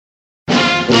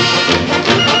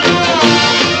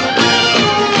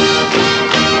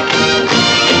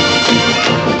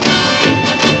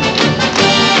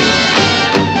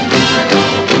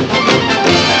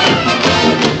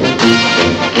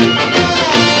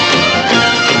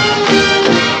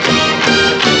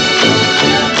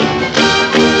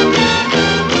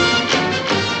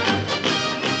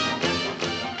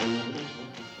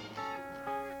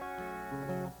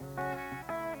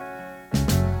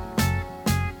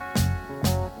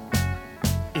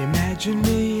imagine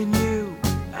me and you,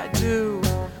 I do.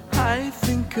 I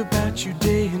think about you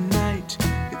day and night.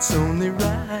 It's only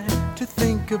right to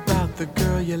think about the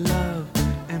girl you love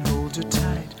and hold her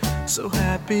tight. So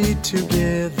happy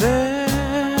together.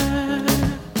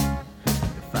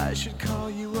 If I should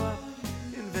call you up.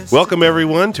 Welcome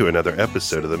everyone to another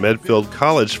episode of the Medfield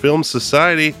College Film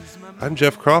Society. I'm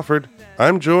Jeff Crawford.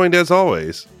 I'm joined as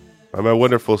always by my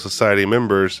wonderful society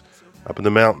members up in the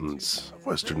mountains of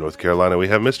Western North Carolina. We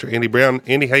have Mr. Andy Brown.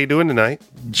 Andy, how you doing tonight?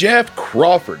 Jeff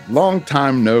Crawford, long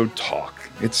time no talk.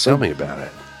 It's so Tell me about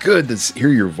it. good to hear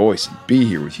your voice and be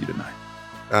here with you tonight.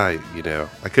 I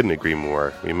couldn't agree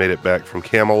more. We made it back from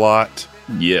Camelot,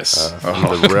 Yes.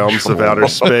 from the realms of outer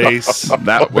space.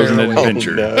 That was an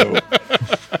adventure. No.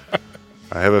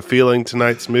 I have a feeling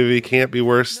tonight's movie can't be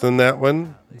worse than that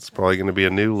one. It's probably going to be a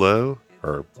new low,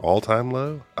 or all-time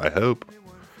low, I hope.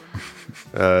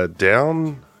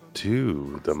 Down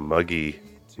to the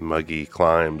muggy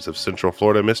climbs of Central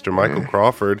Florida, Mr. Michael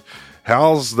Crawford.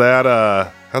 How's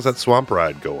that swamp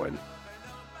ride going?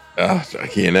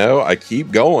 I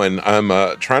keep going. I'm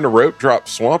trying to rope drop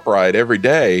Swamp Ride every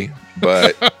day,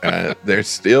 but there's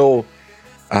still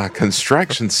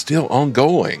construction still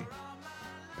ongoing.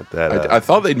 I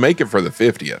thought they'd make it for the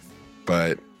 50th,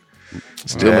 but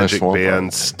still Magic Swamp Band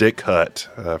Ride. stick hut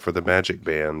for the Magic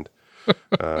Band.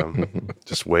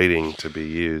 Just waiting to be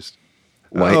used.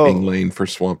 Lightning Lane for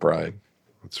Swamp Ride.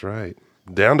 That's right.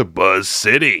 Down to Buzz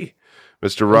City,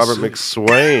 Mr. Robert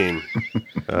McSwain.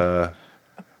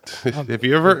 Did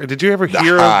you ever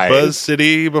hear of Buzz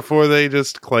City before they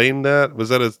just claimed that? Was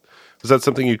that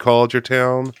something you called your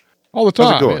town? All the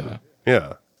How's it time. going?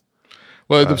 Yeah.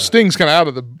 Well, the Sting's kind of out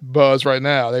of the buzz right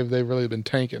now. They've really been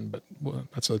tanking, but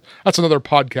that's another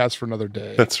podcast for another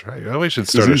day. That's right. Well, we should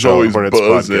start a He's Charlotte always Hornets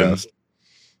buzzing. podcast.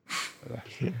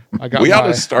 We ought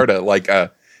to start a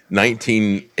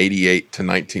 1988 to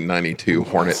 1992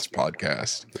 Hornets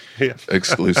podcast, Yeah.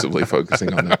 exclusively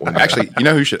focusing on that one. Actually, you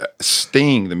know who should?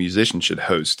 Sting, the musician, should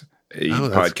host a Oh,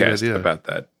 that's a good podcast idea. about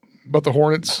that. But the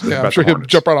Hornets, yeah, I'm About sure the he'll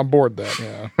Hornets. jump right on board that.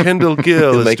 Yeah, Kendall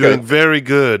Gill is Make doing a- very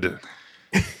good.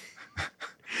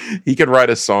 He could write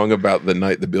a song about the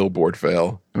night the billboard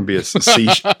fell. It'll be a sea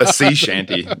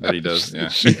shanty that he does. Yeah.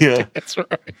 Yeah. that's right.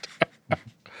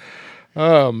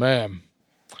 Oh man,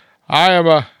 I'm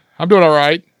doing all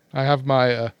right. I have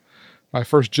my my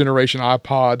first generation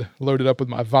iPod loaded up with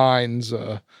my Vines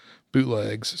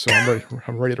bootlegs, so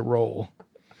I'm ready to roll.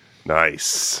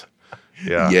 Nice.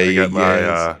 Yeah. Yeah, I got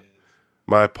yes.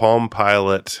 my Palm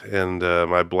Pilot and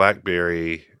my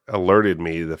BlackBerry alerted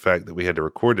me to the fact that we had to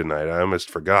record tonight. I almost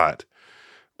forgot.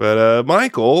 But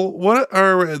Michael,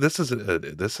 this is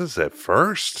a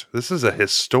first. This is a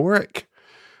historic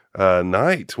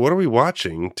night. What are we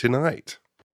watching tonight?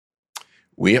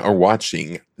 We are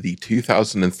watching the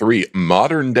 2003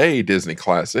 modern day Disney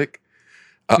classic.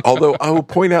 Although I will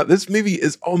point out this movie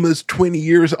is almost 20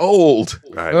 years old.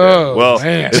 I know. Oh, Well,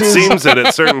 man. it seems that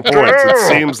at certain points, it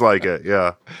seems like it.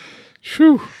 Yeah.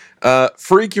 Whew.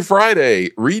 Freaky Friday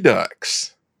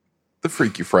Redux. The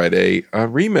Freaky Friday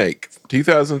remake,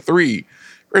 2003.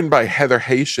 Written by Heather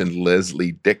Haish and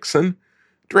Leslie Dixon.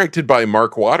 Directed by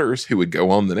Mark Waters, who would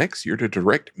go on the next year to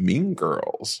direct Mean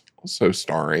Girls. Also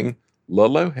starring La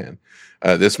Lohan.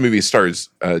 This movie stars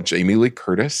Jamie Lee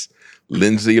Curtis,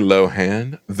 Lindsay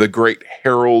Lohan, the great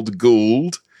Harold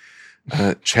Gould,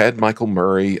 Chad Michael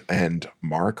Murray, and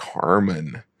Mark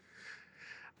Harmon.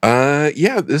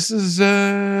 This is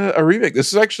a remake.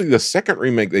 This is actually the second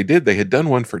remake they did. They had done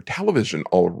one for television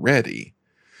already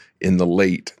in the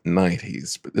late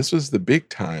 90s, but this was the big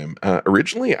time.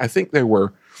 Originally, I think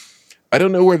I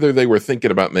don't know whether they were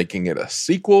thinking about making it a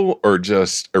sequel or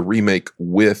just a remake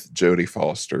with Jodie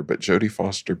Foster, but Jodie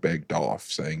Foster begged off,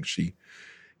 saying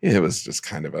it was just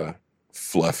kind of a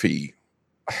fluffy,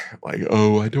 like,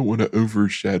 oh, I don't want to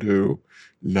overshadow,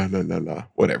 la la la la,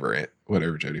 whatever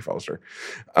Jodie Foster.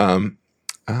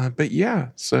 But yeah,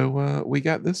 so we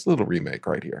got this little remake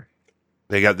right here.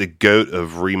 They got the goat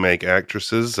of remake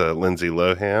actresses, Lindsay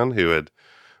Lohan, who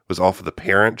was off of The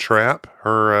Parent Trap,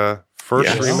 her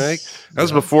first Yes. remake. That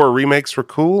was before remakes were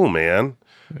cool, man.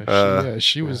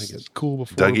 She was cool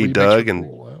before Dougie remakes Doug were and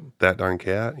cool. That Darn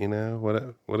Cat,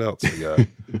 what else we got?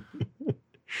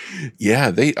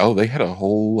 Yeah, they had a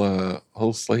whole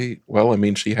slate. Well, I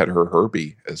mean, she had her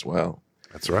Herbie as well.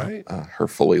 That's right. Her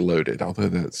Fully Loaded, although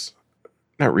that's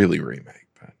not really a remake.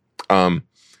 But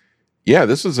yeah,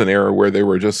 this was an era where they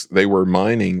were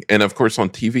mining, and of course on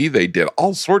TV they did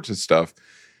all sorts of stuff.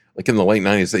 Like in the late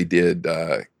 90s, they did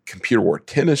computer wore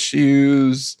tennis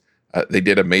shoes. They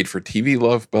did a made-for-TV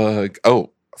Love Bug.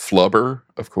 Oh, Flubber,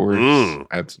 of course.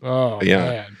 Mm. Oh, Yeah.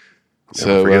 man.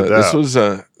 So forget this that. was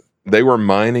they were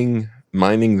mining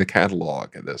the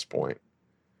catalog at this point.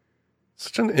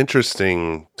 Such an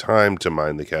interesting time to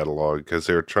mine the catalog because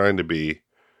they were trying to be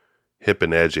hip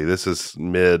and edgy. This is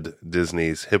mid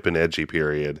Disney's hip and edgy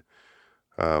period.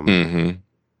 Mm-hmm.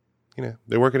 You know,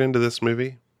 they work it into this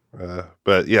movie.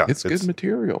 But yeah, It's good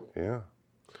material. Yeah.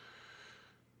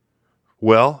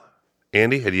 Well,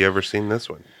 Andy, had you ever seen this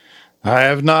one? I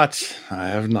have not.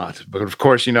 But of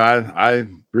course, I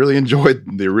really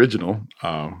enjoyed the original.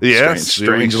 Yes,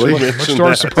 strangely. Much to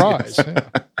our surprise.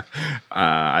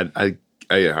 Yeah.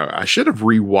 I should have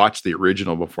rewatched the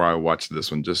original before I watched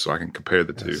this one, just so I can compare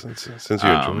the two. Since you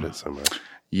enjoyed it so much.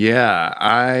 Yeah,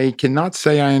 I cannot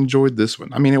say I enjoyed this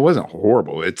one. I mean, it wasn't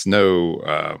horrible. It's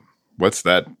no, what's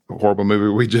that horrible movie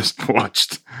we just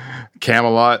watched?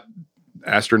 Camelot,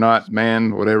 Astronaut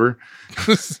Man, whatever.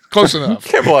 Close enough.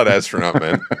 Camelot Astronaut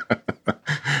Man.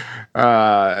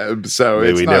 So May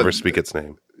it's we not, never speak its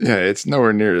name. Yeah, it's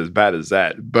nowhere near as bad as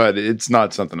that, but it's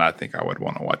not something I think I would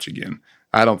want to watch again.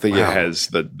 I don't think it has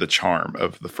the charm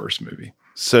of the first movie.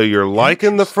 So you're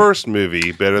liking the first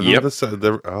movie better than Yep.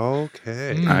 the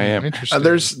okay. I am. Interesting.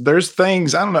 There's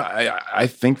things I don't know. I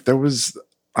think there was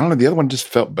I don't know. The other one just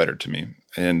felt better to me,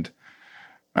 and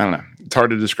I don't know. It's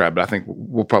hard to describe, but I think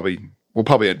we'll probably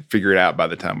figure it out by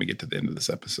the time we get to the end of this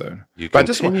episode. You But I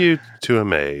just continue to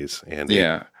amaze, Andy.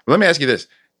 Yeah. Let me ask you this: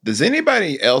 does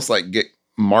anybody else get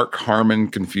Mark Harmon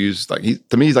confused?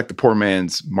 To me, he's like the poor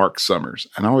man's Mark Summers,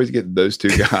 and I always get those two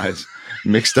guys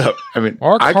mixed up. I mean,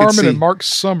 Mark I could Harmon see and Mark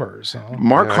Summers. Huh?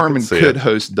 Mark Yeah, I Harmon can see could it.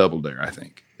 host Double Dare, I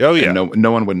think. Oh yeah. And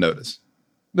no one would notice.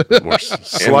 More, And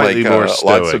slightly more lots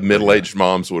stoic. of middle-aged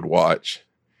moms would watch.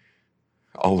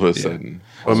 All of a sudden.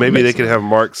 Well, maybe they Makes could sense. have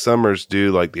Mark Summers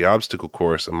do the obstacle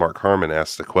course, and Mark Harmon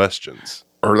ask the questions.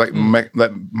 Or let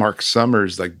Mark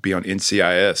Summers be on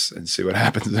NCIS and see what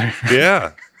happens there.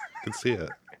 Yeah, I can see it.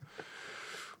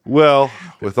 Well,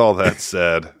 with all that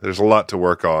said, there's a lot to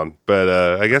work on, but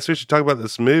I guess we should talk about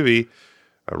this movie.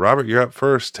 Robert, you're up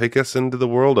first. Take us into the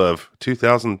world of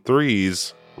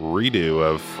 2003's redo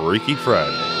of Freaky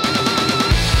Friday.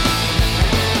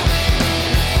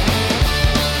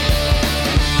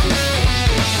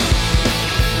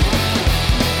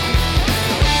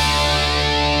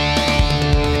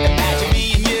 Imagine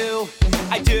me and you,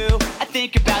 I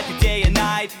think about you day and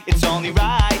night. It's only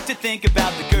right to think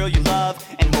about the girl you love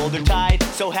and hold her tight,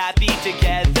 so happy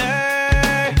together.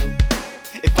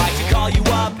 If I should call you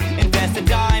up, invest a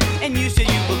dime, and you say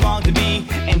you belong to me,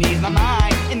 and ease my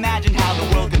mind, imagine how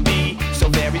the world could be so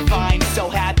very fine, so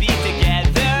happy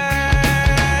together.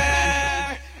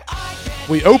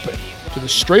 We open to the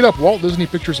straight-up Walt Disney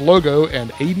Pictures logo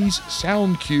and 80s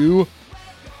sound cue.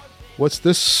 What's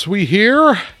this we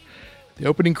hear? The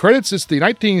opening credits is the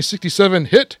 1967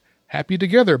 hit Happy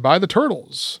Together by the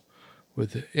Turtles,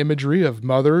 with imagery of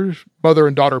mother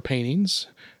and daughter paintings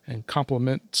and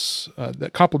compliments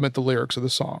that complement the lyrics of the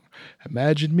song.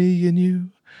 Imagine me and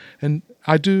you, and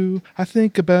I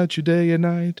think about you day and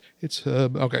night. It's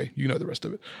okay, you know the rest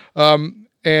of it.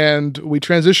 And we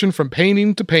transition from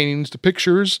paintings to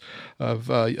pictures of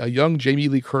a young Jamie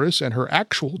Lee Curtis and her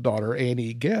actual daughter,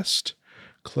 Annie Guest,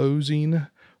 closing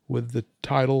with the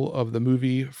title of the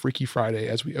movie Freaky Friday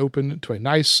as we open to a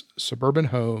nice suburban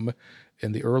home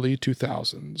in the early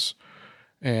 2000s.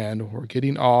 And we're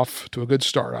getting off to a good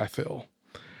start, I feel.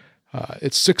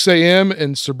 It's 6 a.m.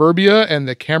 in suburbia, and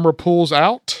the camera pulls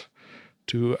out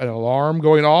to an alarm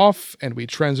going off, and we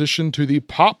transition to the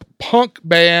pop punk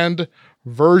band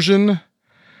version.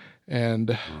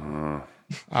 And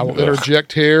I will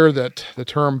interject here that the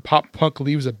term pop punk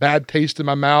leaves a bad taste in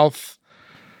my mouth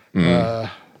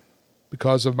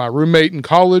because of my roommate in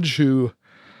college who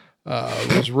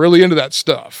was really into that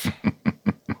stuff.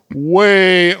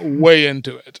 way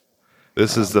into it.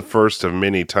 This is the first of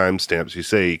many timestamps. You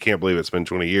say you can't believe it's been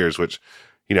 20 years, which,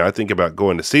 I think about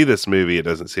going to see this movie. It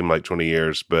doesn't seem like 20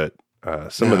 years, but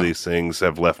some of these things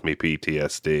have left me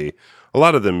PTSD. A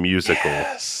lot of them musical.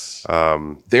 Yes.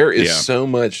 There is so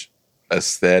much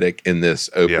aesthetic in this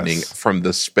opening from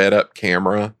the sped up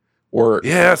camera work.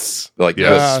 Yes.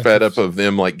 The sped up of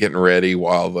them getting ready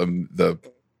while the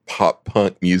pop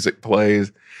punk music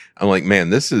plays. I'm like, man,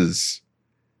 this is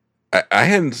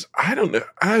I don't know.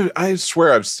 I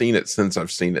swear I've seen it since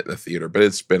I've seen it in the theater, but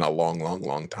it's been a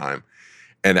long time.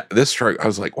 And this struck, I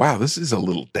was like, wow, this is a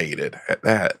little dated at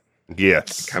that.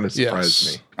 Yes. Kind of surprised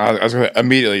me. I was going to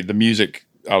immediately, the music,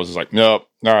 I was just like, nope,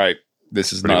 all right,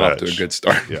 this is Pretty not off to much. a good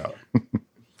start. Yeah.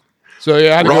 So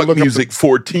yeah, I had to go Rock look music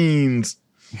for teens.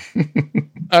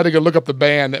 I had to go look up the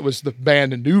band. That was the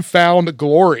band Newfound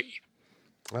Glory.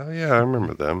 Oh, yeah, I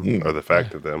remember them, or the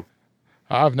fact of them.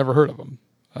 I've never heard of them.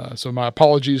 So my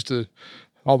apologies to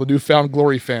all the Newfound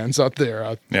Glory fans out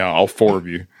there. Yeah, all four of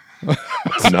you.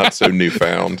 Not so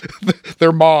newfound.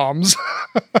 Their moms.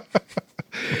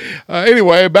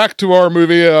 Anyway, back to our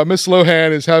movie. Miss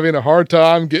Lohan is having a hard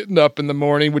time getting up in the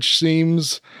morning, which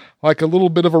seems like a little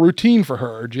bit of a routine for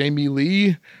her. Jamie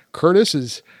Lee Curtis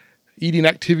is eating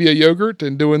Activia yogurt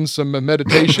and doing some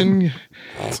meditation,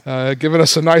 giving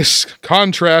us a nice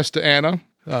contrast to Anna.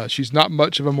 She's not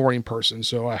much of a morning person,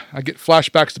 so I get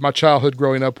flashbacks to my childhood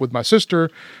growing up with my sister,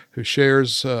 who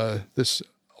shares this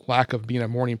lack of being a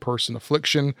morning person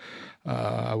affliction.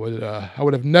 I would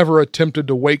have never attempted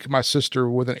to wake my sister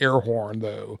with an air horn,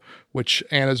 though, which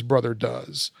Anna's brother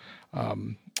does.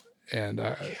 If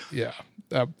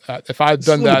I had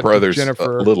done that, Brother's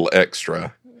Jennifer, a little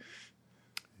extra.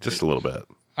 Just a little bit.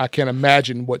 I can't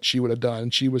imagine what she would have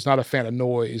done. She was not a fan of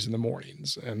noise in the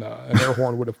mornings, and an air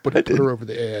horn would have put her over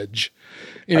the edge.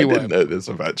 Anyway, I didn't know this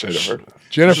about Jennifer.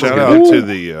 Jennifer,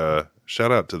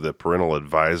 Shout out to the parental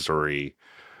advisory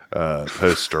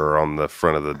poster on the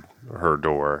front of her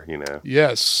door. You know,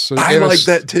 yes, so I like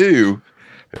that too.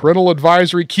 Parental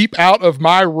advisory: keep out of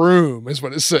my room is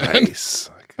what it said. nice.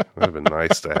 That would have been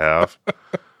nice to have.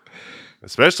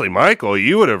 Especially Michael,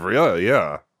 you would have really,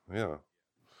 yeah.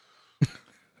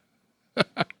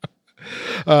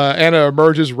 Anna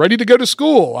emerges ready to go to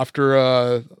school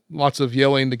after lots of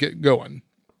yelling to get going.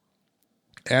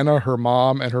 Anna, her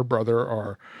mom, and her brother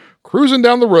are cruising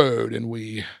down the road, and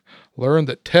we learn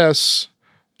that Tess,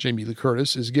 Jamie Lee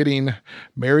Curtis, is getting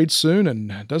married soon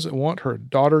and doesn't want her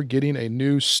daughter getting a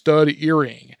new stud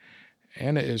earring.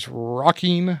 Anna is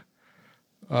rocking,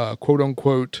 quote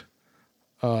unquote,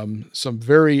 some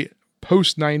very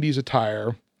post-90s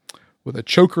attire with a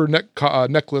choker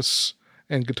necklace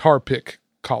and guitar pick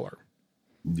collar.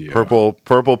 Yeah.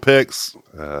 Purple picks.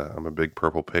 I'm a big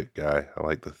purple pick guy. I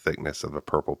like the thickness of a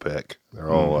purple pick. They're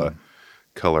all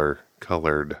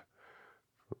colored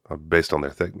based on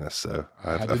their thickness. So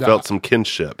I felt some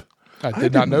kinship. I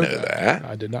did not know that.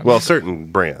 I did not. Well,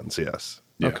 certain brands, yes.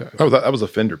 Yeah. Okay. Oh, that was a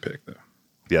Fender pick, though.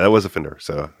 Yeah, that was a Fender.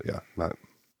 So yeah, not.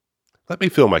 Let me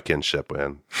feel my kinship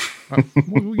in.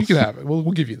 You can have it.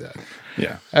 We'll give you that.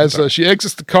 Yeah. As she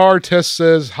exits the car, Tess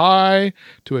says hi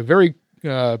to a very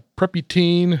preppy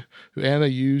teen who Anna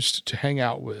used to hang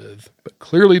out with, but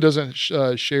clearly doesn't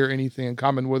share anything in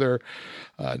common with her,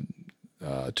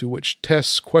 to which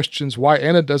Tess questions why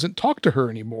Anna doesn't talk to her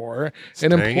anymore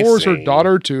and implores her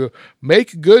daughter to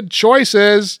make good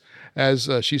choices as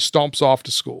she stomps off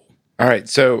to school. All right.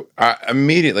 So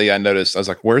immediately I noticed, I was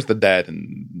like, where's the dad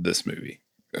in this movie?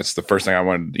 That's the first thing I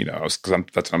wanted,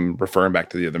 that's what I'm referring back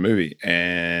to the other movie.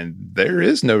 And there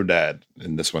is no dad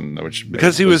in this one,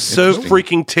 because he was so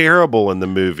freaking terrible in the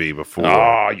movie before.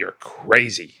 Oh, you're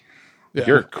crazy. Yeah.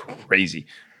 You're crazy.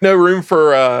 No room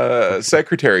for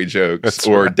secretary jokes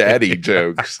or daddy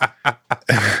jokes.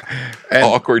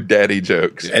 Awkward daddy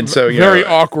jokes. And so, very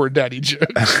awkward daddy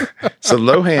jokes. So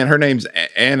Lohan, her name's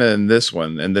Anna in this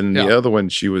one, and then the other one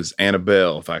she was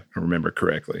Annabelle, if I remember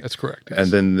correctly. That's correct.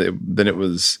 Yes. And then it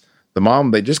was the mom.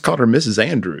 They just called her Mrs.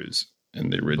 Andrews in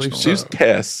the original. She's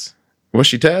Tess. Was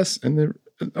she Tess?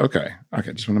 Okay.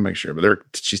 Just want to make sure. But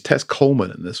she's Tess Coleman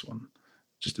in this one,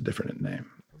 just a different name.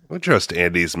 We'll trust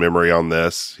Andy's memory on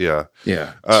this. Yeah.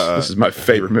 Yeah. This is my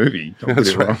favorite movie. Don't get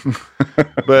it wrong.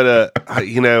 But,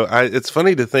 it's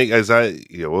funny to think as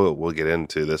we'll get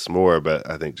into this more, but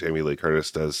I think Jamie Lee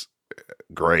Curtis does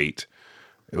great.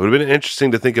 It would have been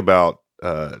interesting to think about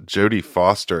Jodie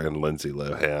Foster and Lindsay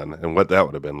Lohan and what that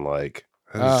would have been like.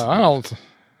 I don't.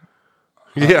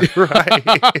 Yeah, right.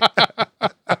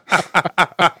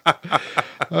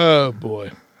 Oh,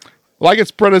 boy. Like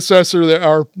its predecessor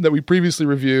that we previously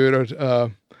reviewed,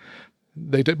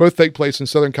 they both take place in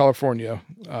Southern California,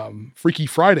 Freaky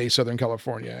Friday, Southern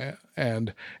California.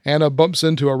 And Anna bumps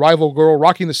into a rival girl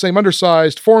rocking the same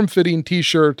undersized, form-fitting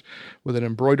T-shirt with an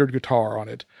embroidered guitar on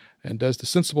it, and does the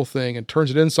sensible thing and turns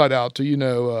it inside out to,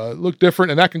 look different.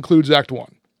 And that concludes Act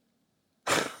 1.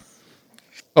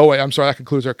 Oh, wait, I'm sorry. That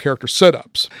concludes our character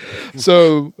setups.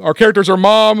 So our characters are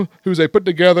Mom, who's a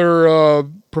put-together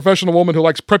professional woman who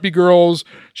likes preppy girls.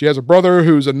 She has a brother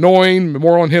who's annoying,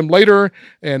 more on him later.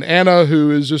 And Anna,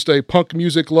 who is just a pop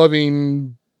music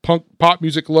loving,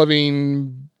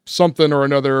 something or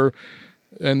another,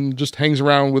 and just hangs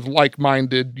around with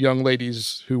like-minded young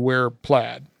ladies who wear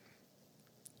plaid.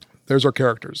 There's our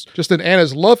characters. Just then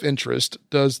Anna's love interest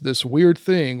does this weird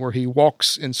thing where he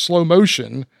walks in slow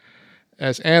motion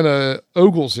as Anna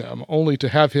ogles him, only to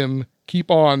have him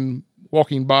keep on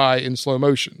walking by in slow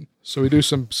motion. So we do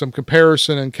some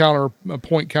comparison and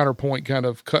counterpoint kind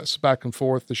of cuts back and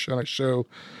forth to show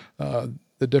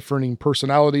the differing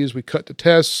personalities, we cut to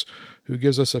Tess, who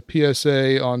gives us a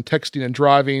PSA on texting and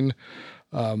driving,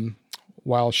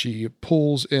 while she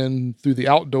pulls in through the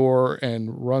outdoor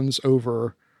and runs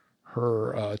over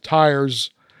her tires,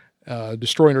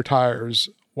 destroying her tires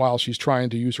while she's trying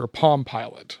to use her Palm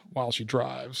Pilot while she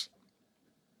drives.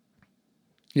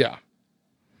 Yeah.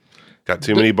 Got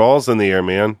too many balls in the air,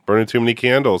 man. Burning too many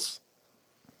candles.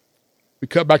 We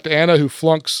cut back to Anna, who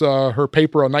flunks her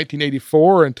paper on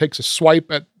 1984 and takes a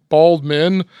swipe at bald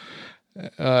men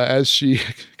as she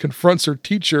confronts her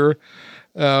teacher.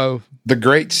 The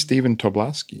great Stephen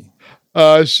Tobolowsky.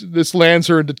 This lands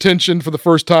her in detention for the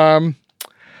first time.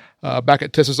 Back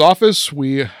at Tess's office,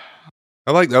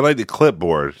 I like the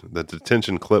clipboard, the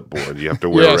detention clipboard you have to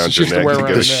wear around your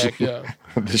neck.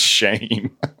 The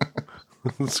shame.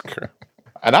 That's great.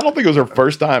 And I don't think it was her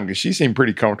first time because she seemed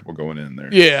pretty comfortable going in there.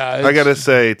 Yeah. I got to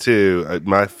say, too,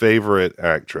 my favorite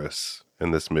actress in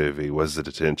this movie was the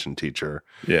detention teacher.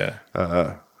 Yeah.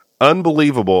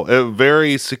 Unbelievable. A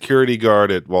very security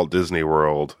guard at Walt Disney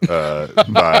World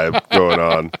vibe going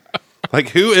on. Like,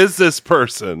 who is this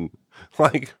person?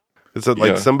 Like, is it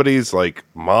like somebody's like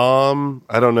mom?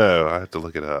 I don't know. I have to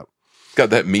look it up.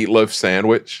 Got that meatloaf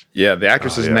sandwich. Yeah, the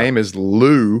actress's name is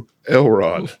Lou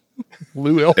Elrod.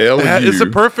 Lou Elrod. That is a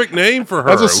perfect name for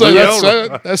her.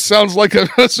 That sounds like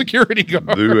a security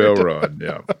guard. Lou Elrod,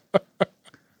 yeah.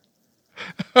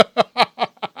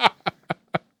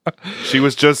 She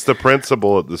was just the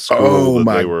principal at the school. Oh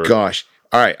my gosh!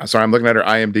 All right, I'm sorry. I'm looking at her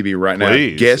IMDb right now.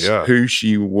 Guess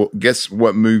who guess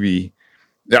what movie?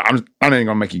 Yeah, I'm not even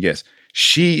gonna make you guess.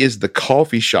 She is the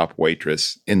coffee shop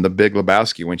waitress in The Big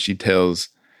Lebowski when she tells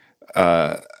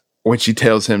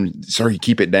him, "Sorry,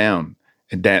 keep it down."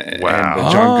 And John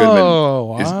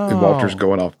Goodman is Walter's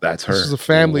going off. That's her. This is a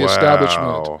family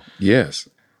establishment. Yes.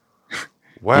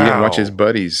 Wow. He didn't watch his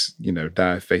buddies,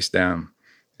 die face down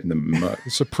in the mud.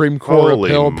 The Supreme Court Holy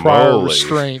upheld prior moly.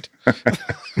 restraint.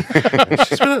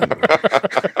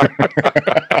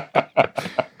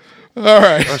 All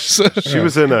right. She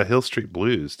was in Hill Street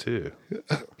Blues, too.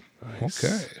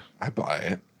 Okay. I buy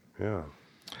it. Yeah.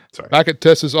 Sorry. Back at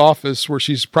Tess's office where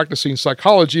she's practicing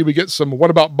psychology, we get some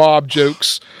what about Bob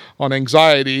jokes on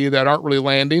anxiety that aren't really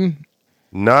landing.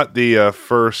 Not the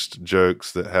first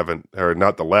jokes that haven't, or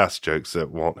not the last jokes that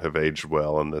won't have aged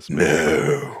well in this movie.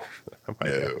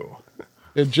 No.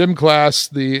 In gym class,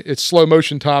 it's slow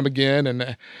motion time again,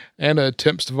 and Anna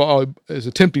is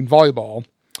attempting volleyball,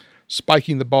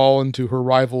 spiking the ball into her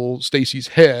rival Stacy's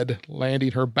head,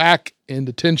 landing her back in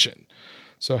detention.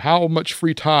 So how much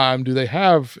free time do they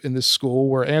have in this school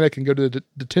where Anna can go to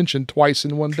detention twice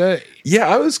in one day? Yeah,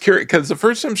 I was curious because the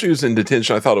first time she was in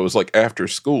detention, I thought it was like after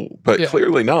school, but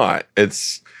clearly not.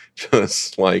 It's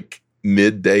just like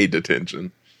midday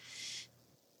detention.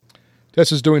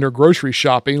 Tess is doing her grocery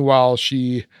shopping while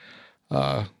she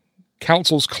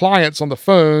counsels clients on the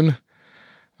phone.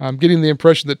 I'm getting the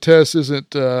impression that Tess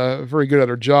isn't very good at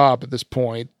her job at this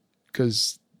point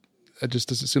because it just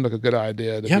doesn't seem like a good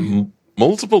idea.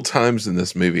 Multiple times in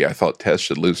this movie, I thought Tess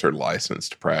should lose her license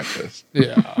to practice.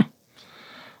 Yeah.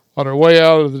 On her way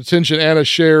out of the detention, Anna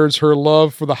shares her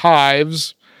love for the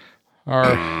hives.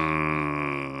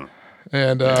 And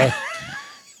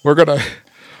we're gonna have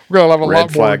a lot more.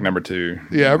 Red flag number 2.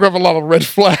 Yeah, we're gonna have a lot of red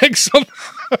flags.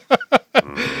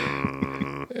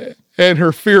 And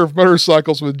her fear of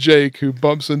motorcycles with Jake, who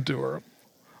bumps into her,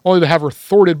 only to have her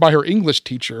thwarted by her English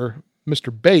teacher,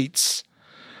 Mr. Bates,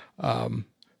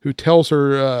 who tells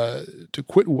her to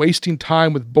quit wasting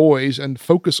time with boys and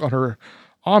focus on her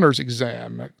honors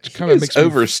exam. It kind of makes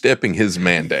overstepping his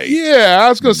mandate. Yeah, I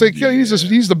was going to say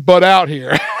he's the butt out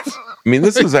here. I mean,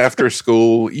 this is after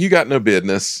school. You got no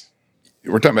business.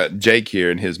 We're talking about Jake here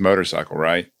and his motorcycle,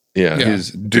 right? Yeah. His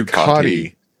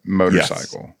Ducati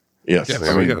motorcycle. Yes.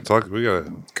 Yeah, we got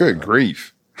to. Good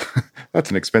grief. That's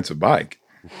an expensive bike.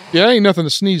 Yeah, ain't nothing to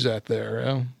sneeze at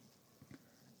there.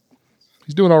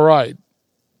 He's doing all right.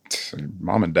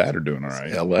 Mom and dad are doing all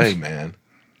right. LA, man.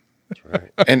 That's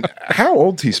right. And how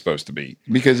old's he supposed to be?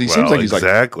 Because he seems like he's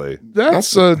exactly.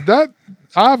 That's that.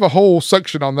 I have a whole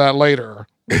section on that later.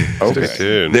 Okay. Stay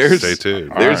tuned. There's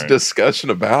right. discussion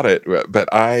about it, but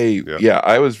I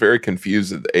was very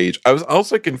confused at the age. I was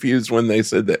also confused when they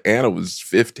said that Anna was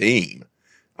 15.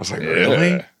 I was like,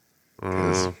 really?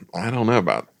 I don't know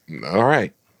about. All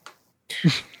right.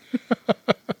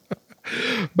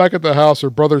 Back at the house, her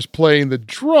brother's playing the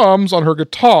drums on her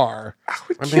guitar. I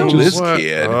would kill this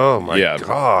kid. Oh my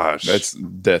gosh. That's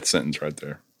death sentence right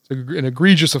there. An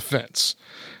egregious offense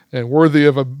and worthy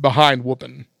of a behind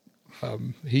whooping.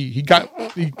 He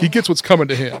gets what's coming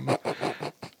to him.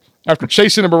 After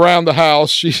chasing him around the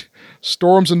house, she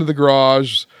storms into the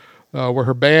garage where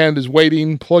her band is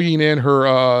waiting, plugging in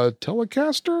her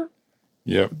Telecaster.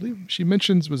 Yep. I believe she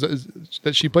mentions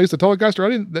that she plays the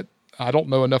Telecaster. I don't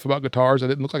know enough about guitars. I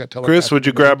didn't look like a Telecaster. Chris, would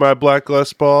you grab my black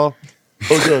Les Paul?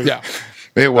 Yeah.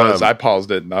 It was. I paused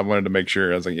it and I wanted to make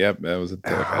sure. I was like, yep, that was a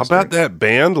Telecaster. How about that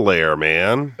band layer,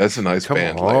 man? That's a nice Come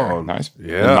band on. layer. Nice.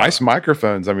 Yeah. Nice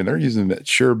microphones. I mean, they're using that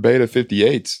Shure Beta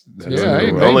 58s. Yeah, I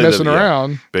ain't Only messing the- yeah.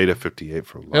 around. Beta 58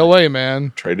 for life. LA,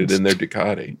 man. Traded in their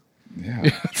Ducati. Yeah.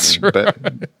 That's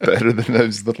Better than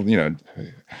those little,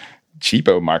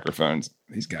 cheapo microphones.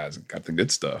 These guys have got the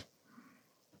good stuff.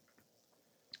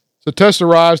 So Tess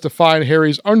arrives to find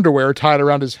Harry's underwear tied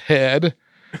around his head.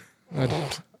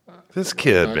 This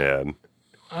kid, man.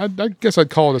 I guess I'd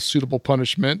call it a suitable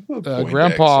punishment.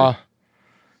 Poindexter.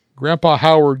 Grandpa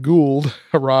Howard Gould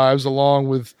arrives along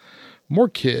with more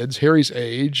kids Harry's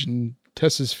age and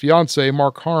Tess's fiance,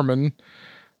 Mark Harmon.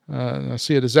 I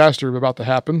see a disaster about to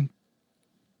happen.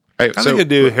 Hey, I think I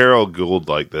do Harold Gould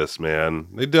like this, man.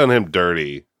 They've done him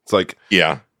dirty. It's like,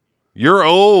 Yeah. you're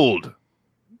old.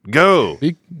 Go.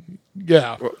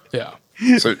 Yeah.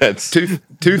 So That's-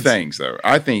 two things though.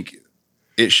 I think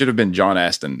it should have been John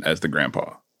Aston as the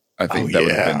grandpa. I think that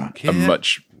would have been a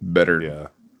much better.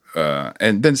 Yeah.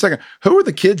 And then second, who are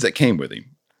the kids that came with him?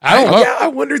 I don't know. Yeah, I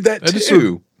wondered that That is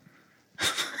too.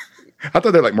 I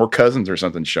thought they're like more cousins or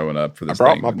something showing up for I this.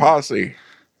 brought thing. my posse.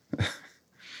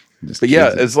 Just But yeah,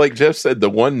 kids. it's like Jeff said, the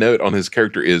one note on his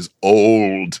character is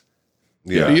old.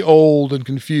 Yeah. Be old and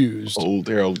confused. Old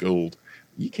Harold Gould.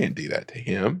 You can't do that to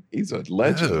him. He's a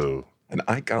legend, No. an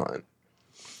icon.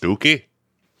 Dookie.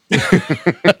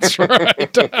 That's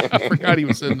right. I forgot he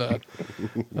was in the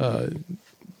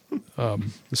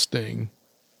Sting.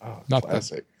 Not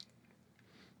Classic.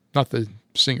 not the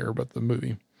singer, but the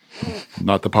movie.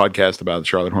 not the podcast about the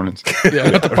Charlotte Hornets. Yeah,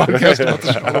 not the podcast about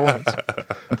the Charlotte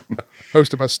Hornets.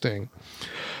 Hosted by Sting.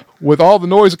 With all the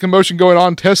noise and commotion going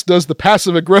on, Tess does the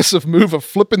passive-aggressive move of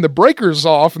flipping the breakers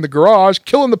off in the garage,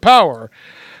 killing the power.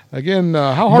 Again,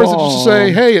 how hard is it just to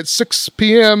say, hey, it's 6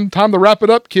 p.m., time to wrap it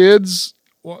up, kids?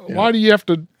 Why do you have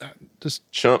to just...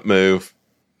 Chump move.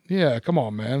 Yeah, come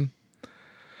on, man.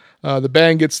 The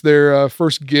band gets their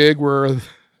first gig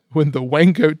when the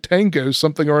Wango Tango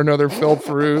something or another fell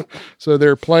through. So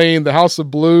they're playing the House of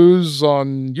Blues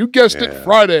on, you guessed it,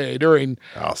 Friday during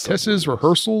House of Tess's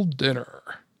rehearsal dinner.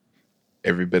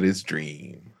 Everybody's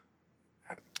dream.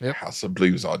 Yep. House of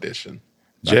Blues audition.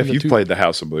 Jeff, the you've two- played the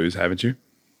House of Blues, haven't you?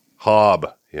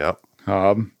 Hob. Yep.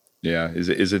 Yeah. Is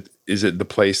it the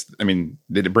place? I mean,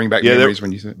 did it bring back Yeah, memories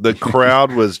when you said The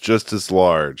crowd was just as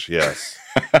large. Yes.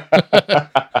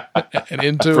 And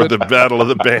into For it. the Battle of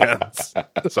the Bands.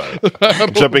 Sorry.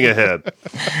 Jumping ahead.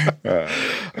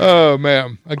 Oh,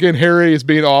 man. Again, Harry is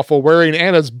being awful, wearing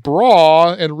Anna's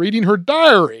bra and reading her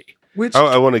diary. Which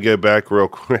I want to go back real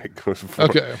quick.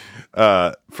 Okay.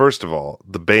 First of all,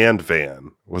 the band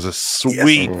van was a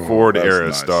sweet Ford that's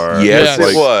Aerostar. nice. yes,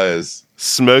 Yes. it was.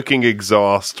 Smoking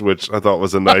exhaust, which I thought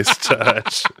was a nice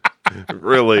touch.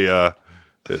 Really,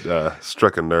 it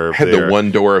struck a nerve Had there. the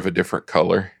one door of a different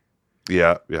color.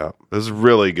 Yeah. It was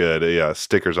really good. Yeah,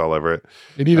 stickers all over it.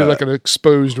 It needed like an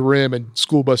exposed rim and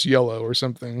school bus yellow or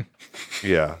something.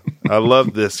 Yeah, I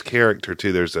love this character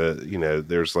too. There's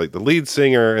there's like the lead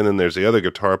singer, and then there's the other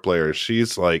guitar player.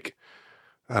 She's like,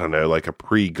 I don't know, like a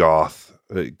pre-goth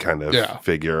kind of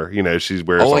figure. She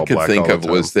wears All all I could black think all of the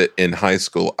time. was that in high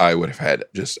school, I would have had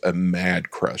just a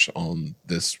mad crush on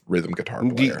this rhythm guitar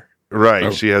player. Right.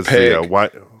 Oh, she has Peg. the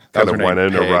kind her of name,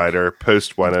 Winona Peg. Ryder,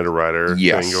 post Winona Ryder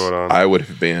Yes, thing going on. I would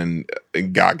have been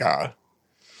gaga.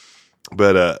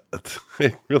 But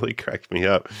it really cracked me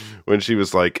up when she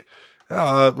was like,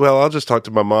 well, I'll just talk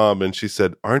to my mom. And she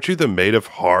said, aren't you the maid of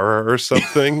horror or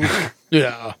something?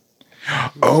 Yeah.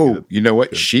 Oh, you know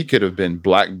what? She could have been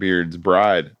Blackbeard's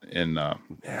bride in Now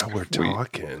we're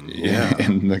talking.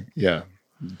 in the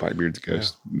Blackbeard's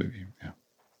ghost movie. Yeah.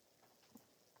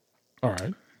 All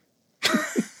right.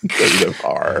 Maid of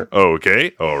horror.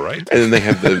 Okay. All right. And then they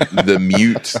have the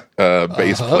mute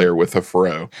bass player with a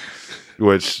fro.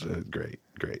 Which, great.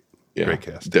 Yeah. Great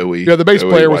cast. Doughy, Yeah, the bass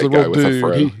doughy player was a white guy real with a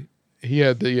fro. dude. He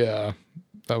had the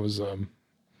that was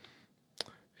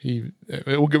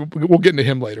we'll get into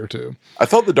him later too. I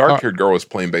thought the dark-haired girl was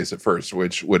playing bass at first,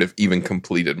 which would have even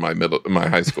completed my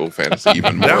high school fantasy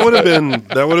even more. That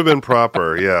would have been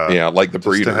proper. Yeah. yeah, like the Just to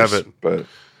Breeders. have it- But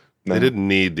no. They didn't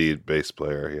need the bass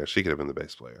player. Yeah, she could have been the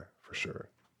bass player for sure.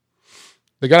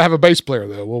 They got to have a bass player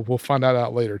though. We'll find that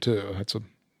out later too.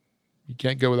 You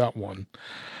can't go without one.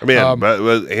 I mean,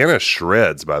 but Anna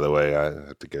shreds, by the way. I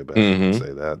have to go back and Mhm.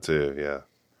 say that too. Yeah.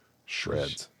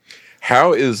 Shreds.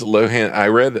 How is Lohan? I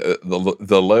read the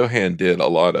Lohan did a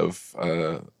lot of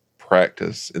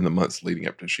practice in the months leading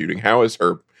up to shooting. How is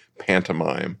her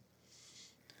pantomime?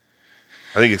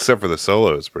 I think except for the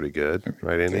solo, it's pretty good,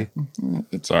 right, Andy?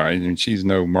 It's all right. I mean, she's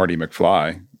no Marty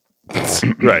McFly.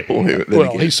 Right.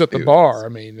 Well, he set the bar. I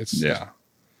mean, it's Yeah.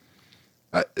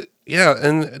 Yeah,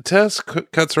 and Tess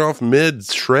cuts her off mid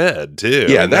shred too.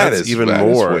 Yeah, and that that's is even that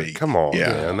is more. weak. Come on,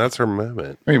 Yeah. man, that's her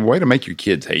moment. I mean, way to make your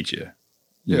kids hate you.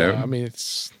 You know, I mean,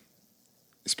 it's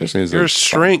especially as You're a a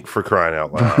shrink for crying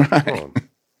out loud. Come on.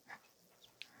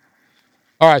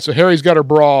 all right. So Harry's got her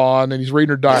bra on and he's reading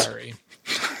her diary.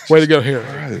 Way to go, Harry.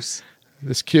 Gross.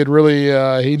 This kid really,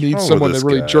 he needs wrong someone with to this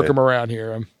really guy? jerk him around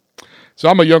here. So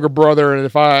I'm a younger brother, and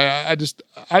if I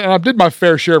did my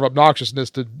fair share of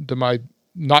obnoxiousness to my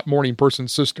not morning person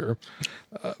sister,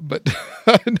 but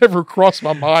it never crossed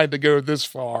my mind to go this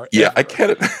far. Yeah, ever. I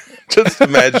can't. Just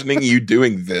imagining you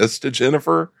doing this to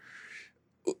Jennifer.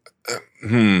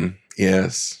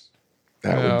 Yes,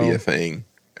 that would be No. a thing.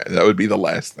 That would be the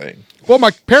last thing. Well, my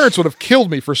parents would have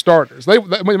killed me for starters.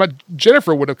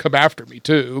 Jennifer would have come after me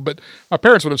too, but my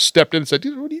parents would have stepped in and said,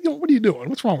 "What are you doing? What are you doing?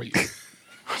 What's wrong with you?"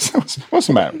 what's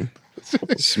the matter?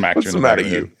 Smacked What's you the in matter, back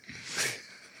of the you?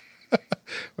 head.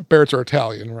 My parents are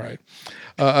Italian, right?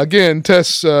 Again,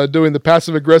 Tess doing the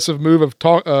passive aggressive move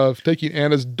of taking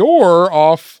Anna's door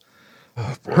off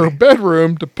her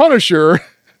bedroom to punish her.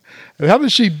 And how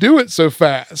did she do it so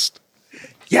fast?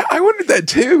 Yeah, I wondered that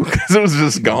too because it was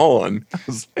just gone. I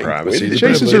was like, Privacy. when did She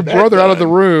they Chases get her that brother out of the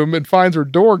done? room and finds her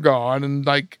door gone, and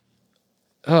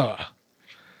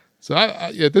So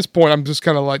I at this point, I'm just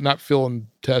kind of like not feeling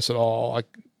Tess at all. Like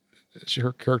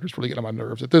her character's really getting on my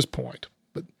nerves at this point.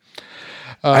 But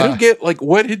I don't get like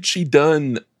what had she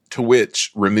done to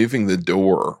which removing the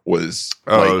door was.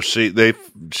 Oh, like,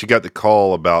 she got the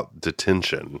call about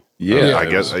detention. Yeah, I it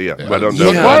guess. was- Yeah, yeah. I don't So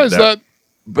know. Yeah. why is that?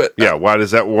 but Yeah, why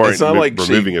does that warrant It's not like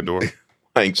she- removing a door?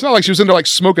 like It's not like she was into like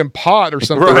smoking pot or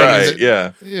something. right,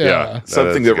 yeah, Yeah. something that's a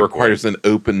that good requires an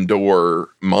open door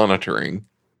monitoring.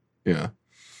 Yeah,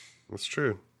 That's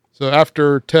true. So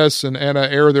after Tess and Anna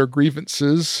air their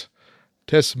grievances,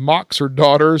 Tess mocks her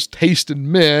daughter's taste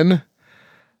in men,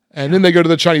 and then they go to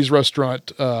the Chinese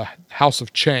restaurant, House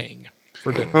of Chang,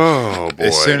 for dinner. Oh boy!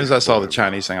 As soon as I saw the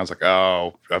Chinese thing, I was like,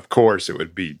 oh, of course it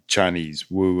would be Chinese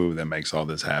woo woo that makes all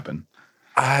this happen.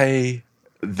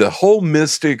 the whole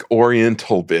mystic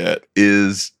Oriental bit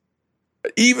is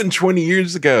even 20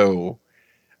 years ago.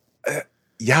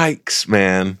 Yikes,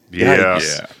 man! Yeah.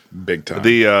 Yikes. Yeah, big time.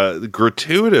 the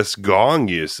gratuitous gong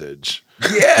usage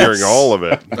Yes. during all of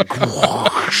it.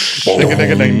 ding,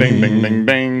 ding, ding, ding, ding, ding,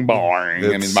 ding, boing. I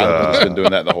mean, It's, my husband's been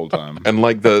doing that the whole time. And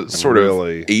like the sort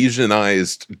Really? of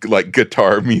Asianized like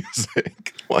guitar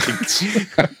music, like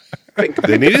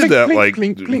They needed that like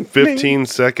clink, clink,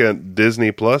 15-second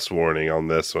Disney Plus warning on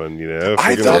this one. You know, if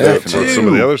I you're thought gonna that promote some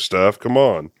of too. the other stuff. Come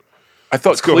on. I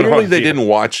thought going clearly on they here? didn't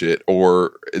watch it,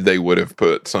 or they would have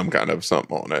put some kind of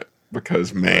something on it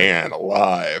because man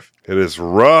alive. It is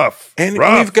rough. And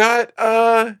rough. we've got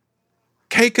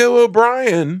Keiko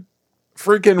O'Brien,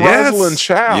 freaking Yes. Rosalind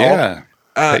Chow, Yeah.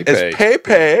 as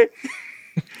Pepe.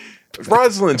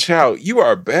 Rosalind Chow, you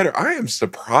are better. I am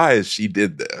surprised she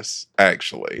did this.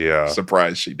 Actually, Yeah.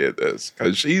 surprised she did this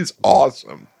because she's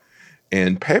awesome,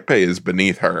 and Pepe is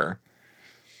beneath her.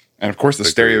 And of course, the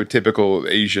Agreed. stereotypical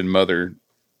Asian mother,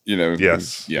 you know.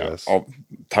 Yes, Yeah. yes. All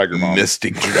tiger mom.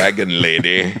 Mystic Dragon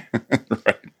Lady.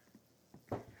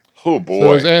 Oh So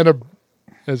boy.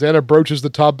 as Anna broaches the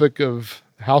topic of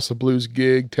House of Blues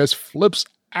gig, Tess flips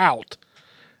out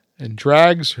and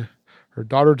drags her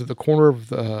daughter to the corner of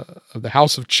the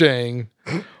House of Chang,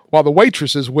 while the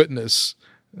waitresses witness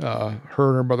her and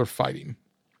her mother fighting.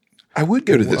 I would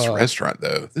go to this restaurant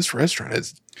though. This restaurant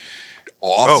is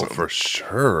awesome. Oh, for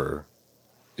sure.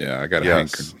 Yeah, I got a Yes.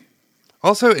 hanker.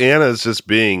 Also, Anna's just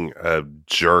being a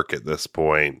jerk at this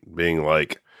point, being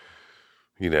like,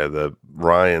 you know, the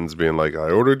Ryan's being like,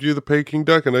 I ordered you the Peking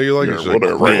duck. I know you like it. She's like,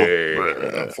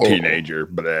 whatever. Teenager,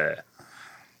 blah.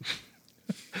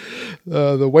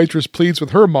 The waitress pleads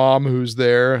with her mom, who's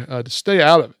there, to stay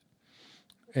out of it.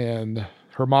 And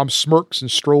her mom smirks and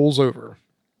strolls over.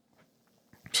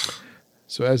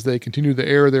 So as they continue to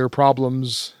air their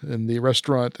problems in the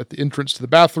restaurant at the entrance to the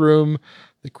bathroom,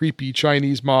 the creepy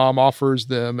Chinese mom offers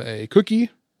them a cookie.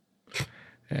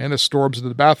 Anna storms into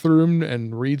the bathroom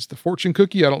and reads the fortune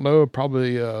cookie. I don't know,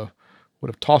 probably would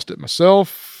have tossed it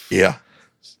myself. Yeah.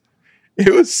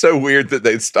 It was so weird that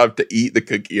they stopped to eat the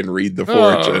cookie and read the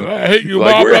fortune. I hate you,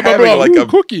 Like Mom. we're Blah, blah, having blah. like Ooh, a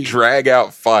cookie. drag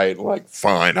out fight. Like,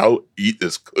 fine, I'll eat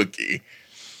this cookie.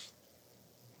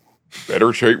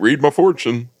 Better read my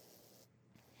fortune.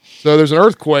 So there's an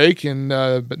earthquake, and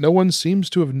but no one seems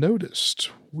to have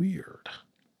noticed. Weird.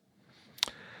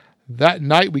 That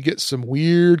night, we get some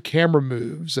weird camera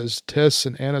moves as Tess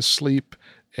and Anna sleep,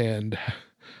 and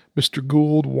Mr.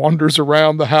 Gould wanders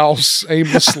around the house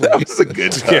aimlessly. That was a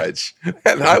good touch.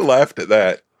 And I laughed at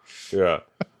that. Yeah.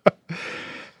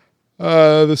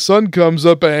 The sun comes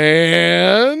up,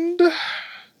 and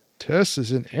Tess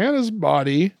is in Anna's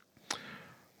body.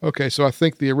 Okay, so I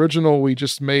think the original, we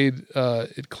just made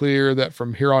it clear that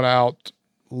from here on out,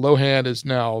 Lohan is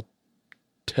now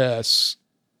Tess,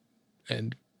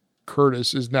 and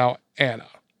Curtis is now Anna.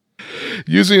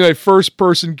 Using a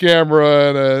first-person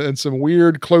camera and some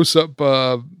weird close-up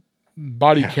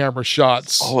body camera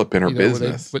shots. All up in her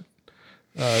business.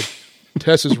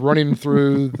 Tess is running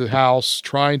through the house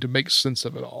trying to make sense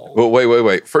of it all. Well,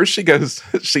 wait. First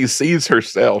she sees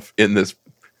herself in this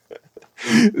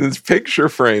picture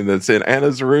frame that's in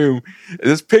Anna's room.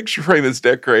 This picture frame is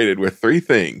decorated with three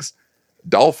things: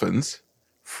 dolphins,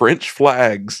 French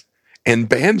flags, and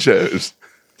banjos.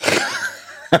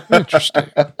 Interesting.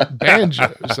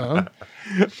 Banjos, huh?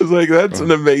 I was like, that's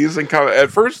an amazing comment. At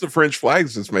first, the French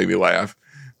flags just made me laugh,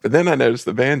 but then I noticed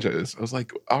the banjos. I was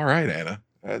like, all right, Anna,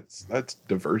 that's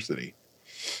diversity.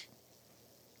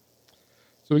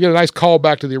 So we get a nice call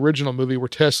back to the original movie where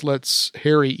Tess lets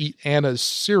Harry eat Anna's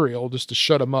cereal just to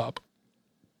shut him up.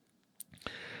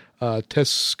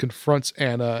 Tess confronts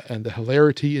Anna, and the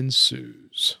hilarity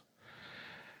ensues.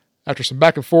 After some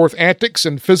back and forth antics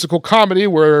and physical comedy,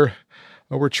 we're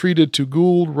treated to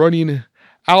Gould running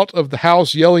out of the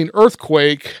house yelling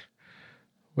 "earthquake,"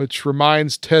 which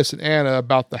reminds Tess and Anna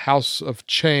about the House of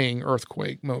Chang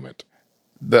earthquake moment.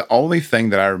 The only thing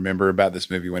that I remember about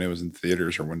this movie when it was in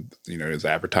theaters or when it was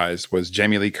advertised was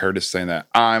Jamie Lee Curtis saying that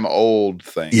 "I'm old"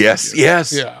 thing. Yes.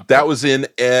 Yeah. That was in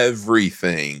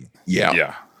everything.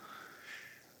 Yeah.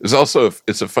 There's also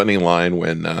it's a funny line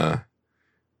when I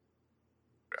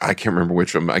can't remember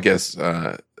which of them. I guess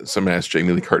someone asked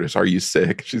Jamie Lee Curtis, "Are you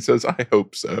sick?" She says, "I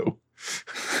hope so."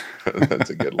 That's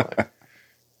a good line.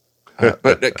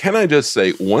 But can I just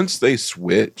say, once they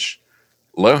switch,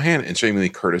 Lohan and Jamie Lee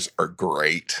Curtis are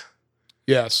great.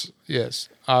 Yes,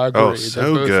 I agree. Oh,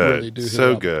 so both good. Really do hit So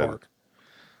it out the good. park.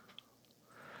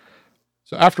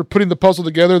 So after putting the puzzle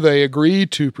together, they agree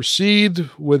to proceed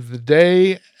with the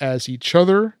day as each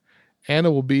other.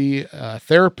 Anna will be a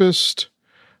therapist,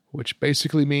 which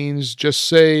basically means just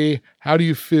say, "How do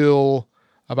you feel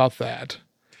about that?"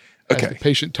 As the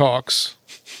patient talks.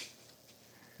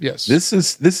 Yes. This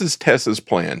is Tessa's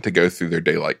plan to go through their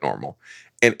day like normal.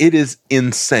 And it is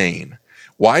insane.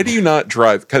 Why do you not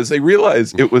drive? Because they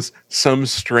realize it was some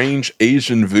strange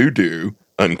Asian voodoo,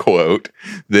 unquote,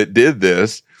 that did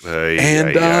this.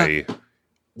 Why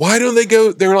don't they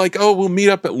go? They're like, "Oh, we'll meet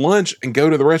up at lunch and go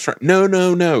to the restaurant." No.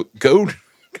 Go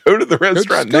to the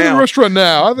restaurant now. Go to the restaurant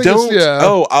now. I think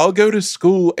I'll go to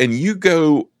school and you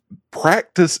go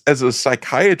practice as a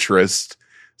psychiatrist,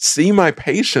 see my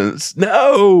patients.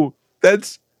 No,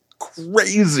 that's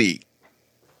crazy.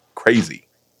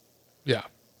 Yeah.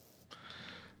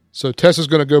 So Tessa's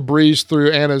going to go breeze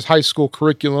through Anna's high school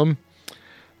curriculum.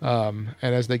 And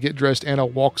as they get dressed, Anna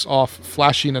walks off,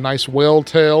 flashing a nice whale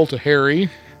tail to Harry.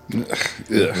 Ugh,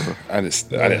 I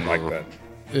didn't like that.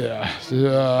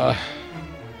 Yeah.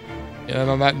 And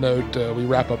on that note, we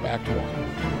wrap up Act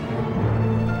 1.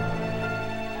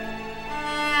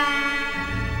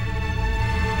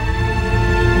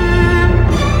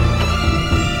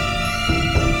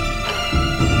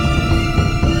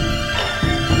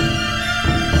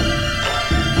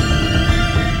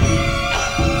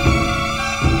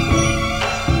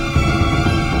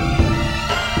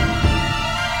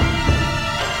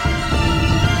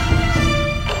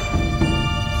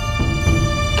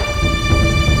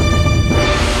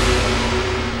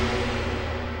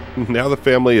 Now the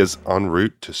family is en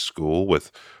route to school,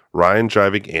 with Ryan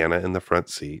driving Anna in the front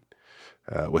seat,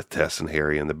 with Tess and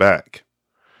Harry in the back.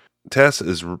 Tess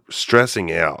is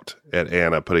stressing out at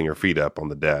Anna putting her feet up on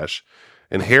the dash,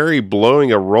 and Harry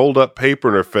blowing a rolled up paper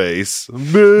in her face.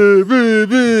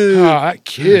 That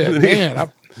kid,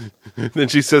 man. Then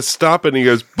she says, "Stop it," and he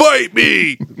goes, "Bite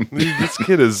me!" This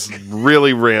kid is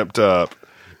really ramped up.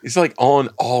 He's like on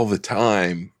all the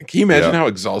time. Can you imagine how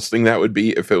exhausting that would be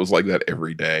if it was like that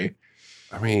every day?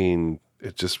 I mean,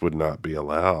 it just would not be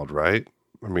allowed, right?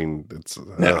 I mean, it's...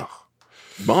 No.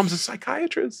 Mom's a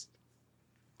psychiatrist.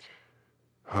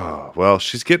 Oh, well,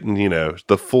 she's getting,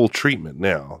 the full treatment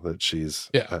now that she's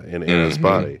in Anna's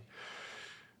body.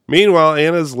 Meanwhile,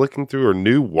 Anna's looking through her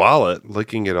new wallet,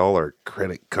 looking at all her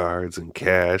credit cards and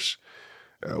cash.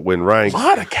 When Ryan... A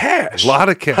lot of cash. A lot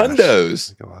of cash.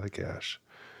 Hundos. A lot of cash.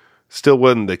 Still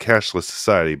wasn't the cashless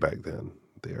society back then.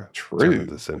 There, turn True. of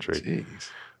the century. Jeez.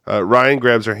 Ryan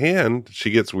grabs her hand.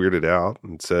 She gets weirded out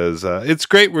and says, "It's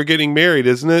great we're getting married,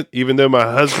 isn't it? Even though my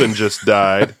husband just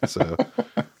died." So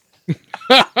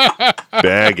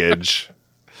baggage,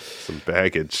 some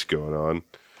baggage going on.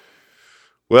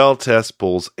 Well, Tess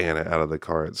pulls Anna out of the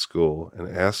car at school and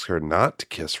asks her not to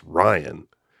kiss Ryan.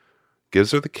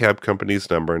 Gives her the cab company's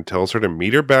number and tells her to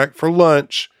meet her back for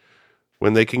lunch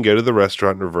when they can go to the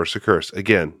restaurant and reverse a curse.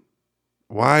 Again,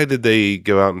 why did they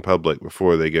go out in public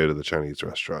before they go to the Chinese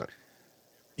restaurant?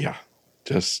 Yeah.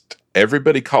 Just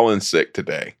everybody call in sick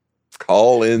today.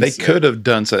 Call in They sick. could have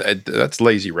done so. That's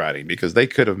lazy writing because they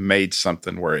could have made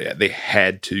something where they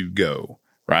had to go,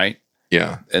 right?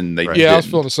 Yeah. And they Yeah, I was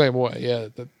didn't. feeling the same way. Yeah,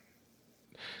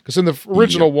 because in the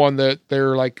original one, that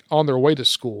they're like on their way to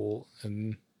school,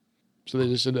 and so they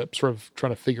just end up sort of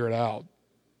trying to figure it out.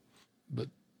 But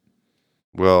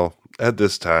Well, at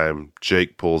this time,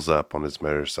 Jake pulls up on his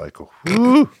motorcycle,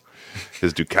 Woo!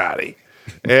 His Ducati,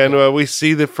 and we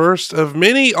see the first of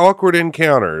many awkward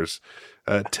encounters.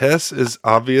 Tess is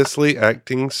obviously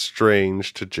acting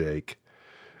strange to Jake,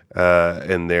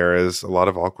 and there is a lot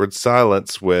of awkward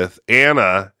silence with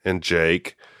Anna and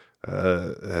Jake,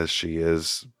 as she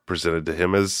is presented to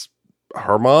him as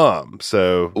her mom.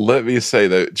 So Let me say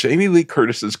though, Jamie Lee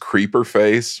Curtis's creeper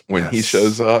face when he Yes.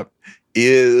 shows up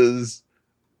is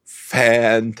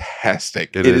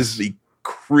fantastic. It It is. is the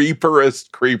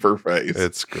creeperest creeper face.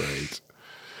 it's great.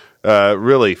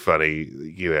 Really funny,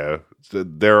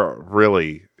 they're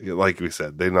really, like we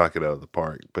said, they knock it out of the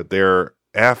park, but their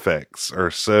affects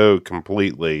are so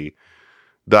completely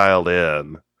dialed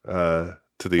in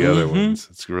to the other ones.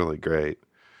 It's really great.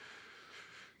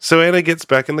 So Anna gets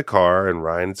back in the car and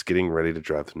Ryan's getting ready to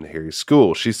drive them to Harry's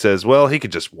school. She says, well, he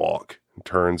could just walk, and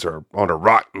turns her on to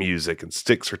rock music and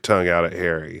sticks her tongue out at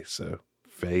Harry. So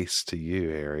face to you,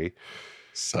 Harry.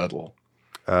 Subtle.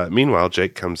 Meanwhile,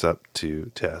 Jake comes up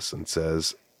to Tess and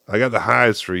says, I got the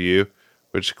hives for you,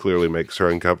 which clearly makes her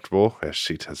uncomfortable, as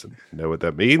she doesn't know what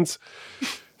that means.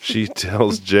 She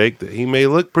tells Jake that he may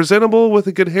look presentable with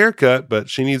a good haircut, but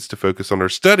she needs to focus on her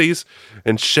studies,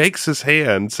 and shakes his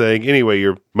hand, saying, anyway,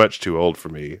 you're much too old for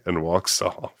me, and walks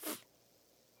off.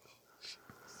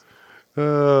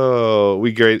 Oh,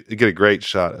 we get a great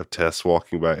shot of Tess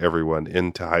walking by everyone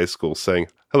into high school saying,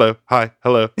 hello, hi,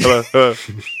 hello, hello, hello.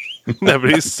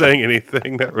 Nobody's saying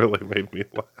anything. That really made me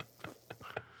laugh.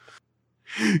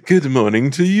 Good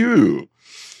morning to you.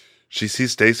 She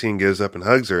sees Stacy and goes up and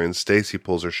hugs her, and Stacy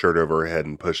pulls her shirt over her head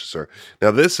and pushes her.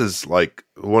 Now, this is like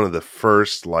one of the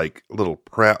first like little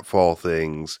pratfall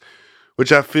things,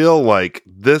 which I feel like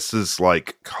this is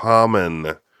like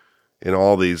common in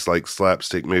all these like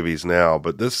slapstick movies now.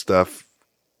 But this stuff,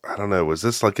 I don't know, was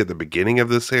this like at the beginning of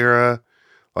this era?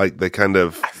 Like the kind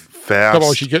of fast. come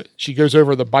on, she goes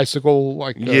over the bicycle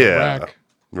like Yeah. rack.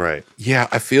 Right. Yeah,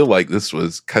 I feel like this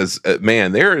was because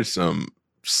man, there is some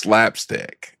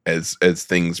slapstick as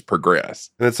things progress.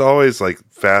 And it's always like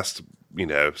fast,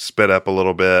 sped up a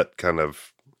little bit, kind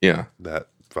of Yeah. that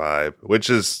vibe, which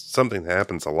is something that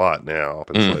happens a lot now.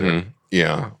 Happens later. Mhm.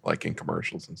 Yeah, like in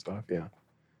commercials and stuff. Yeah,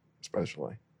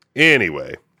 especially.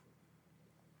 Anyway,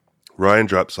 Ryan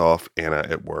drops off Anna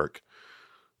at work,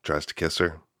 tries to kiss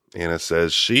her. Anna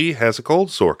says she has a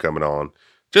cold sore coming on.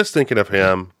 Just thinking of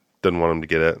him, doesn't want him to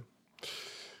get it.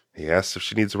 He asks if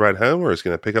she needs a ride home or is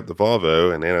going to pick up the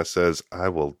Volvo, and Anna says, I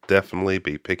will definitely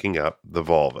be picking up the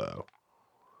Volvo.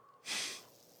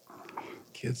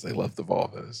 Kids, they love the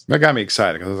Volvos. That got me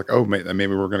excited because I was like, oh,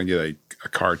 maybe we're going to get a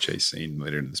car chase scene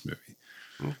later in this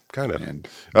movie. Kind of. And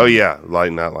Oh, yeah.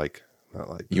 Not like.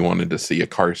 You wanted to see a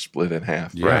car split in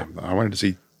half. yeah, I wanted to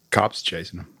see cops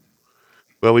chasing them.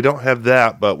 Well, we don't have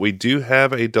that, but we do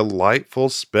have a delightful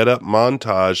sped up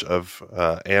montage of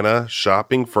Anna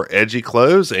shopping for edgy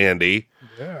clothes, Andy.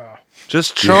 Yeah.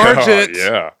 Just charge it.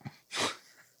 Yeah.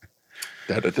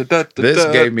 Da-da-da-da-da-da, This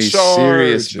gave me charge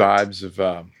serious it. vibes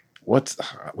of what's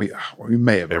we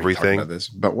may have already Everything? talked about this,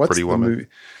 but what's Pretty the Woman?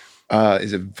 movie?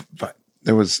 Is it?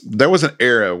 There was an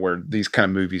era where these kind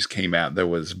of movies came out. There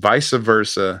was Vice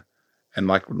Versa, and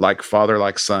like Father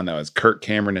Like Son. That was Kirk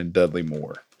Cameron and Dudley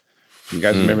Moore. You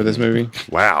guys remember this movie?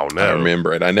 Wow, no. I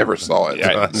remember it. I never saw it.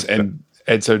 Yeah,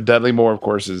 and so Dudley Moore, of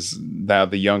course, is now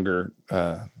the younger,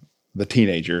 the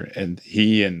teenager, and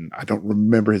I don't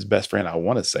remember his best friend. I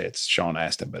want to say it's Sean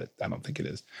Astin, but I don't think it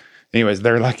is. Anyways,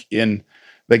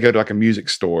 they go to like a music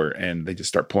store and they just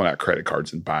start pulling out credit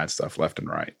cards and buying stuff left and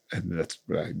right, and that's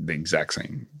the exact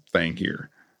same thing here.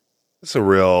 It's a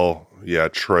real,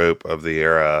 trope of the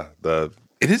era.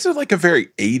 It is like a very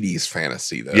 80s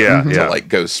fantasy, though. Yeah, To yeah. like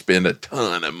go spend a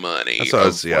ton of money. That's what I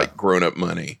was- like grown up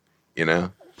money. you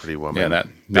know? Pretty woman. Yeah, that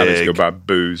now they just go Big. buy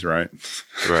booze, right?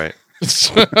 Right.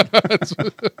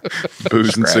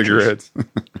 Booze and cigarettes.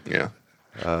 Yeah.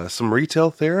 Some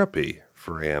retail therapy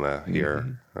for Anna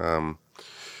here.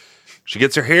 She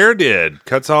gets her hair did,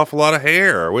 cuts off a lot of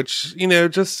hair, which,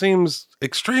 just seems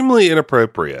extremely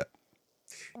inappropriate.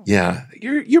 Yeah.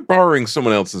 You're borrowing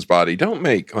someone else's body. Don't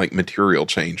make like material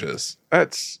changes.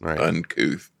 That's Right.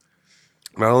 uncouth.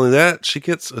 Not only that, she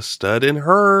gets a stud in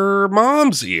her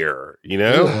mom's ear,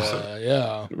 So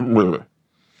Yeah. then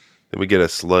we get a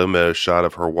slow-mo shot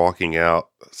of her walking out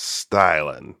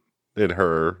styling in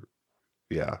her,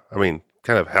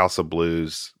 kind of House of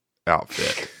Blues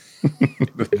outfit.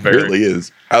 It really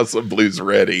is. House of Blues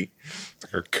ready.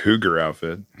 Her cougar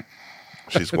outfit.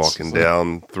 She's walking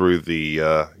down through the,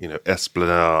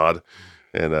 Esplanade,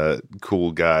 and a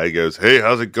cool guy goes, "Hey,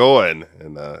 how's it going?"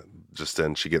 And just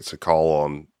then she gets a call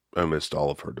on almost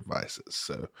all of her devices.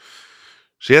 So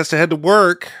she has to head to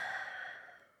work,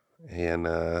 and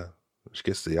she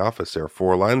gets to the office. There are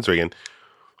 4 lines ringing.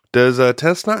 Does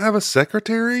Tess not have a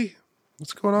secretary?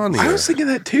 What's going on here? I was thinking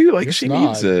that too. Like Guess she not.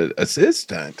 needs an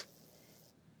assistant.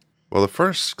 Well, the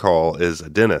first call is a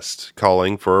dentist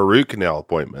calling for a root canal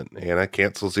appointment. Anna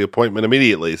cancels the appointment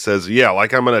immediately. Says, "Yeah,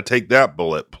 like I'm going to take that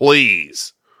bullet,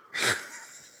 please."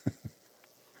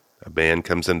 A man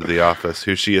comes into the office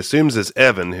who she assumes is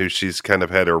Evan, who she's kind of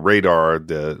had her radar,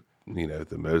 the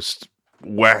most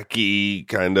wacky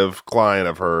kind of client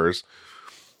of hers.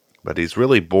 But he's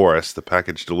really Boris, the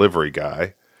package delivery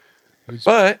guy.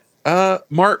 But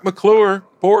Mark McClure,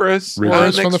 Boris,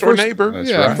 Boris from next the door first- neighbor. That's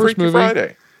yeah, right. first Freaky movie.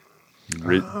 Friday.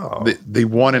 The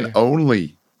one and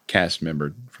only cast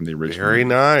member from the original. Very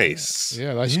nice.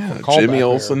 Yeah, nice Yeah, callback Jimmy there.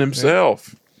 Olsen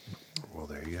himself. Well,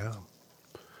 there you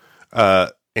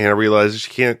go. Anna realizes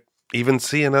she can't even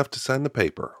see enough to sign the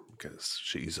paper because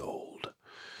she's old.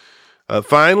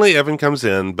 Finally, Evan comes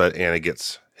in, but Anna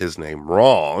gets his name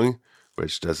wrong,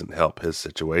 which doesn't help his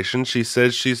situation. She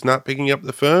says she's not picking up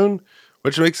the phone,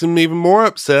 which makes him even more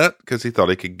upset because he thought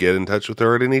he could get in touch with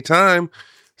her at any time.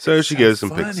 So she goes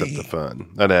and picks up the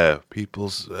phone. I know,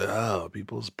 people's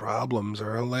problems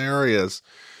are hilarious.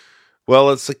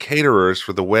 Well, it's the caterers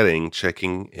for the wedding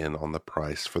checking in on the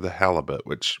price for the halibut,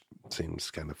 which seems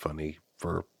kind of funny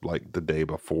for like the day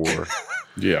before.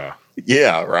 Yeah.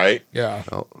 Yeah, right. Yeah.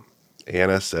 Well,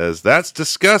 Anna says, "That's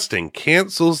disgusting,"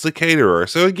 cancels the caterer.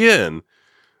 So again,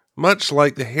 much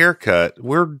like the haircut,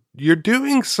 you're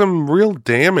doing some real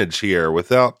damage here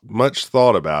without much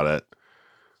thought about it.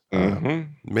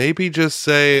 Maybe just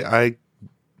say,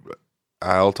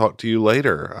 I'll talk to you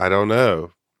later. I don't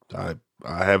know. I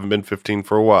haven't been 15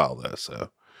 for a while though,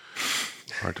 so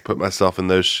hard to put myself in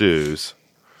those shoes.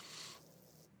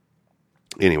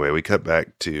 Anyway, we cut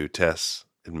back to Tess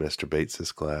in Mr.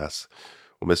 Bates's class.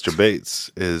 Well, Mr. Bates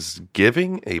is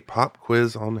giving a pop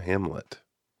quiz on Hamlet.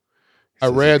 I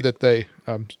read that they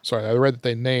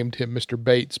named him Mr.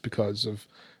 Bates because of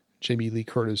Jamie Lee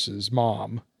Curtis's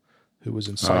mom, who was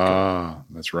in Psycho. Ah,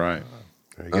 that's right.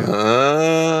 There you go.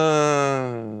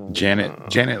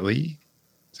 Janet Lee.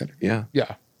 Is that her? Yeah.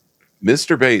 Yeah.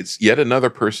 Mr. Bates, yet another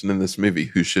person in this movie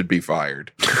who should be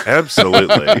fired.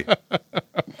 Absolutely.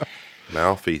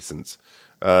 Malfeasance.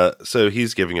 So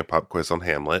he's giving a pop quiz on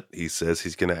Hamlet. He says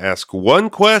he's going to ask one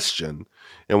question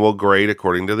and will grade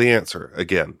according to the answer.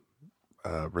 Again,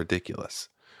 ridiculous.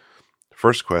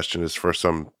 First question is for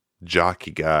some jockey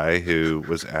guy who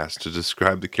was asked to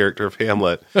describe the character of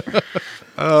Hamlet.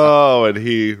 Oh, and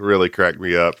he really cracked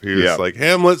me up. He was like,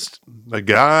 "Hamlet's a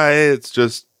guy. It's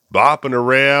just bopping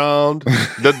around.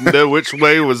 Doesn't know which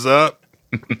way was up."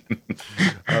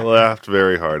 I laughed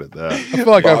very hard at that. I feel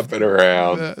like Bopping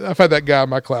around. I've had that guy in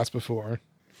my class before.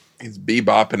 He's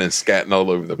bebopping and scatting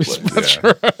all over the place. That's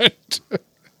right.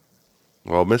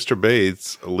 Well, Mr.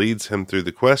 Bates leads him through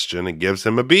the question and gives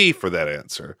him a B for that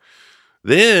answer.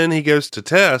 Then he goes to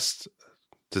Tess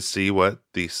to see what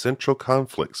the central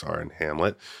conflicts are in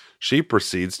Hamlet. She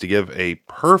proceeds to give a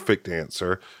perfect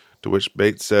answer, to which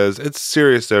Bates says it's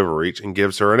serious overreach and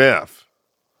gives her an F.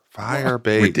 Fire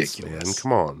Bates, ridiculous. man.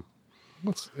 Come on.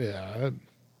 Yeah.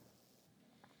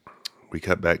 We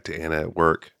cut back to Anna at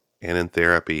work and in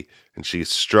therapy, and she's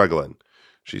struggling.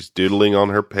 She's doodling on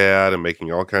her pad and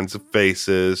making all kinds of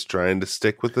faces, trying to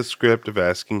stick with the script of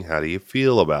asking, "How do you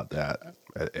feel about that?"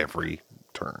 at every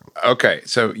turn. Okay,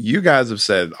 so you guys have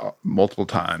said multiple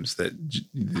times that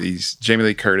these Jamie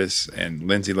Lee Curtis and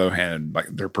Lindsay Lohan, like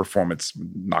their performance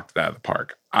knocked it out of the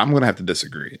park. I'm going to have to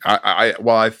disagree.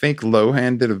 While I think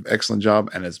Lohan did an excellent job,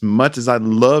 and as much as I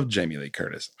love Jamie Lee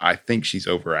Curtis, I think she's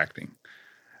overacting.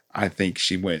 I think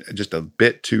she went just a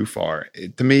bit too far.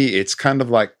 To me, it's kind of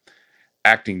like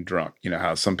acting drunk. You know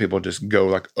how some people just go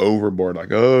like overboard,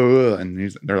 like, oh,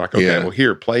 and they're like, okay, Yeah. well,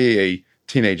 here, play a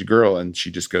teenage girl. And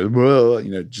she just goes, well,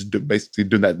 basically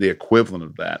doing that, the equivalent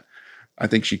of that. I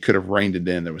think she could have reined it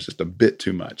in. There was just a bit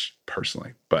too much,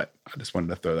 personally, but I just wanted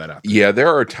to throw that out there. Yeah, there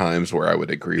are times where I would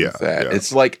agree with that. Yeah.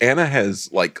 It's like Anna has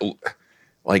like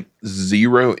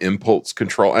zero impulse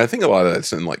control. And I think a lot of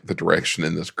that's in like the direction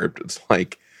in the script. It's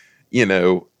like, you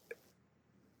know,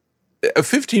 a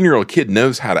 15-year-old kid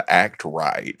knows how to act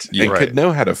right and Right. could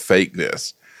know how to fake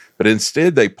this. But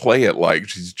instead they play it like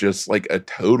she's just like a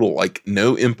total, like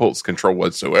no impulse control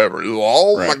whatsoever.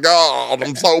 Oh my Right. God,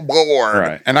 I'm so bored.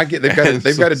 Right. And I get they've got to, And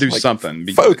they've got to it's do like, something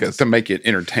focus. to make it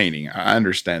entertaining. I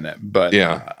understand that, but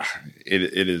Yeah.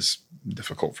 it is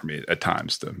difficult for me at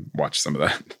times to watch some of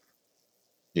that.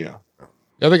 Yeah.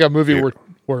 I think a movie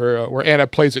where Anna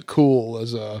plays it cool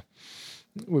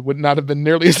would not have been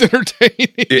nearly as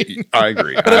entertaining. I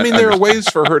agree. But I mean, there are ways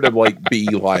for her to like be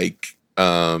like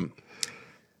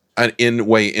an in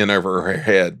over her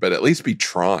head, but at least be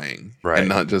trying, Right. and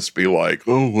not just be like,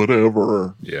 oh,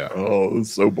 whatever. Yeah. Oh, I'm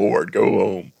so bored. Go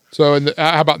home. So,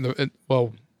 how about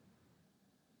well,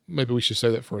 maybe we should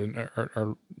say that for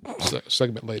our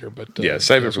segment later. But Yeah,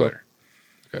 save it for so- later.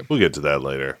 We'll get to that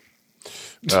later.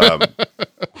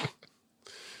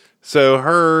 So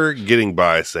her getting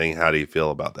by saying, how do you feel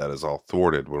about that, is all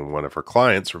thwarted when one of her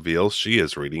clients reveals she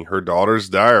is reading her daughter's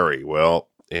diary. Well,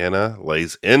 Anna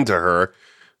lays into her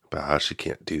about how she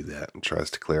can't do that and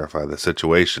tries to clarify the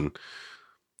situation.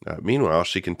 Meanwhile,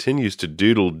 she continues to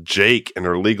doodle Jake in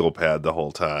her legal pad the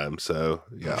whole time. So,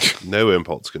 yeah, no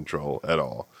impulse control at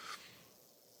all.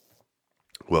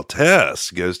 Well,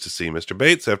 Tess goes to see Mr.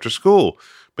 Bates after school.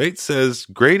 Bates says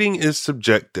grading is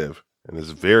subjective and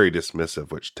is very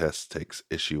dismissive, which Tess takes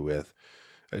issue with.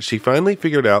 She finally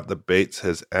figured out that Bates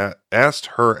has asked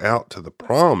her out to the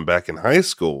prom back in high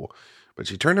school, but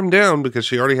she turned him down because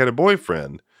she already had a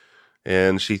boyfriend.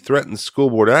 And she threatens school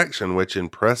board action, which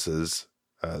impresses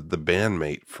the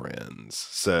bandmate friends.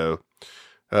 So,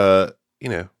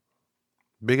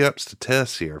 big ups to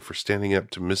Tess here for standing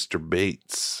up to Mr.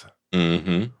 Bates.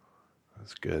 Mm-hmm.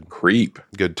 That's good. Creep.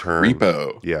 Good term.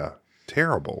 Repo. Yeah.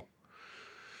 Terrible.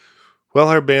 Well,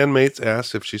 her bandmates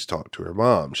ask if she's talked to her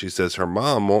mom. She says her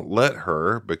mom won't let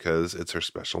her because it's her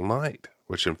special night,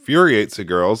 which infuriates the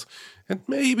girls and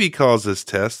maybe causes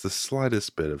Tess the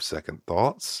slightest bit of second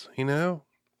thoughts,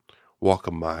 Walk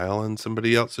a mile in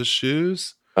somebody else's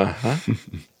shoes, Uh-huh.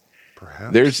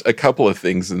 perhaps. There's a couple of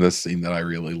things in this scene that I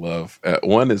really love.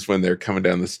 One is when they're coming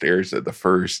down the stairs at the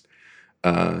first.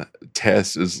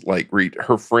 Tess is like,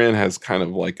 her friend has kind of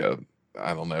like a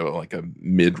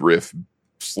midriff,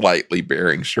 slightly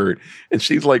bearing shirt, and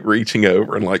she's like reaching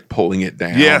over and like pulling it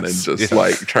down Yes. and just Yeah.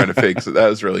 like trying to fix it. That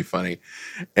was really funny.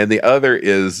 And the other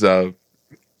is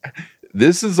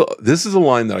this is a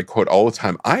line that I quote all the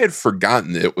time. I had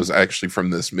forgotten it was actually from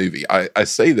this movie. I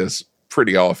say this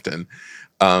pretty often.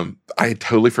 I had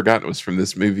totally forgotten it was from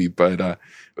this movie, but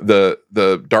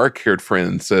the dark-haired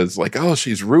friend says like, "Oh,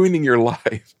 she's ruining your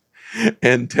life,"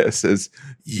 and Tess says,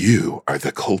 "You are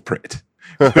the culprit."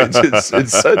 Which is,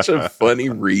 it's such a funny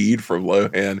read from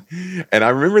Lohan, and I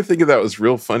remember thinking that was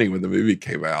real funny when the movie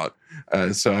came out.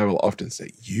 So I will often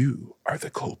say, "You are the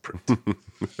culprit."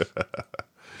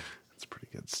 That's pretty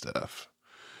good stuff.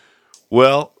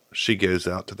 Well, she goes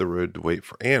out to the road to wait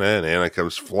for Anna, and Anna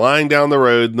comes flying down the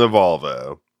road in the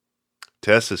Volvo.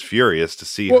 Tess is furious to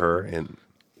see her, and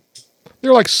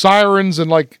There are like sirens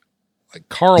and like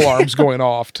car alarms going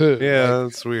off too. yeah,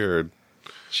 Like, that's weird.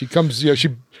 she comes.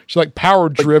 She like power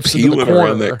drifts into the Peeling corner.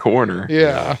 around that corner.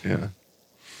 Yeah. Yeah.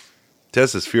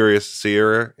 Tess is furious to see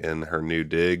her in her new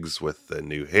digs with the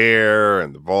new hair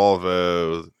and the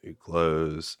Volvo, the new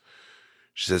clothes.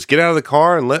 She says, "Get out of the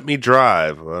car and let me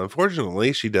drive." Well,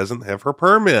 unfortunately, she doesn't have her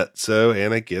permit, so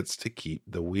Anna gets to keep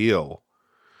the wheel.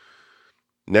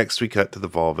 Next, we cut to the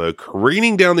Volvo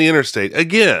careening down the interstate.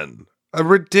 Again, a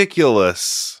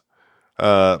ridiculous,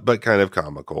 but kind of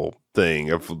comical thing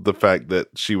of the fact that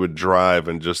she would drive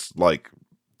and just like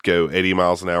go 80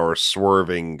 miles an hour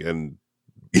swerving and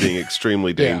being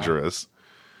extremely Yeah. dangerous.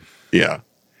 Yeah.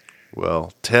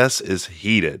 Well, Tess is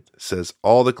heated, says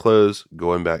all the clothes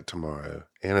going back tomorrow.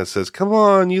 Anna says, "Come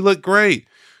on, you look great."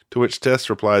 To which Tess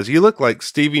replies, "You look like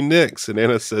Stevie Nicks." And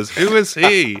Anna says, "Who is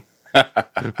he?"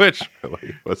 Which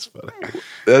really was funny.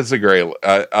 That's a great.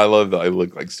 I love that I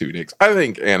look like Stevie Nicks. I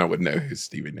think Anna would know who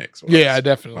Stevie Nicks was. Yeah,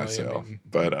 definitely. Myself, I mean,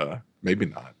 but maybe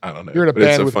not. I don't know. you're in a But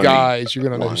it's band with funny guys. You're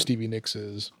gonna know who line. Stevie Nicks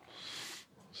is.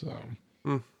 So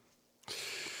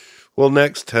Well,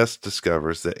 next, Tess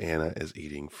discovers that Anna is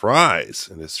eating fries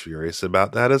and is furious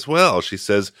about that as well. She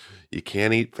says, "You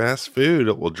can't eat fast food.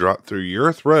 It will drop through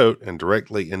your throat and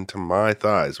directly into my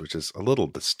thighs," which is a little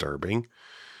disturbing.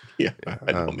 Yeah,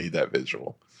 I don't need that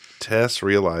visual. Tess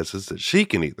realizes that she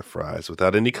can eat the fries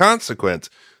without any consequence.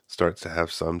 Starts to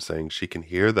have some saying she can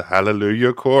hear the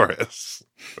Hallelujah chorus,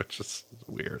 which is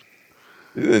weird.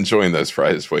 She's enjoying those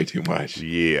fries way too much.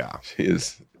 Yeah. She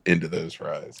is into those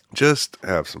fries. Just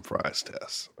have some fries,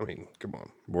 Tess. I mean, come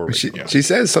on. She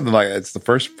says something like it's the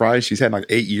first fries she's had in like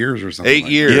 8 years or something. 8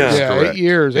 years. Yeah. Yeah, correct. 8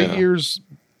 years. Yeah. 8 years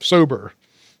sober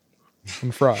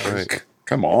and fries. Right.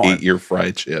 Come on. Eat your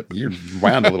fried chip. You're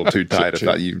wound a little too tight. I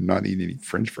thought you'd not eat any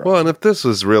French fries. Well, and if this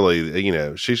was really,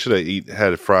 she should have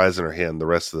had fries in her hand the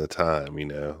rest of the time,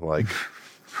 like.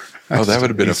 Oh, that would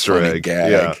have been a Easter funny egg.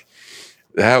 gag. Yeah.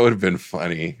 That would have been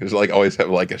funny. It was like always have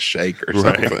like a shake or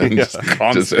Right. something.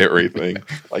 Yeah. Just everything.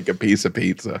 Like a piece of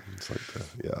pizza. It's like that,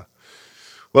 yeah.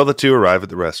 Well, the two arrive at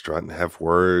the restaurant and have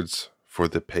words for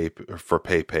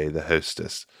Pepe, the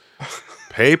hostess.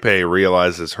 Pepe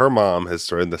realizes her mom has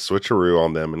thrown the switcheroo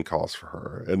on them and calls for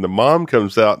her. And the mom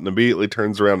comes out and immediately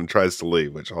turns around and tries to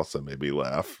leave, which also made me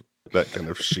laugh. That kind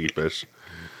of sheepish.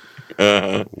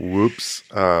 Whoops.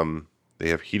 They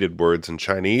have heated words in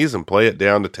Chinese and play it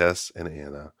down to Tess and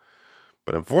Anna.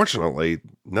 But unfortunately,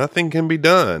 nothing can be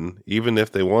done, even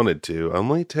if they wanted to.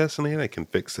 Only Tess and Anna can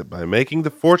fix it by making the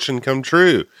fortune come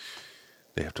true.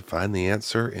 They have to find the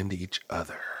answer in each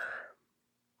other.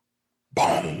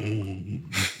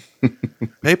 Boom.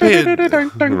 Pepe,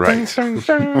 right.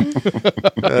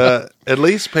 At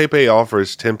least Pepe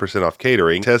offers 10% off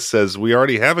catering. Tess says, "We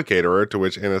already have a caterer," to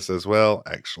which Anna says, "Well,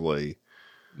 actually,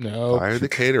 No. fire the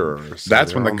caterer." So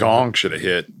That's they're when the on gong should have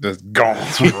hit. The gong.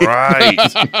 Right.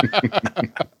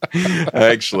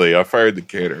 Actually, I fired the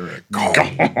caterer.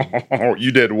 Gong.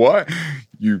 You did what?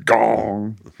 You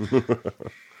gong.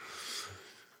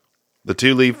 The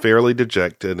two leave fairly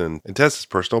dejected, and Tessa's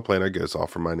personal planner goes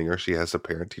off, reminding her she has a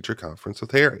parent-teacher conference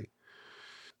with Harry.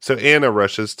 So Anna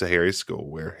rushes to Harry's school,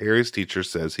 where Harry's teacher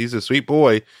says he's a sweet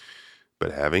boy,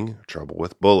 but having trouble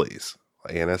with bullies.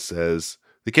 Anna says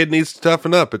the kid needs to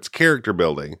toughen up. It's character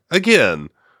building. Again.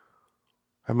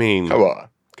 I mean, Come on.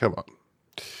 come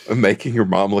Making your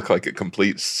mom look like a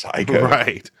complete psycho. on.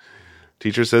 Right.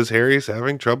 Teacher says Harry's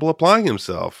having trouble applying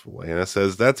himself. Anna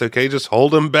says that's okay. Just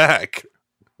hold him back.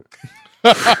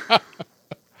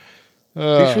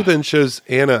 Teacher then shows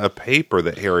Anna a paper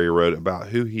that Harry wrote about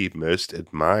who he most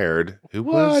admired. Who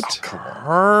was What?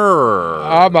 her?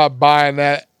 I'm not buying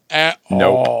that at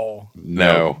Nope. all.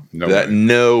 No. No that way.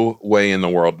 no way in the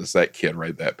world does that kid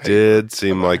write that paper. Did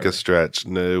seem like a stretch.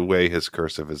 No way his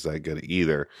cursive is that good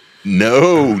either.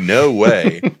 No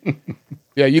way.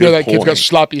 Yeah, you Good know that kid's got point.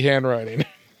 sloppy handwriting.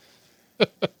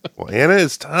 Well, Anna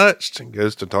is touched and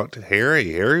goes to talk to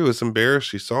Harry. Harry was embarrassed.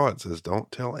 She saw it. Says,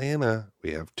 "Don't tell Anna.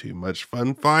 We have too much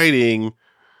fun fighting."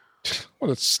 What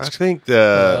a I st- think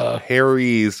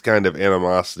Harry's kind of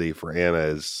animosity for Anna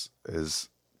is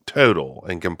total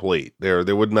and complete. There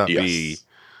would not be, Yes.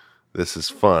 "This is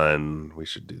fun. We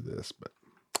should do this," but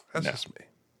that's No. just me.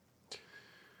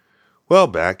 Well,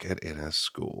 back at Anna's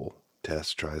school,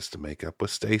 Tess tries to make up with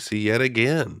Stacy yet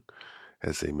again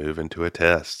as they move into a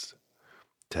test.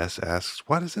 Tess asks,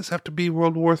 "Why does this have to be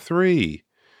World War III?"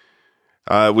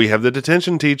 We have the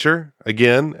detention teacher,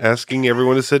 again, asking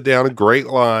everyone to sit down. A great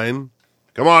line.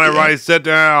 "Come on, everybody, sit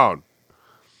down."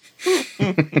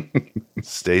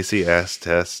 Stacy asks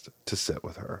Tess to sit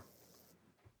with her.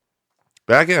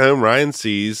 Back at home, Ryan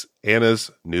sees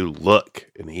Anna's new look,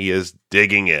 and he is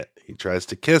digging it. He tries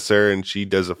to kiss her, and she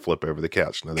does a flip over the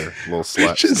couch. Another little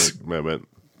slapstick moment.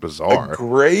 Bizarre. A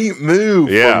great move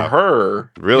Yeah. from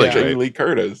her. Really Yeah. great. Jamie Lee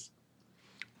Curtis.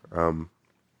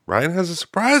 Ryan has a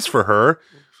surprise for her.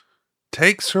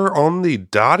 Takes her on the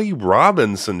Dottie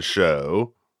Robinson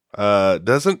show.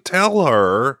 Doesn't tell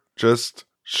her, just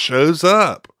shows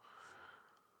up.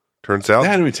 Turns out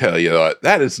Let me tell you,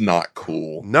 that is not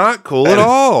cool. not cool That at is-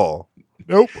 all.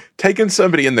 Nope. Taking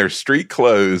somebody in their street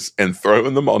clothes and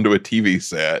throwing them onto a TV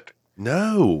set,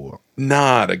 No.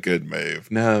 not a good move.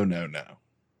 No.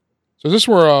 So is this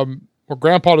where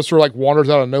Grandpa just sort of like wanders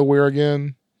out of nowhere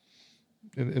again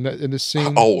in this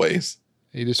scene? Always.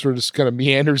 He just sort of just kind of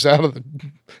meanders out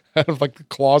of like the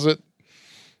closet.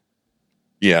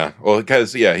 Yeah. Well,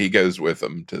 because he goes with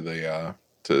them to the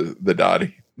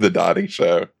Dottie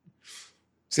show.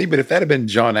 See, but if that had been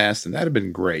John Astin, that'd have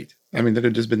been great. I mean, that'd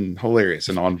have just been hilarious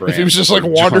and on brand. If he was just like for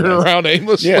wandering John Astin. around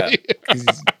aimlessly. Yeah.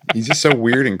 He's just so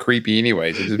weird and creepy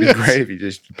anyways. It'd just be great if you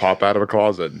just pop out of a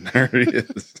closet and there he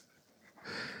is.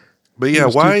 But yeah,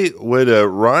 why would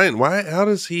Ryan? How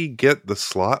does he get the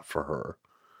slot for her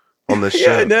on the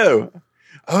show? Yeah, I know.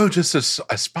 Oh, just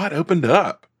a spot opened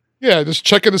up. Yeah, just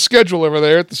checking the schedule over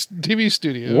there at the TV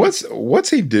studio. What's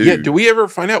he do? Yeah, do we ever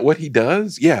find out what he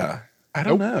does? Yeah, I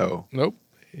don't know. Nope.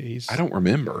 I don't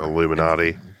remember.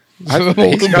 Illuminati.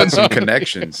 He's got some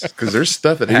connections because there's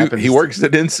stuff that happens. He works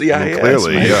at NCIS. Well,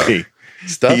 clearly, maybe.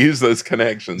 Stuff, He used those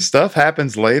connections. stuff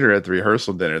happens later at the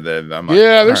rehearsal dinner that I'm like,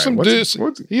 Yeah, all there's right, some what's- dudes.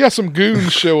 what's- He got some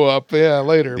goons show up. Yeah,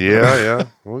 later. Yeah.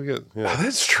 We'll get. Oh, Yeah,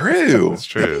 that's true. that's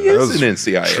true. He That is was an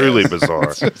NCIS. truly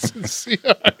bizarre.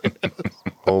 Yeah.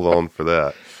 Hold on for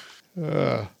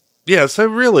that. Yeah, so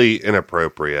really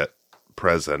inappropriate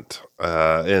present.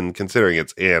 And considering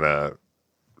it's Anna,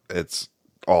 it's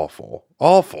awful.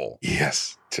 Awful.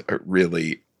 Yes,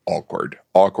 really awkward,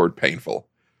 painful.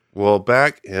 Well,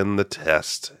 back in the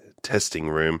testing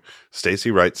room,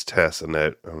 Stacy writes Tess a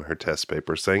note on her test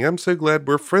paper saying, "I'm so glad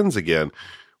we're friends again."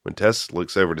 When Tess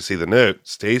looks over to see the note,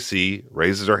 Stacy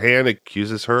raises her hand and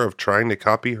accuses her of trying to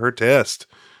copy her test.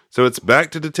 So it's back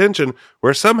to detention,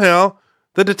 where somehow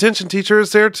the detention teacher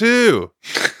is there too.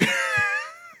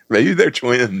 Maybe they're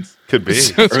twins, Could be.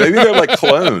 or maybe they're like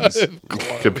clones.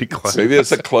 Could be close. Maybe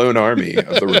it's a clone army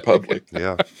of the Republic.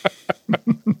 Yeah.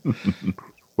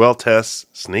 Well, Tess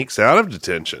sneaks out of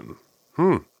detention.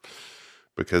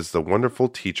 Because the wonderful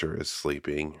teacher is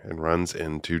sleeping and runs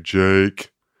into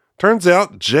Jake. Turns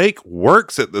out Jake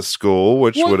works at the school,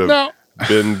 which What would have now?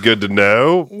 been good to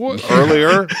know What?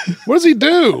 earlier. What does he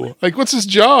do? Like, what's his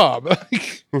job?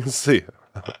 Let's see.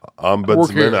 Work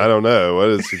Ombudsman, here. I don't know. What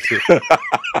is he do?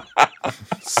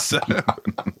 So,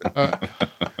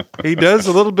 he does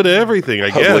a little bit of everything, I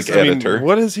Public guess. I mean, editor.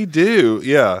 what does he do?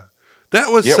 Yeah. That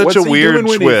was Yeah, such what's a he weird doing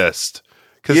when he- twist.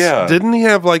 Because Yeah. didn't he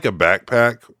have like a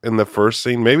backpack in the first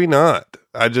scene? Maybe not.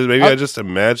 I just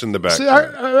imagined the backpack. See,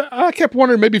 I kept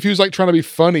wondering maybe if he was like trying to be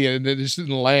funny and it just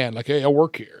didn't land. Like, hey, I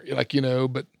work here. Like,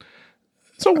 but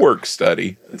It's a work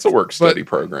study. It's a work study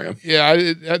program. yeah,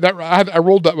 I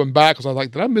rolled that one back because I was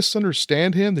like, did I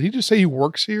misunderstand him? Did he just say he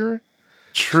works here?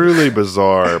 Truly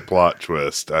bizarre plot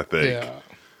twist, I think, Yeah.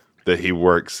 that he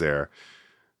works there.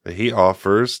 But he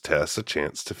offers Tess a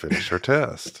chance to finish her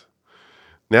test.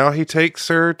 Now he takes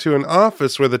her to an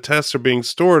office where the tests are being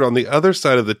stored on the other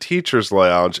side of the teacher's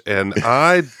lounge, and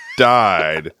I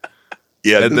died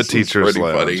Yeah, at the this was teacher's pretty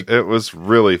lounge. funny. It was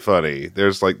really funny.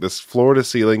 There's like this floor to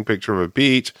ceiling picture of a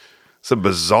beach, some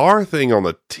bizarre thing on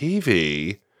the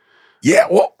TV. Yeah,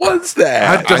 what was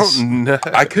that? I don't know.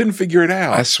 I couldn't figure it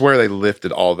out. I swear they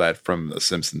lifted all that from the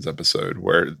Simpsons episode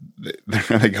where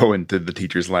they go into the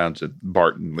teacher's lounge at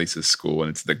Bart and Lisa's school, and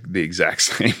it's the exact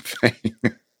same thing.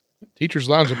 Teacher's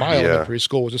lounge at my Yeah. elementary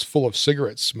school was just full of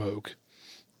cigarette smoke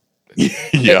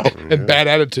yeah, and bad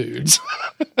attitudes.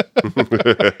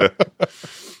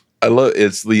 I love.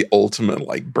 It's the ultimate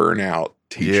like burnout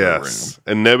teacher Yes.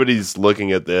 And nobody's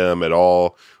looking at them at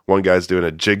all. One guy's doing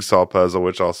a jigsaw puzzle,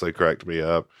 which also cracked me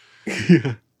up.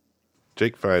 room.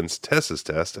 Jake finds Tess's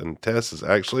test, and Tess is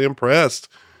actually impressed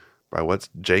by what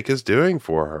Jake is doing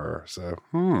for her. So,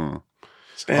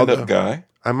 Stand up guy.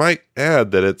 I might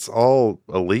add that it's all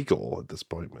illegal at this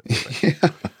point.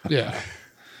 Yeah.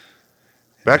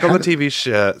 Back on the TV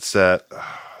set,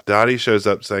 Dottie shows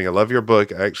up saying, "I love your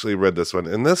book. I actually read this one."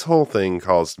 And this whole thing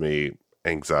caused me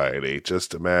anxiety,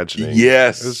 just imagining.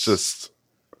 Yes. It's just,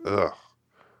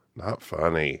 not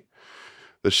funny.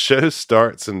 The show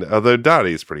starts, and although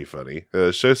Dottie's pretty funny,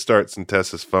 the show starts and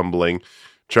Tess is fumbling,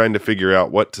 trying to figure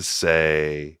out what to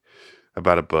say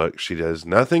about a book she does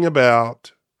nothing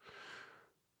about.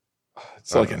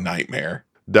 It's like a nightmare.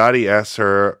 Dottie asks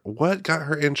her what got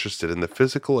her interested in the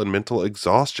physical and mental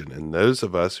exhaustion in those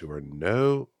of us who are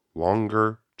no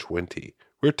longer 20.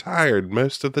 We're tired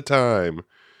most of the time.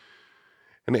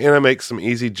 And Anna makes some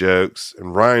easy jokes,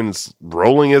 and Ryan's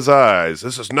rolling his eyes.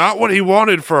 This is not what he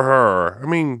wanted for her. I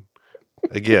mean,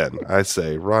 again, I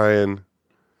say, Ryan,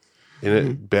 in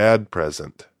a bad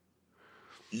present.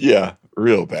 Yeah,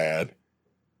 real bad.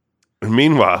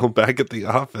 Meanwhile, back at the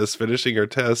office, finishing her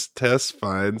test, Tess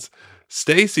finds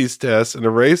Stacy's test and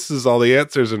erases all the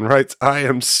answers and writes, "I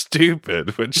am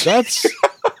stupid," which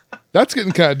That's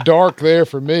getting kind of dark there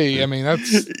for me. I mean,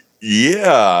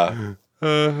 Yeah,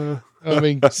 I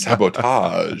mean,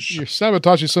 sabotage. you're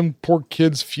sabotaging some poor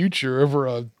kid's future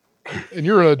and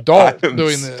you're an adult I am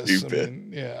doing this. stupid. I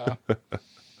mean, yeah.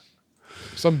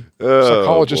 Some Oh,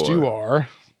 psychologist boy. you are.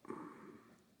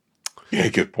 Yeah,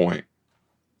 good point.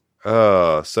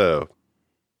 So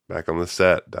back on the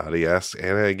set, Dottie asks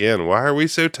Anna again, "Why are we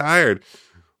so tired?"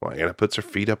 Well, Anna puts her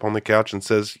feet up on the couch and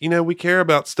says, "We care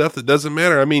about stuff that doesn't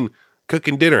matter. I mean,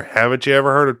 cooking dinner. Haven't you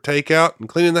ever heard of takeout and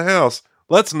cleaning the house?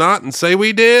 Let's not and say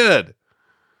we did.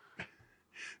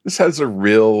 This has a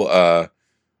real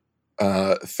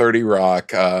 30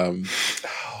 Rock deal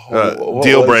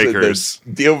breakers.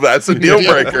 That's a deal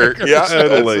breaker. Yeah,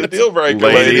 Totally. that's a deal breaker,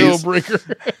 Ladies. Deal ladies.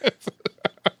 breaker.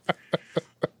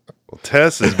 Well,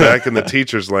 Tess is back in the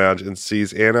teacher's lounge and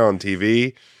sees Anna on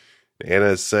TV. Anna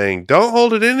is saying, "Don't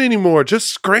hold it in anymore. Just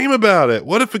scream about it.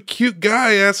 What if a cute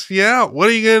guy asks you out? What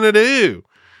are you going to do?"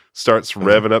 Starts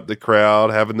revving up the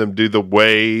crowd, having them do the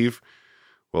wave.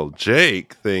 Well,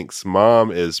 Jake thinks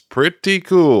Mom is pretty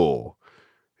cool,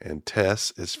 and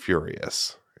Tess is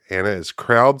furious. Anna is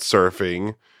crowd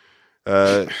surfing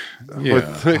with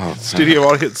the studio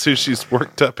audience who she's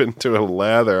worked up into a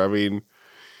lather. I mean,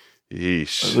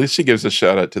 yeesh. At least she gives a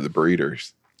shout out to the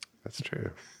breeders. That's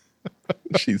true.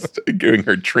 She's doing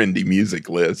her trendy music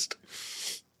list.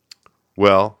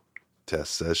 Well, Tess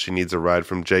says she needs a ride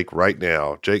from Jake right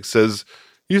now. Jake says,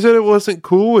 "You said it wasn't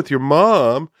cool with your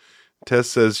mom." Tess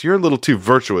says, "You're a little too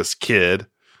virtuous, kid."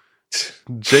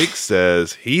 Jake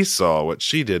says he saw what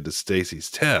she did to Stacy's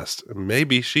test.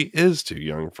 Maybe she is too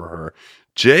young for her.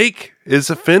 Jake is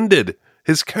offended.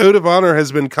 His code of honor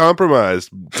has been compromised,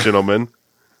 gentlemen.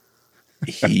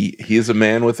 He is a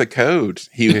man with a code.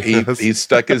 He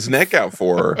stuck his neck out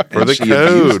for her For and the she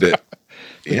code. abused it.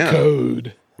 Yeah.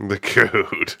 Code. The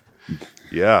code.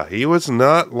 Yeah, he was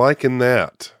not liking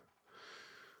that.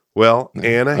 Well,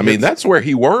 Anna. I mean, that's where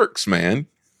he works, man.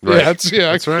 Right.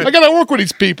 Yeah, That's right. I gotta work with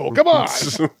these people. Come on.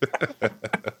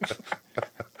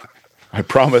 I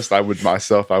promised I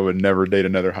would never date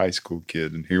another high school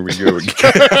kid, and here we go again.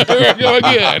 There we go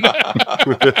again.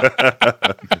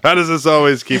 How does this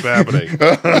always keep happening?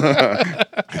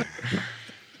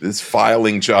 This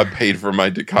filing job paid for my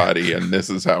Ducati, and this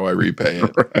is how I repay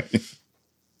it.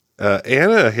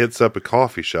 Anna hits up a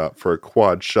coffee shop for a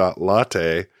quad shot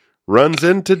latte, runs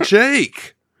into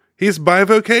Jake. He's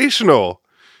bivocational.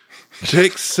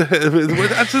 Jake said,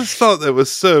 I just thought that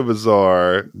was so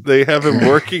bizarre. They have him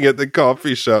working at the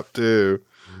coffee shop too.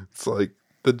 It's like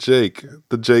the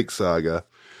Jake saga.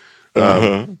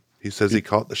 He says he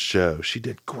caught the show. She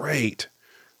did great.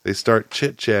 They start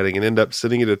chit-chatting and end up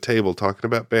sitting at a table talking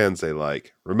about bands they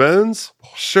like. Ramones?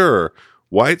 Sure.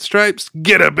 White Stripes?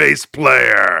 Get a bass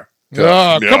player.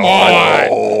 Oh, come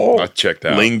on. I checked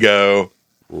out. Lingo.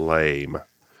 Lame.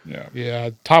 Yeah.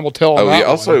 Yeah, time will tell on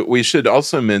Oh, that we should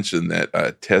also mention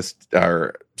that Tess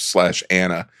 /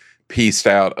 Anna pieced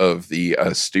out of the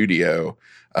studio,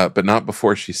 but not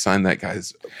before she signed that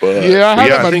guy's book. Yeah, I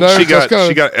Yeah, have I in think my she notes. got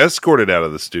she got escorted out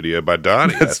of the studio by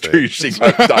Donnie. That's I think. true. She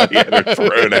got Diana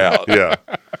thrown out. Yeah.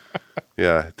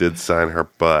 Yeah, did sign her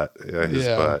butt. Yeah, his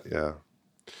Yeah. butt, yeah.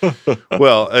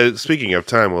 Well, speaking of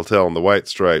time will tell on the White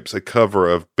Stripes, a cover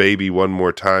of Baby One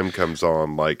More Time comes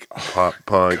on like pop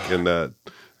punk, and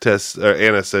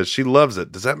Anna says she loves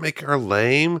it. Does that make her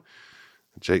lame?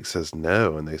 Jake says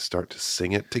no, and they start to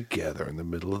sing it together in the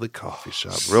middle of the coffee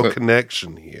shop. Real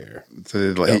connection here. So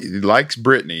he likes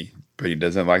Britney, but he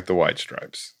doesn't like the White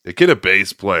Stripes. Get a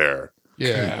bass player.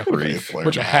 Yeah, Grief.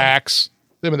 bunch of hacks.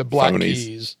 Them and the Black Phonies.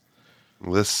 Keys.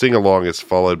 This sing-along is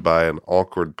followed by an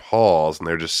awkward pause, and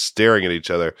they're just staring at each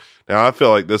other. Now, I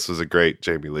feel like this was a great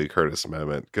Jamie Lee Curtis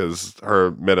moment, because her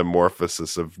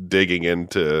metamorphosis of digging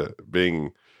into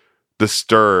being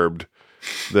disturbed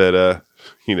that,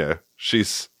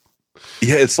 she's...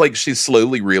 Yeah, it's like she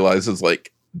slowly realizes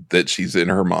like that she's in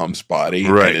her mom's body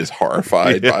Right. and is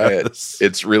horrified by it. Yes.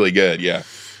 It's really good. Yeah.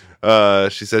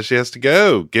 She says she has to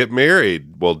go, get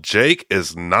married. Well, Jake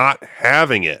is not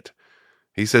having it.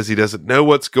 He says he doesn't know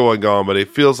what's going on, but he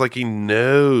feels like he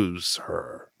knows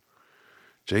her.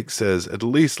 Jake says, at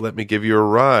least let me give you a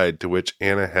ride, to which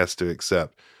Anna has to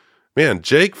accept. Man,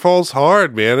 Jake falls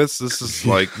hard, man. This is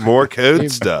like more code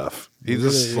stuff. He's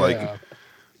just Really, like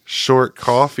short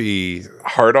coffee.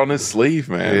 Heart on his sleeve,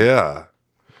 man. Yeah.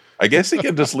 I guess he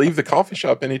can just leave the coffee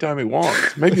shop anytime he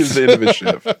wants. Maybe it's the end of his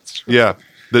shift. Yeah.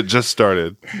 That just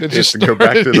started. It He has just to go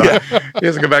back to started. he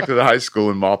has to go back to the high school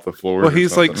and mop the floors. Well, or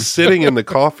he's like something. sitting in the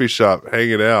coffee shop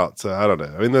hanging out. So I don't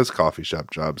know. I mean, those coffee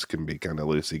shop jobs can be kind of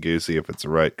loosey-goosey if it's the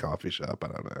right coffee shop.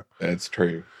 I don't know. That's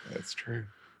true. That's true.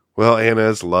 Well, Anna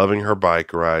is loving her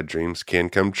bike ride. Dreams can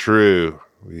come true.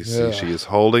 We see Yeah. she is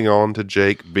holding on to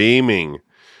Jake, beaming.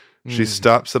 She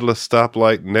stops at a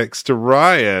stoplight next to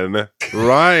Ryan.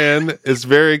 Ryan is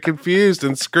very confused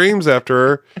and screams after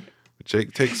her.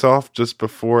 Jake takes off just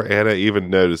before Anna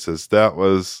even notices. That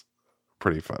was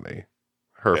pretty funny.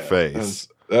 Her Yeah, face.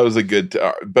 That was a good,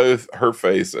 both her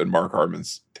face and Mark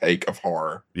Harmon's take of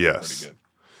horror. Yes. Pretty good.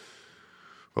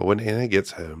 But when Anna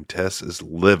gets home, Tess is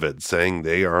livid, saying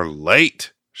they are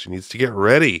late. She needs to get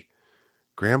ready.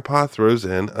 Grandpa throws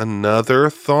in another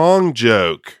thong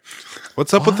joke.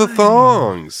 What's up with the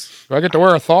thongs? Do I get to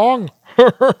wear a thong?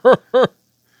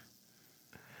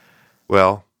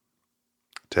 Well,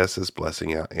 Tess is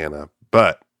blessing out Anna,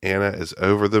 but Anna is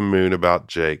over the moon about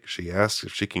Jake. She asks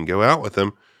if she can go out with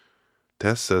him.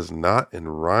 Tess says, not in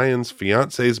Ryan's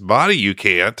fiance's body, you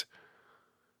can't.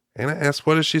 Anna asks,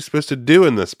 what is she supposed to do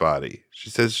in this body? She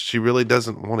says she really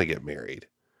doesn't want to get married.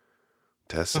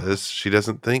 Tess says she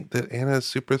doesn't think that Anna is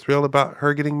super thrilled about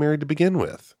her getting married to begin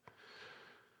with.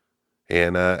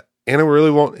 And Anna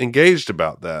really won't engaged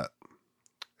about that.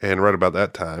 And right about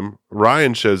that time,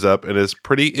 Ryan shows up and is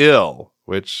pretty ill,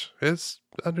 which is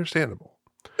understandable.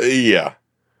 Yeah.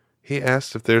 He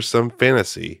asks if there's some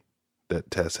fantasy that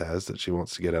Tess has that she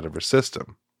wants to get out of her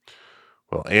system.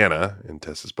 Well, Anna, in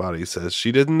Tess's body, says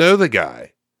she didn't know the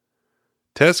guy.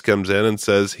 Tess comes in and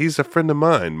says, he's a friend of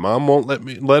mine. Mom won't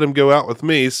let him go out with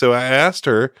me, so I asked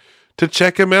her to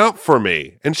check him out for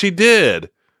me. And she did.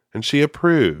 And she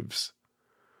approves.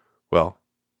 Well,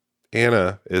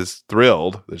 Anna is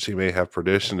thrilled that she may have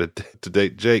permission to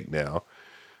date Jake now.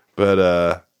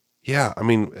 But, yeah, I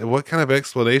mean, what kind of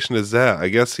explanation is that? I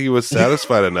guess he was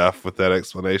satisfied enough with that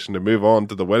explanation to move on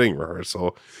to the wedding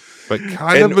rehearsal. But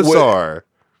kind of bizarre.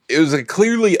 It was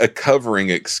clearly a covering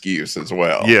excuse as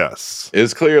well. Yes.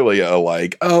 It's clearly a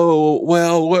like, oh,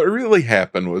 well, what really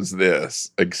happened was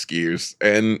this excuse.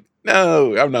 And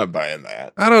no, I'm not buying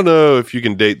that. I don't know if you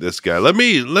can date this guy. Let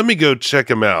me go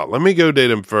check him out. Let me go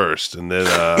date him first, and then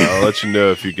I'll let you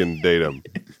know if you can date him.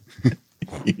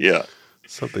 Yeah.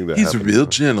 Something that he's a happens. real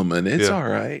gentleman. It's Yeah. all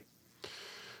right.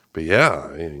 But yeah,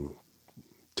 I mean,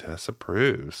 Tess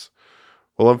approves.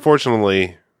 Well,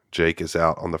 unfortunately, Jake is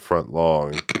out on the front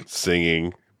lawn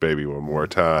singing Baby One More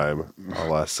Time.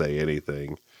 I'll I say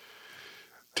anything.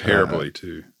 Terribly,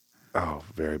 too. Oh,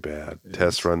 very bad.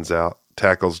 Tess runs out,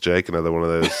 tackles Jake, another one of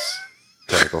those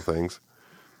tackle things,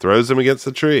 throws him against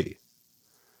the tree.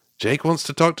 Jake wants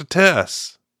to talk to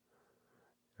Tess.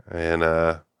 And,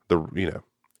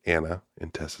 Anna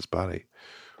in Tess's body.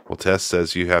 Well, Tess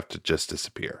says you have to just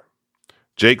disappear.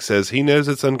 Jake says he knows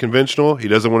it's unconventional. He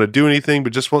doesn't want to do anything,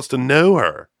 but just wants to know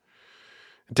her.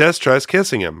 Tess tries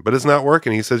kissing him, but it's not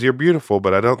working. He says, you're beautiful,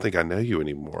 but I don't think I know you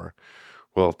anymore.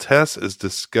 Well, Tess is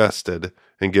disgusted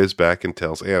and goes back and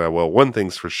tells Anna, well, one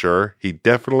thing's for sure. He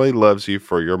definitely loves you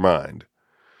for your mind.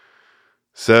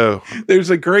 So there's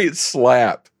a great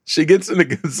slap. She gets in a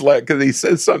good slap because he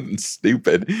says something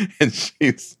stupid and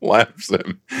she slaps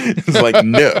him. It's like,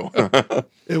 no.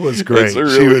 it was great.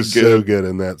 Really she was good. so good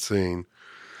in that scene.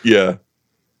 Yeah.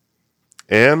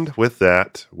 And with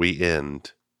that, we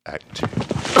end Act 2.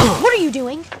 What are you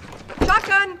doing?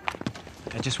 Shotgun!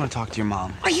 I just want to talk to your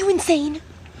mom. Are you insane?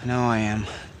 I know I am.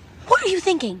 What are you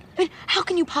thinking? I mean, how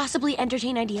can you possibly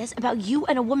entertain ideas about you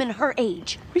and a woman her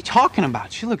age? What are you talking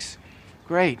about? She looks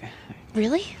great.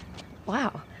 Really?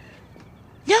 Wow.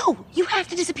 No, you have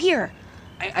to disappear.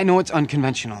 I know it's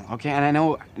unconventional, okay? And I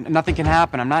know nothing can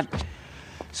happen. I'm not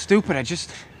stupid. I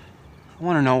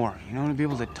want to know her, to be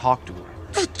able to talk to her.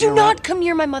 Do not come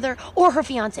near my mother or her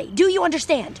fiance. Do you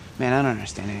understand? Man, I don't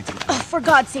understand anything. Oh, for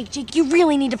God's sake, Jake, you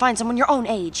really need to find someone your own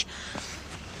age.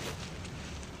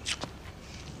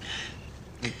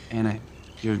 Anna,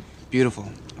 you're beautiful,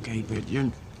 okay? But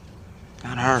you're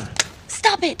not her.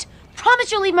 Stop it!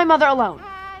 Promise you'll leave my mother alone.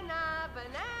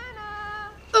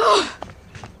 Ugh.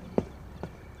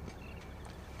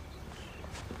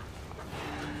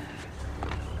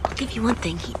 I'll give you one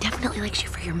thing. He definitely likes you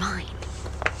for your mind.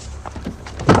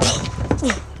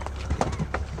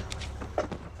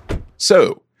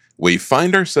 So we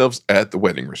find ourselves at the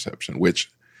wedding reception,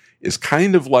 which is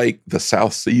kind of like the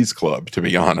South Seas Club, to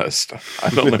be honest. I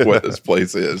don't know what this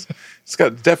place is. It's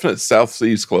got a definite South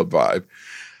Seas Club vibe.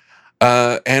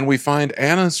 And we find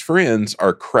Anna's friends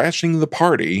are crashing the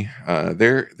party.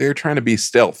 They're trying to be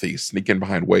stealthy, sneaking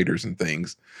behind waiters and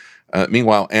things.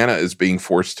 Meanwhile, Anna is being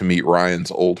forced to meet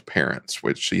Ryan's old parents,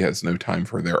 which she has no time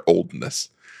for their oldness,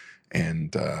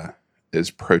 and is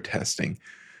protesting.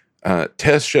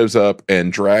 Tess shows up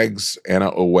and drags Anna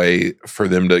away for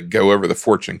them to go over the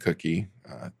fortune cookie.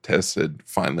 Tess had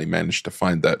finally managed to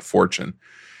find that fortune.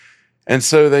 And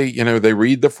so they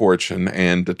read the fortune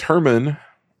and determine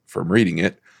from reading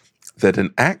it that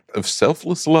an act of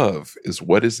selfless love is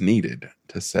what is needed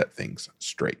to set things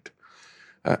straight.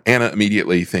 Anna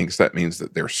immediately thinks that means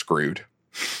that they're screwed.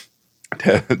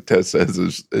 Tess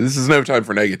says, this is no time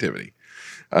for negativity.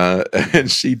 And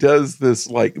she does this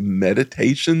like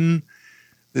meditation.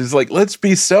 It's like, let's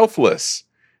be selfless.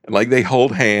 And like they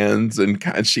hold hands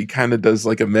and she kind of does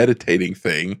like a meditating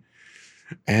thing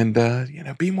and,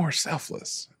 be more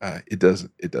selfless. It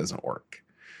doesn't work.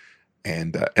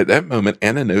 And at that moment,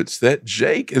 Anna notes that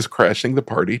Jake is crashing the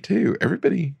party too.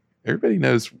 Everybody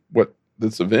knows what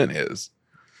this event is.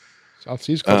 South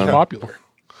Seas Club's popular.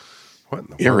 What in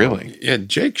the Yeah, world? really. Yeah,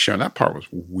 Jake showing that part was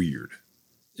weird.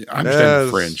 I understand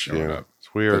the friend showing up.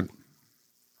 It's weird.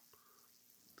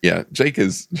 Yeah, Jake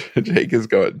is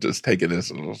going just taking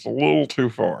this a little too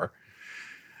far.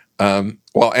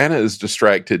 While Anna is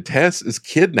distracted, Tess is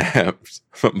kidnapped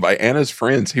by Anna's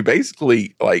friends who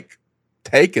basically like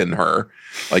taken her,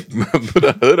 like put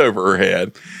a hood over her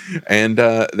head, and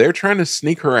they're trying to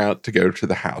sneak her out to go to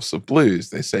the House of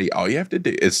Blues. They say all you have to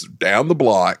do is down the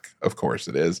block. Of course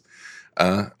it is.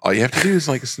 All you have to do is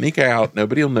like sneak out.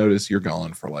 Nobody will notice you're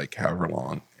gone for like however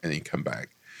long, and then you come back.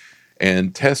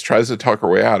 And Tess tries to talk her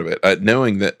way out of it,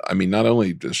 knowing that, I mean, not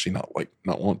only does she not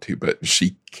want to, but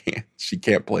she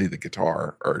can't play the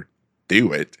guitar or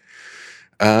do it.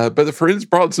 But the friends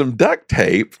brought some duct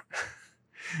tape,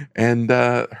 and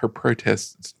her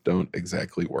protests don't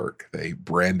exactly work. They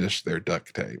brandish their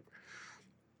duct tape.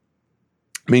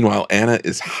 Meanwhile, Anna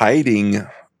is hiding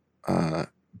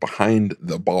behind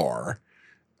the bar,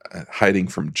 hiding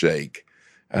from Jake.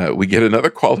 We get another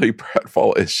quality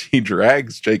pratfall as she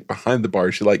drags Jake behind the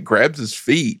bar. She like grabs his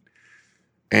feet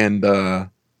and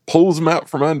pulls him out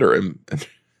from under him and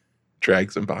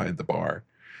drags him behind the bar.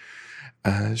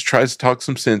 She tries to talk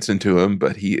some sense into him,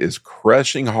 but he is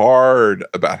crushing hard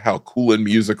about how cool and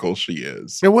musical she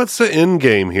is. And what's the end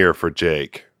game here for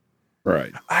Jake?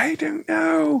 Right. I don't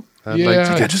know. I'd Yeah, like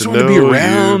to get I just to want to be know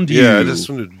around you. Yeah, I just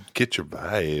want to get your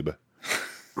vibe.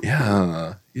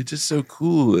 Yeah, you're just so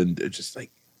cool and just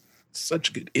like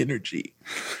such good energy.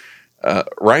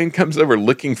 Ryan comes over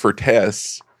looking for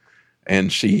Tess,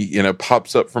 and she,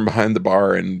 pops up from behind the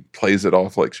bar and plays it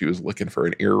off like she was looking for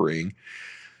an earring.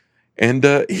 And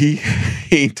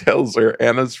he tells her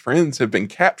Anna's friends have been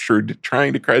captured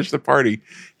trying to crash the party.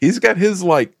 He's got his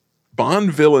like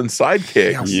Bond villain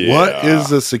sidekicks. Yeah. What is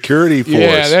the security force?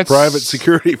 Yeah, that's- Private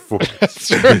security force.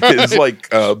 His like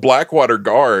Blackwater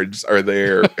guards are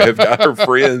there. Have got her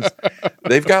friends.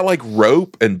 They've got like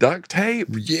rope and duct tape.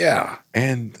 Yeah.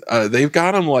 And they've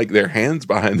got them like their hands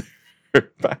behind their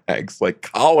backs, like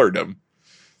collared them.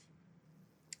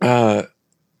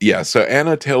 Yeah, so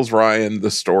Anna tells Ryan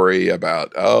the story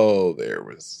about,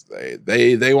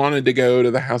 they wanted to go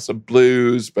to the House of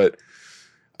Blues, but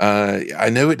I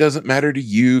know it doesn't matter to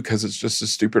you because it's just a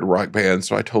stupid rock band,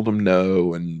 so I told them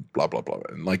no, and blah, blah, blah,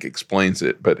 and like explains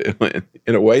it, but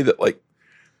in a way that like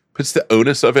puts the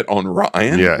onus of it on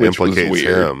Ryan, Yeah, which was implicates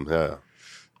weird. him. Yeah.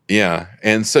 Yeah.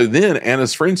 And so then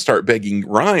Anna's friends start begging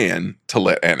Ryan to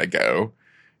let Anna go.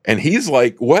 And he's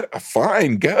like, what?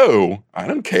 Fine, go. I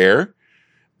don't care.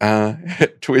 To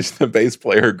which the bass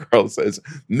player girl says,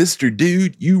 Mr.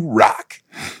 Dude, you rock.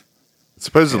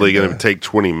 Supposedly going to take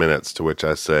 20 minutes, to which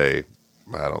I say,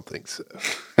 I don't think so.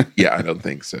 Yeah, I don't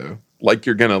think so. Like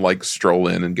you're going to like stroll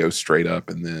in and go straight up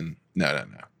and then, no.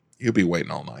 You'll be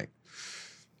waiting all night.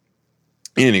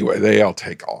 Anyway, they all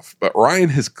take off. But Ryan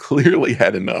has clearly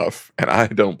had enough, and I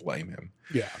don't blame him.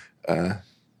 Yeah.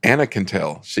 Anna can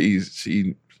tell. She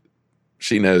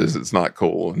knows it's not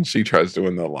cool, and she tries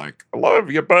doing the like, I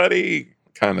love you, buddy,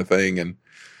 kind of thing, and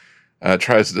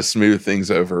tries to smooth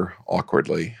things over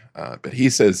awkwardly. But he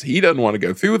says he doesn't want to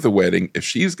go through with the wedding if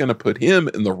she's going to put him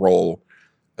in the role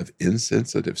of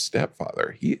insensitive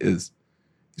stepfather. He's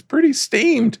pretty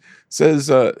steamed.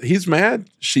 Says he's mad.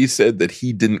 She said that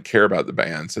he didn't care about the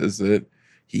band. Says that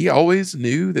he always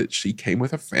knew that she came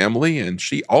with a family and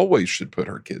she always should put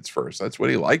her kids first. That's what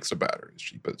he likes about her, is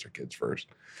she puts her kids first.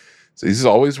 So he's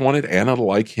always wanted Anna to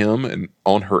like him and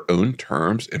on her own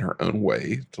terms, in her own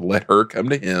way, to let her come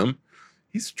to him.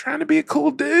 He's trying to be a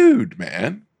cool dude,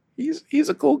 man. He's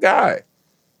a cool guy.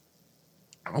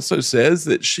 Also says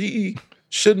that she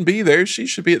shouldn't be there. She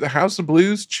should be at the House of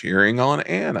Blues cheering on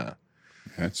Anna.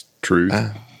 That's true.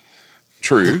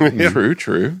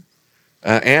 True.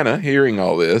 Anna, hearing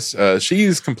all this,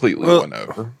 she's completely won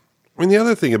over. I mean, the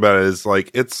other thing about it is like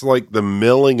it's like the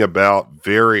milling about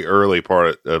very early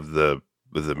part of the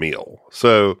meal.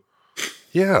 So,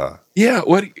 yeah. Yeah.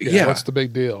 Yeah. What's the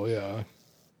big deal? Yeah.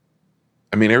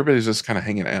 I mean, everybody's just kind of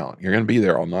hanging out. You're going to be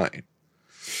there all night.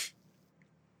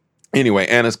 Anyway,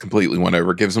 Anna's completely won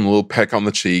over, gives him a little peck on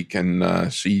the cheek,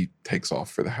 and she takes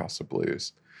off for the House of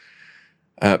Blues.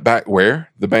 Back where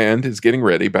the band is getting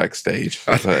ready backstage.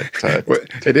 But,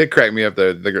 it did crack me up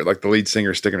though. Like the lead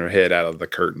singer sticking her head out of the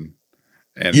curtain,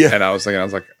 and I was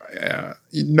like,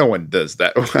 no one does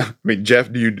that. I mean,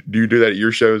 Jeff, do you do that at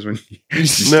your shows when you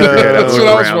stick your head out that's and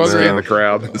what I look was around wondering. in the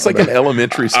crowd? it's like an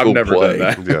elementary school I've never play.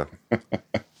 done that. Yeah.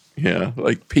 Yeah,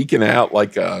 like peeking out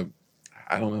like a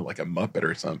Muppet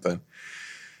or something.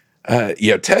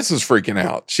 Tess is freaking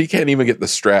out. She can't even get the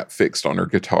strap fixed on her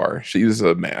guitar. She's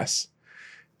a mess.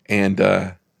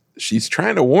 And she's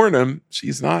trying to warn him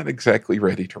she's not exactly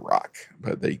ready to rock.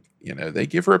 But they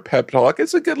give her a pep talk.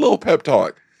 It's a good little pep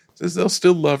talk. Says they'll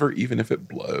still love her even if it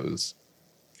blows.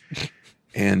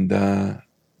 And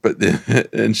but then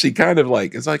and she kind of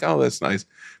like is like, oh, that's nice.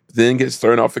 But then gets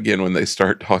thrown off again when they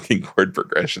start talking chord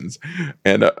progressions.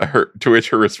 And to which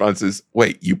her response is,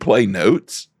 "Wait, you play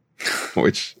notes?"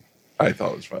 Which I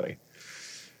thought was funny.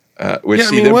 Which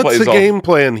she then what's plays the off. game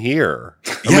plan here?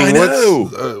 I know.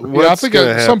 What's I think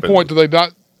gonna at some happen? point do they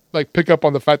not like pick up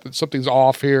on the fact that something's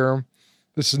off here?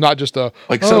 This is not just a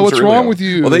Like, oh, something's what's really wrong off. with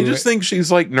you? Well, they just think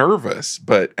she's like nervous,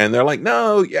 and they're like,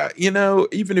 no, yeah,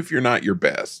 even if you're not your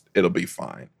best, it'll be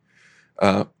fine.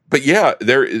 But yeah,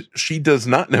 she does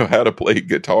not know how to play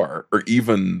guitar or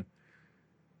even.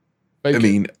 Fake I it.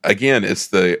 mean, again, it's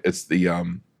the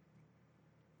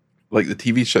like the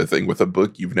TV show thing with a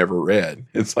book you've never read.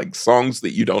 It's like songs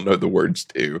that you don't know the words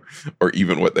to, or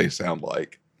even what they sound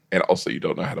like, and also you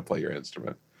don't know how to play your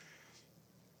instrument.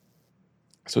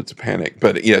 So it's a panic.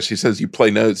 But yeah, she says you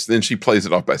play notes. Then she plays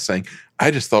it off by saying,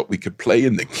 I just thought we could play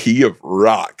in the key of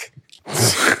rock.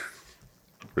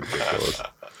 Ridiculous.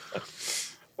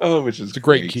 Oh, which is It's a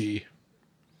great key.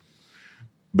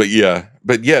 But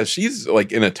yeah, she's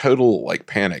like in a total like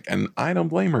panic. And I don't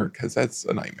blame her because that's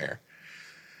a nightmare.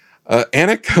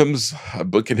 Anna comes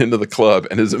booking into the club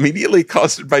and is immediately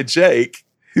accosted by Jake,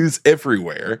 who's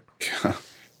everywhere. Well,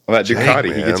 that Ducati,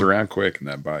 he man. gets around quick in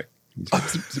that bike.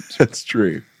 That's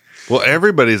true. Well,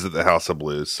 everybody's at the House of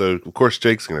Blues, so of course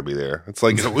Jake's going to be there. It's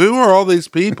like, who are all these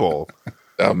people?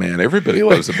 Oh man, everybody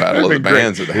loves the Battle of the That'd be great.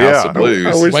 Bands at the House Yeah. of Blues.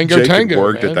 I wish Wango Jake had Tango,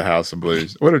 worked man. at the House of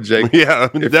Blues. What if Jake? Yeah,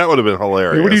 that would have been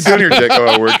hilarious. What are you doing here, Jake? Oh,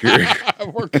 I work here.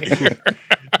 I'm working here. He's like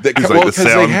the Because they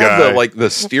sound have guy. the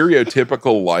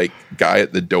stereotypical like guy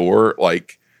at the door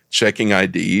like checking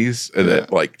IDs and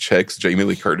that like checks Jamie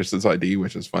Lee Curtis's ID,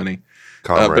 which is funny.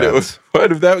 But it was,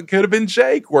 what if that could have been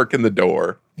Jake working the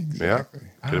door? Yeah,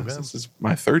 could have been. This is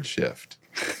my third shift.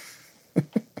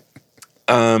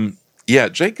 Yeah,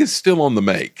 Jake is still on the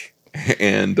make,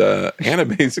 and Hannah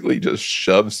basically just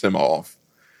shoves him off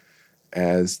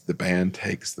as the band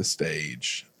takes the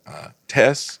stage.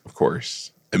 Tess, of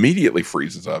course, immediately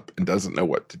freezes up and doesn't know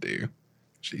what to do.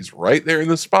 She's right there in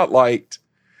the spotlight.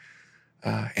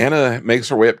 Anna makes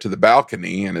her way up to the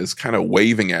balcony and is kind of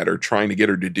waving at her, trying to get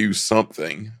her to do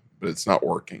something, but it's not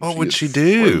working. What would is she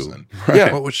do? frozen.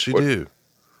 Yeah, What would she do?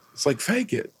 It's like,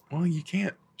 fake it. Well, you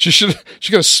can't. She could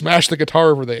have smashed the guitar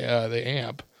over the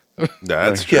amp.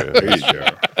 That's true. Yeah, there you go.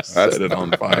 Set it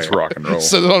on fire. That's rock and roll.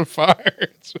 Set it on fire.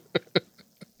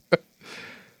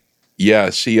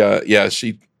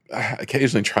 She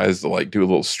occasionally tries to like do a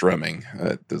little strumming.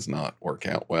 That does not work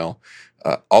out well.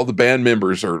 All the band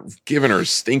members are giving her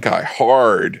stink eye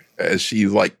hard as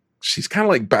she's kind of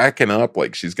like backing up,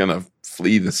 like she's gonna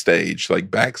flee the stage.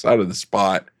 Like backs out of the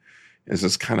spot, is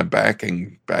just kind of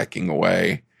backing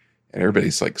away, and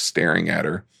everybody's like staring at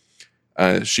her.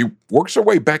 She works her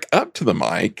way back up to the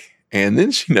mic, and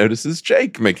then she notices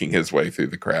Jake making his way through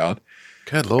the crowd.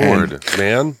 Good Lord,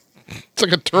 man. It's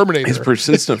like a Terminator. His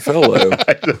persistent fellow.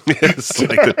 It's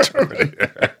like the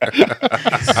Terminator.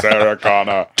 Sarah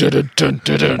Connor. Dun, dun,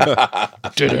 dun, dun.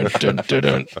 Dun, dun, dun,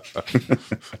 dun.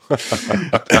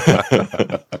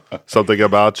 Something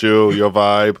about you, your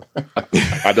vibe.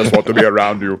 I just want to be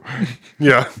around you.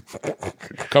 Yeah.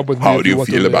 Come with me How if do you want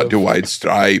to feel about live. the white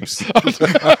stripes?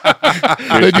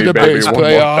 They need a bass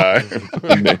player.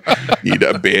 Need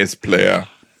a bass player.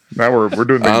 Now we're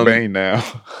doing McBain now.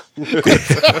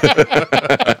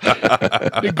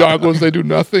 The goggles, they do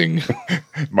nothing.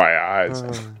 My eyes.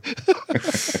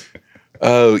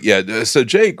 Oh yeah. So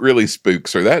Jake really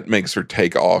spooks her. That makes her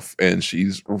take off, and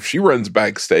she runs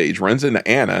backstage, runs into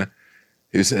Anna,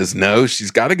 who says no,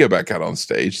 she's got to go back out on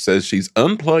stage. Says she's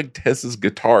unplugged Tess's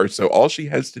guitar, so all she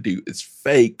has to do is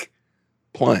fake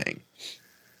playing.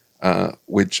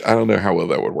 Which I don't know how well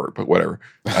that would work, but whatever.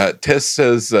 Tess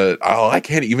says, "Oh, I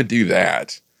can't even do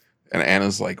that." And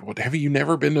Anna's like, "Well, have you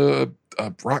never been to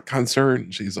a rock concert?"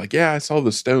 And she's like, "Yeah, I saw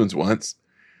the Stones once."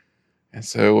 And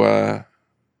so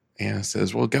Anna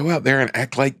says, "Well, go out there and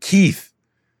act like Keith,"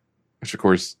 which of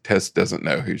course Tess doesn't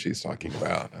know who she's talking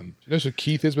about. And You know who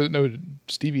Keith is, but no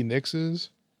Stevie Nicks is?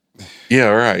 yeah,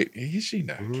 right, she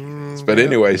knows. Who Keith is. But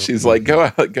anyway, she's like, "Go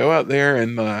out there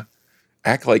and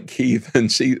act like Keith."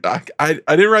 And I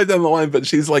didn't write down the line, but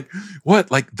she's like, "What?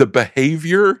 Like the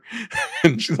behavior?"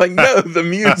 And she's like, "No, the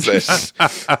music."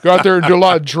 Go out there and do a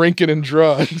lot of drinking and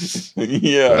drugs.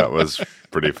 Yeah, That was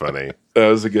pretty funny. that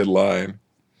was a good line.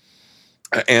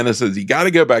 Anna says, you got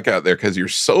to go back out there because your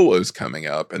solo's coming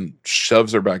up, and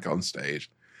shoves her back on stage.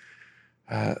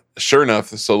 Sure enough,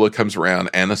 the solo comes around.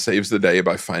 Anna saves the day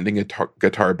by finding a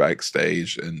guitar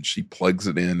backstage, and she plugs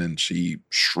it in and she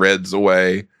shreds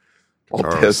away.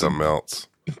 While Something else.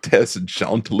 Tess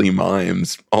jauntily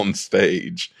mimes on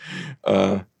stage.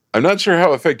 I'm not sure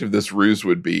how effective this ruse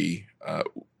would be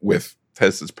with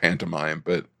Tess's pantomime,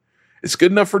 but it's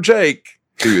good enough for Jake,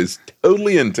 who is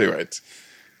totally into it.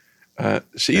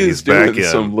 She is doing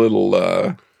some little.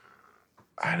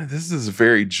 This is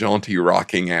very jaunty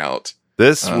rocking out.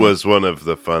 This was one of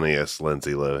the funniest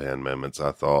Lindsay Lohan moments,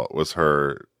 I thought, was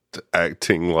her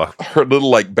acting like her little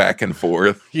like back and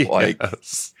forth. Yes. Like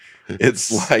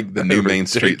it's like the new Main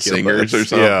Street Singers or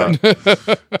something.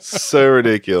 Yeah. So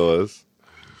ridiculous.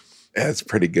 That's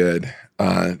pretty good.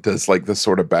 Does like the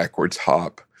sort of backwards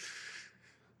hop.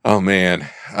 Oh man.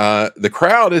 The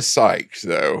crowd is psyched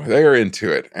though. They're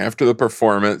into it. After the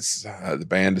performance, the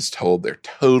band is told they're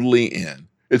totally in.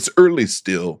 It's early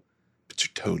still, but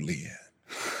you're totally in.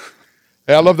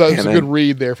 Yeah, I love that. It's a good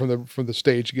read there from the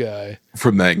stage guy.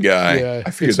 From that guy. Yeah,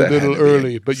 I figured it's a that little had to be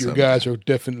early, but your some- guys are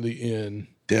definitely in.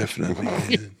 Definitely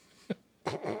in.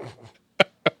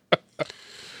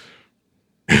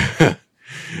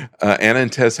 Anna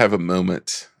and Tess have a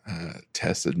moment.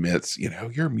 Tess admits,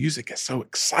 your music is so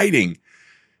exciting.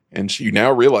 And she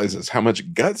now realizes how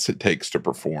much guts it takes to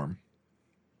perform.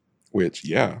 Which,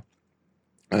 yeah.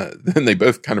 Then they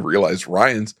both kind of realize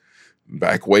Ryan's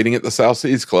back waiting at the South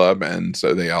Seas Club. And so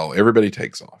everybody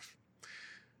takes off.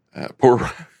 Poor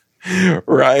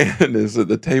Ryan is at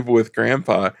the table with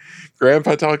Grandpa.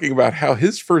 Grandpa talking about how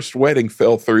his first wedding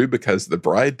fell through because the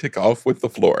bride took off with the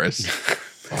florist.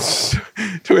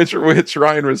 To which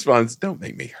Ryan responds, "Don't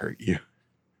make me hurt you."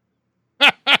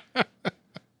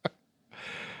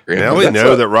 Now we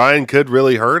know that Ryan could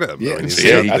really hurt him. Yeah, I mean,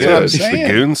 that's what I'm the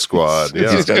saying. Goon Squad.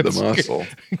 Yeah. He's got the muscle.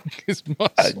 His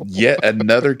muscle. Yet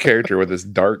another character with this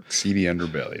dark, seedy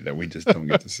underbelly that we just don't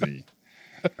get to see.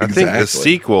 I think the Exactly.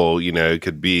 sequel,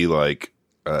 could be like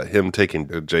him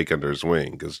taking Jake under his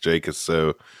wing because Jake is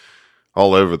so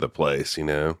all over the place,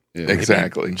 Yeah.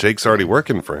 Exactly. Jake's already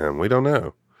working for him. We don't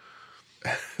know.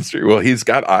 That's true. Well, he's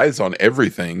got eyes on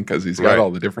everything because he's got Right.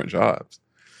 all the different jobs.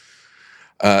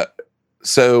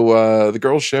 So the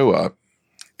girls show up,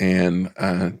 and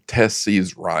Tess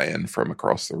sees Ryan from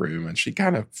across the room, and she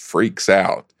kind of freaks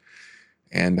out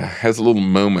and has a little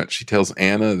moment. She tells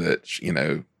Anna that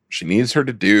she needs her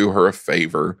to do her a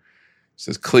favor.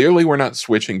 Says, "Clearly, we're not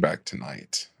switching back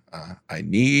tonight. I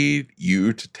need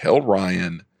you to tell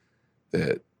Ryan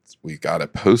that we've got to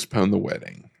postpone the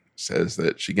wedding." Says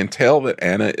that she can tell that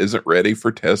Anna isn't ready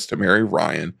for Tess to marry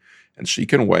Ryan, and she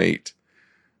can wait.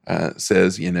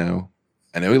 Says,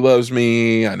 I know he loves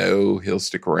me. I know he'll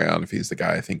stick around if he's the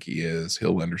guy I think he is.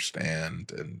 He'll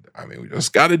understand. And I mean, we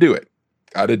just got to do it.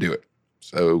 Got to do it.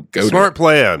 So go Smart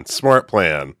plan. Smart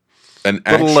plan. an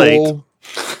Little actual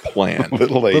plan.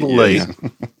 Little late. Little late.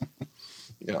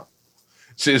 Yeah.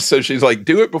 So she's like,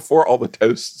 do it before all the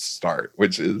toasts start,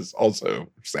 which is also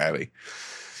savvy.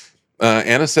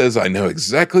 Anna says, "I know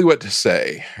exactly what to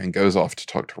say," and goes off to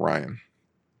talk to Ryan.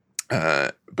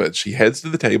 But she heads to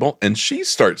the table and she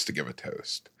starts to give a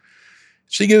toast.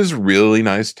 She gives a really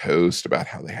nice toast about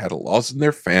how they had a loss in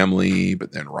their family,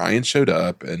 but then Ryan showed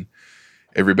up and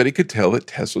everybody could tell that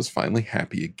Tess was finally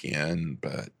happy again,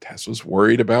 but Tess was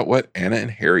worried about what Anna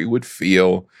and Harry would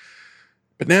feel.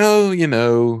 But now,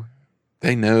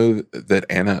 they know that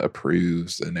Anna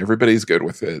approves and everybody's good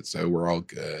with it, so we're all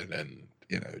good. And,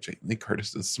 Jamie Lee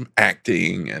Curtis does some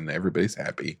acting and everybody's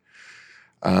happy.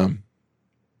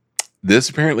 This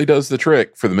apparently does the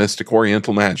trick for the Mystic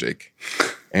Oriental Magic.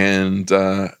 And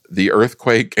the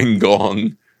earthquake and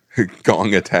gong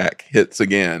attack hits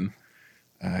again.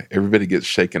 Everybody gets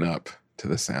shaken up to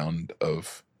the sound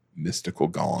of mystical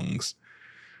gongs.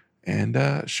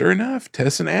 And sure enough,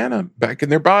 Tess and Anna, back in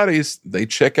their bodies, they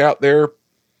check out their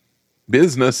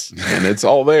business, and it's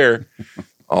all there.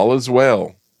 All is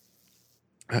well.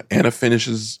 Anna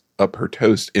finishes up her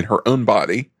toast in her own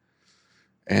body.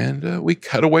 And we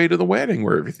cut away to the wedding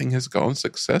where everything has gone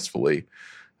successfully.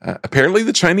 Apparently,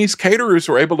 the Chinese caterers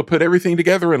were able to put everything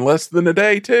together in less than a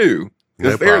day, too.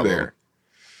 Because No they're problem. there.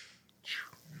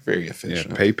 Very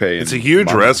efficient. Yeah, Pepe. It's a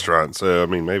huge restaurant, so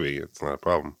maybe it's not a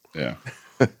problem. Yeah.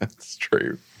 That's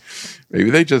true. Maybe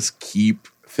they just keep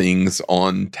things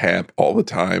on tap all the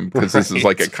time because this is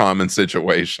like a common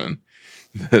situation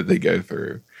that they go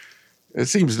through. It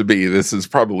seems to be this is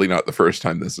probably not the first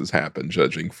time this has happened,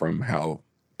 judging from how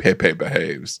Pepe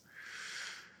behaves.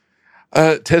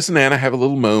 Tess and Anna have a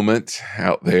little moment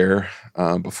out there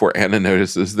before Anna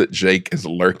notices that Jake is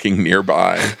lurking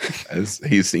nearby, as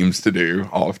he seems to do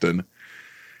often.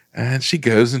 And she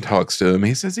goes and talks to him.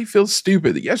 He says he feels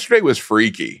stupid. That yesterday was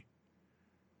freaky.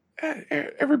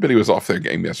 Everybody was off their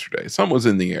game yesterday. Something was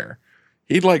in the air.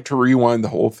 He'd like to rewind the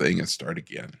whole thing and start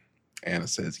again. Anna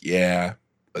says, yeah,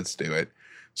 let's do it.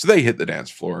 So they hit the dance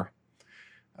floor.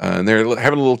 And they're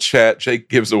having a little chat. Jake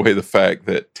gives away the fact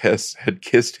that Tess had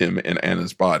kissed him in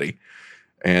Anna's body.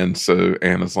 And so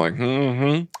Anna's like,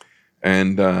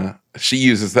 And she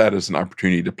uses that as an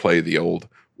opportunity to play the old,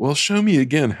 well, show me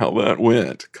again how that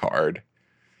went card.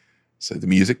 So the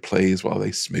music plays while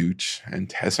they smooch. And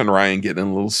Tess and Ryan get in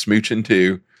a little smooching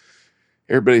too.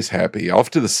 Everybody's happy. Off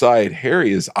to the side,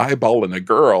 Harry is eyeballing a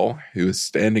girl who is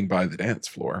standing by the dance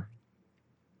floor.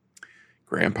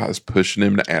 Grandpa's pushing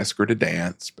him to ask her to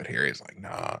dance, but Harry's like,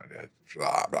 nah,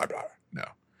 blah, blah, blah, no.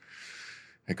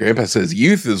 And Grandpa says,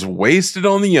 youth is wasted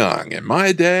on the young. In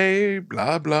my day,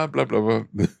 blah, blah, blah, blah,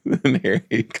 blah. And Harry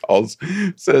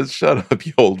says, shut up,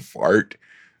 you old fart.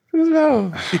 Says,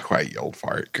 oh, be quiet, you old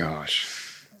fart.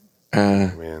 Gosh.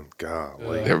 Man,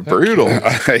 golly. They're brutal.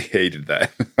 I hated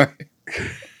that.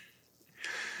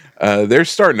 They're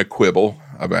starting to quibble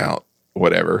about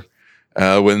whatever.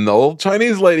 When the old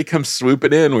Chinese lady comes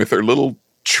swooping in with her little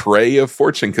tray of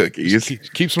fortune cookies.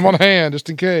 Keeps them on hand just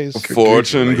in case.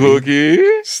 Fortune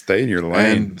cookie. Stay in your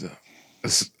lane.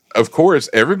 And of course,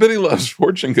 everybody loves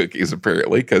fortune cookies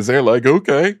apparently because they're like,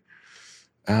 okay.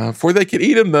 Before they can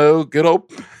eat them though, good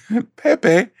old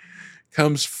Pepe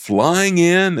comes flying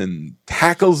in and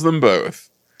tackles them both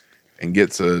and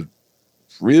gets a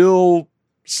real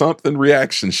something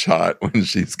reaction shot when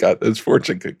she's got those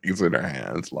fortune cookies in her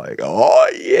hands. Like, oh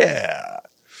yeah.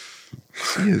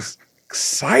 She is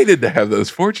excited to have those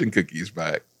fortune cookies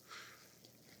back.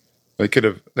 They could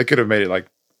have made it like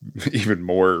even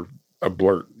more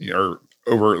blurt, or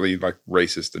overtly like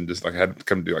racist, and just like had to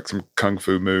come do like some kung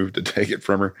fu move to take it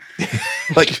from her.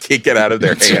 Like kick it out of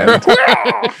their hand.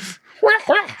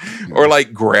 Or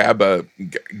like grab a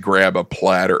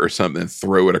platter or something and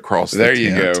throw it across the there tent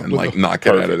you go. and like knock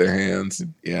it out of their hands.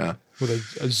 Yeah. With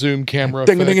a zoom camera.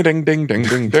 Ding, effect. ding, ding, ding,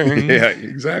 ding, ding. Yeah,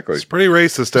 exactly. It's pretty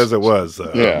racist as it was,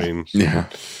 though. Yeah. I mean, Yeah.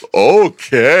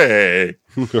 Okay.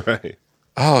 right.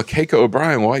 Oh, Keiko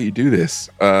O'Brien, why you do this?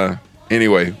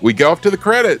 Anyway, we go off to the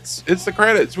credits. It's the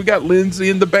credits. We got Lindsay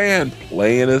and the band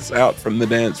playing us out from the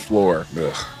dance floor.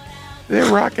 Ugh.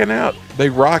 They're rocking out. They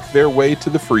rock their way to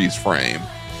the freeze frame.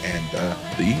 And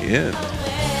the end.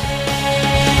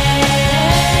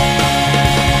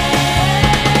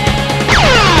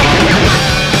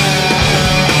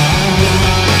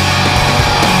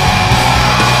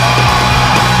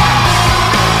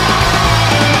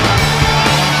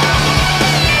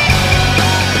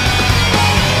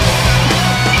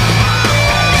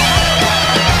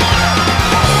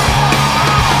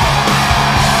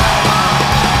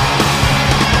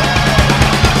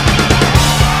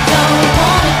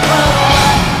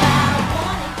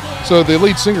 So the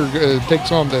lead singer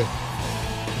takes on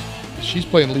she's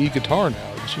playing lead guitar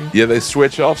now, isn't she? Yeah, they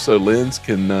switch off so Linz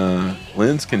can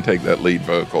take that lead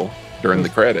vocal during the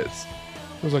credits.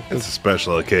 It was like It's a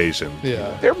special occasion.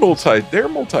 yeah. They're multifaceted. They're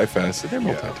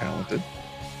multi-talented.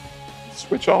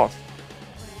 Switch off.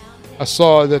 I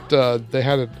saw that they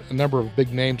had a number of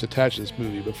big names attached to this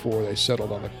movie before they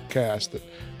settled on the cast. That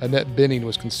Annette Bening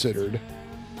was considered,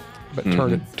 but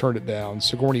turned it down.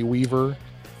 Sigourney Weaver,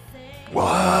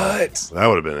 What? That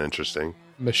would have been interesting.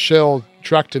 Michelle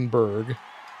Trachtenberg,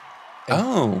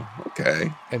 Oh,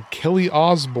 okay. and Kelly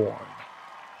Osbourne.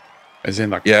 As in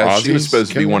like Yeah, she was Ozzy's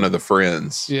supposed to be Kelly? one of the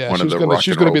friends. Yeah, one she of was the gonna, rock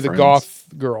she was and going to roll be the friends.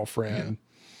 goth girlfriend.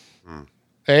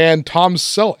 And Tom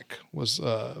Selleck was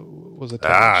attached.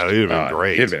 Ah, it would have been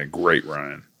great. He'd been a great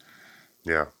Ryan.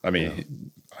 Yeah. I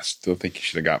mean, I still think you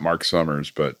should have got Mark Summers,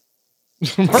 but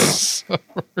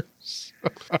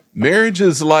Marriage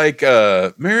is like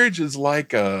a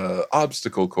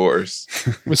obstacle course.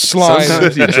 with slime.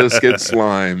 Sometimes you just get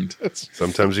slimed.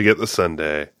 Sometimes you get the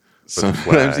Sunday. Sometimes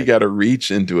flag. you got to reach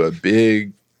into a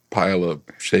big pile of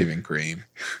shaving cream.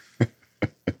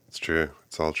 It's true.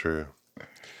 It's all true.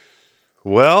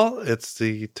 Well, it's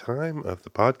the time of the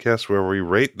podcast where we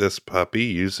rate this puppy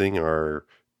using our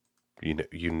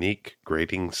unique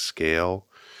grading scale.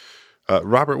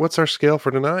 Robert, what's our scale for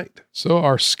tonight? So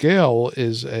our scale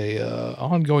is a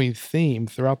ongoing theme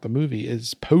throughout the movie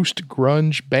is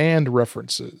post-grunge band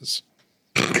references.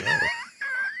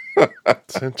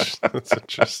 That's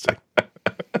interesting.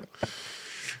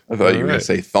 I thought you were going to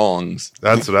say thongs.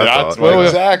 That's what I thought. well,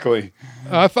 exactly.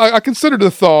 I considered the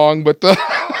thong, but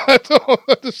I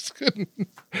just couldn't.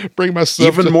 bring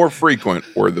myself Even more frequent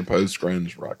were the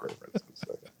post-grunge rock references.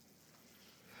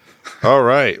 All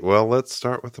right. Well, let's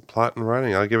start with the plot and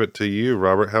writing. I'll give it to you,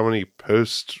 Robert. How many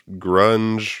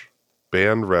post-grunge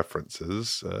band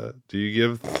references do you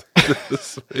give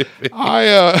this movie?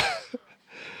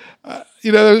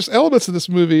 There's elements of this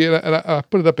movie, and I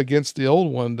put it up against the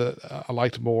old one that I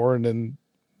liked more, and then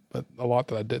a lot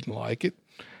that I didn't like. It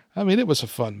was a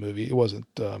fun movie. It wasn't.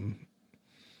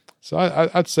 So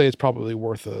I'd say it's probably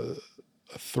worth a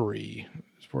 3.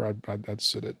 Is where I'd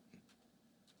sit it.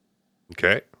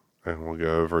 Okay. And we'll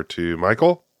go over to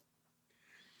Michael.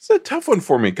 It's a tough one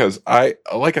for me because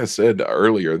like I said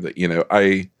earlier, that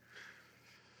I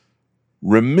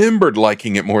remembered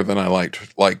liking it more than I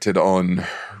liked it on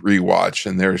rewatch,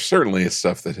 and there's certainly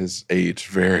stuff that has aged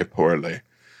very poorly.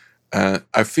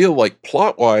 I feel like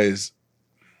plot wise,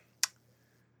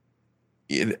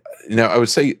 I would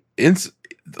say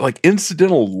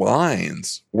incidental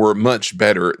lines were much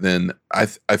better than I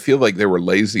feel like they were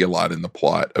lazy a lot in the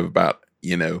plot about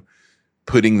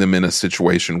putting them in a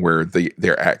situation where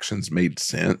their actions made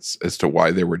sense as to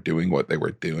why they were doing what they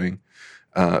were doing.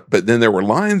 But then there were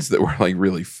lines that were like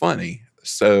really funny.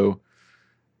 So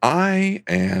what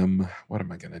am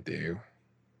I going to do?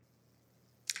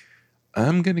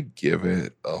 I'm going to give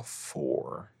it a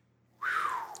 4.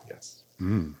 Yes.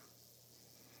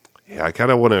 Yeah, I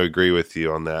kind of want to agree with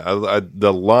you on that.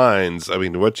 The lines,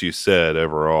 what you said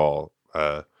overall,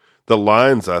 the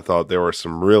lines, I thought there were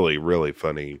some really, really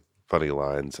funny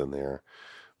lines in there.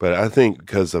 But I think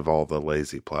because of all the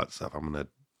lazy plot stuff, I'm going to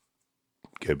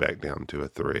go back down to a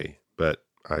 3. But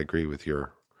I agree with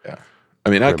your I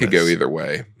premise. could go either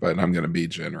way, but I'm going to be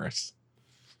generous.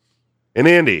 And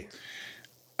Andy?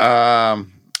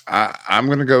 I'm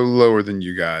going to go lower than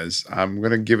you guys. I'm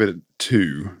going to give it a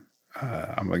 2.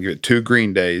 I'm going to give it 2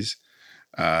 Green Days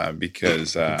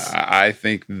because I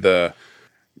think there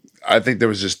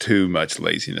was just too much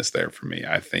laziness there for me.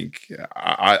 I think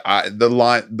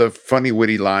the funny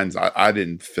witty lines, I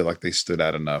didn't feel like they stood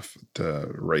out enough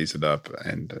to raise it up,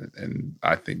 and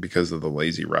I think because of the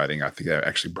lazy writing, I think I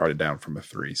actually brought it down from a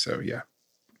 3. So yeah,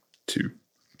 2.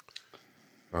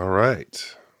 All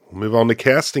right. We'll move on to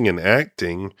casting and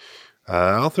acting.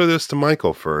 I'll throw this to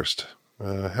Michael first.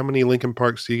 How many Linkin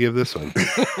Parks do you give this one?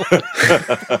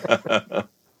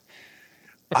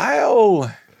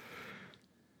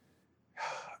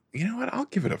 You know what? I'll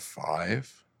give it a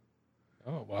 5.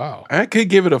 Oh, wow. I could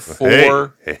give it a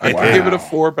 4. Hey. I could give it a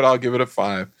 4, but I'll give it a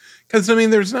 5. Because,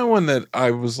 there's no one that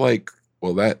I was like,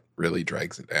 well, that really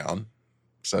drags it down.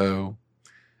 So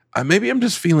maybe I'm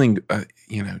just feeling,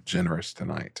 generous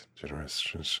tonight. Generous.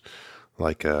 Just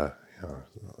like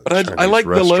but I like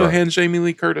the Lohan Jamie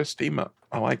Lee Curtis team up.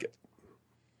 I like it.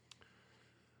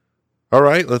 All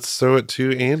right, let's throw it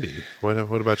to Andy. What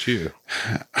about you?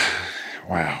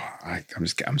 Wow,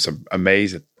 I'm so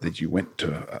amazed that you went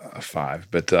to a 5,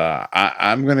 but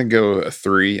I'm going to go a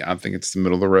 3. I think it's the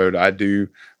middle of the road.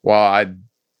 While I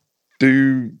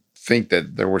do think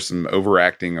that there was some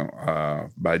overacting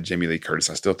by Jamie Lee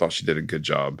Curtis, I still thought she did a good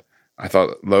job. I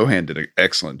thought Lohan did an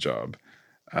excellent job.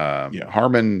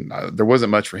 Harmon, there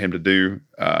wasn't much for him to do,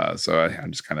 so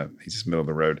I'm just he's just middle of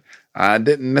the road. I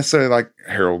didn't necessarily like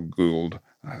Harold Gould.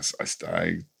 I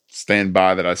stand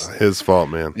by that. His fault,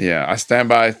 man. Yeah, I stand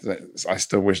by. I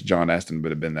still wish John Astin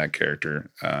would have been that character.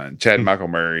 Chad Michael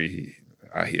Murray,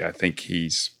 I think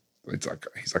he's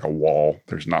like a wall.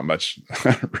 There's not much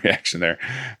reaction there,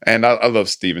 and I love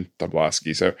Stephen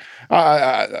Tobolowsky. So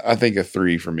I think a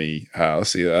 3 for me. Let's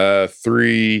see,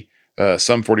 3.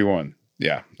 Sum 41.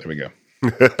 Yeah, there we go.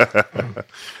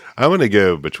 I'm going to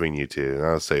go between you two, and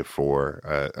I'll say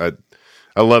 4.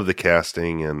 I love the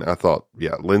casting, and I thought,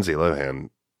 Lindsay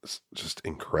Lohan is just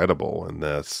incredible in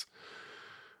this.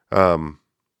 But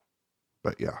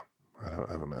yeah,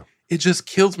 I don't know. It just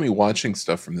kills me watching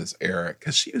stuff from this era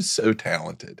because she was so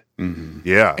talented. Mm-hmm.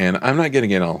 Yeah, and I'm not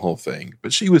getting in on the whole thing,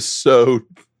 but she was so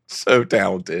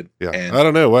talented. Yeah, and I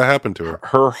don't know what happened to her.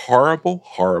 Her horrible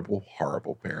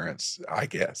parents, I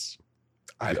guess.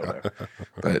 I don't know,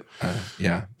 but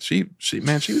she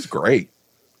was great.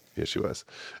 Yeah, she was.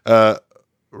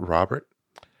 Robert,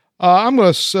 I'm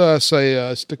going to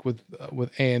say stick with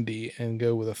Andy and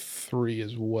go with a 3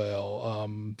 as well.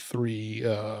 3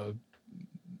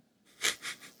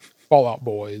 Fallout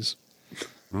Boys.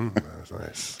 That's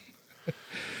nice.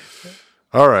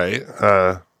 All right,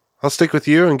 I'll stick with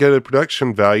you and go to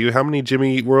production value. How many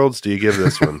Jimmy Eat Worlds do you give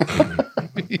this one?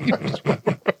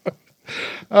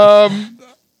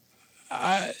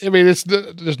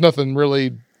 There's nothing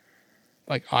really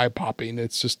like eye popping.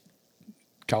 It's just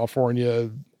California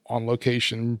on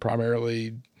location,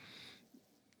 primarily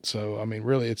So, I mean,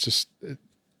 really, it's just,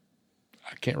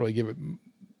 I can't really give it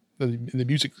the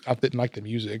music. I didn't like the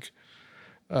music.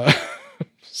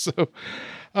 So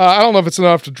I don't know if it's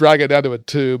enough to drag it down to a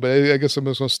 2, but I guess I'm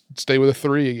just going to stay with a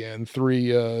 3 again.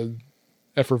 3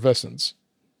 effervescence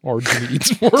or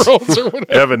Needs Worlds or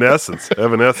whatever. Evanescence.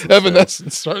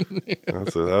 Evanescence. Certainly.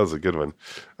 That was a good one.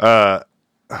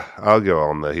 I'll go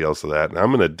on the heels of that. And I'm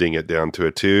going to ding it down to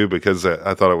a 2 because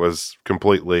I thought it was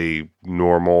completely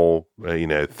normal,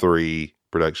 3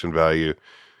 production value.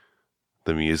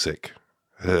 The music.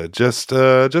 Just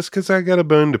because I got a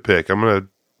bone to pick, I'm going to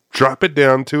drop it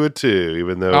down to a 2,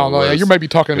 even though I don't know. Yeah, you might be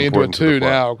talking me into a 2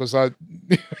 now because I.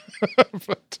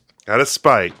 But out of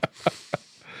spite.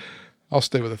 I'll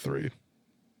stay with a 3.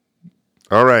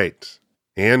 All right.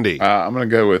 Andy. I'm going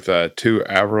to go with 2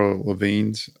 Avril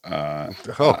Lavigne's.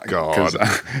 Oh, God.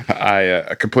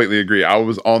 I completely agree. I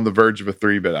was on the verge of a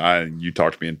 3, but you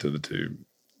talked me into the 2,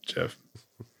 Jeff.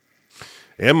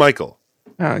 And Michael.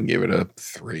 I'll give it a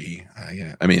 3.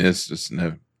 Yeah. I mean, it's just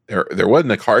no. There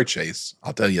wasn't a car chase.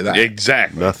 I'll tell you that.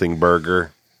 Exactly. Nothing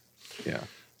burger. Yeah.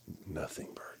 Nothing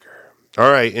burger.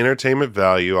 All right. Entertainment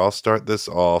value. I'll start this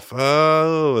off.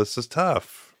 Oh, this is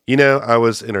tough. I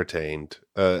was entertained.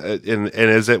 And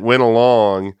as it went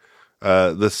along,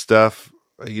 the stuff,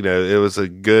 it was a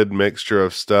good mixture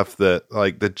of stuff that,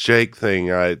 like the Jake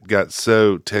thing, I got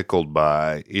so tickled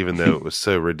by, even though it was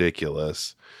so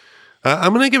ridiculous.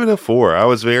 I'm going to give it a 4. I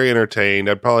was very entertained.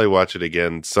 I'd probably watch it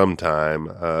again sometime.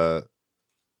 But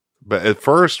at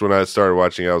first, when I started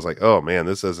watching it, I was like, oh, man,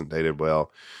 this isn't dated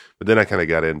well. But then I kind of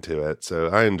got into it. So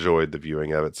I enjoyed the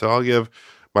viewing of it. So I'll give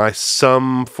my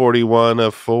Sum 41 a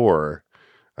 4.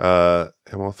 And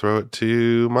we'll throw it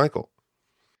to Michael.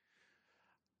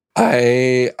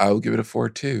 I'll give it a 4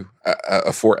 too.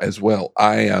 A 4 as well.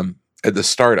 At the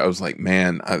start, I was like,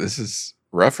 man, this is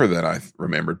rougher than I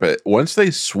remembered. But once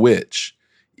they switch,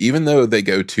 even though they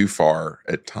go too far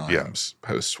at times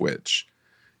post switch,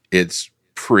 it's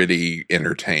pretty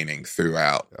entertaining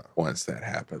throughout once that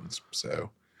happens. So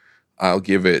I'll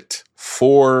give it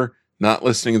 4, not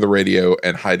listening to the radio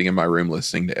and hiding in my room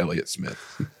listening to Elliott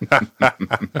Smith.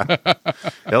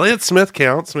 Elliott Smith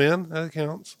counts, man. That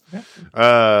counts.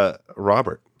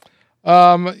 Robert.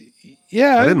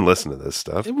 Yeah. I didn't listen to this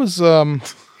stuff. It was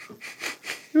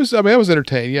I was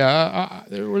entertained. Yeah.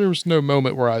 There was no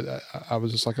moment where I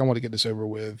was just like, I want to get this over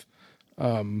with.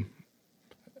 And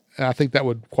I think that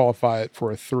would qualify it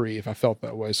for a 3 if I felt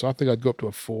that way. So I think I'd go up to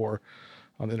a 4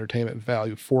 on the entertainment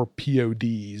value. 4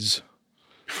 PODs.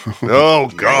 Oh,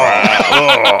 God.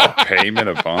 Oh, payment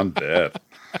upon death.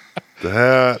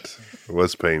 That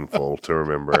was painful to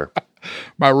remember.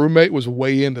 My roommate was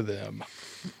way into them.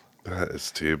 That is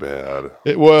too bad.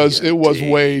 It was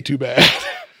way too bad.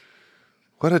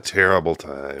 What a terrible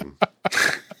time.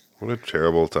 What a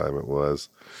terrible time it was.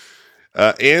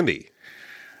 Andy,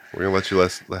 we're going to let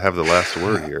you have the last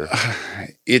word here.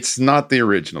 It's not the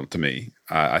original to me.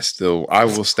 I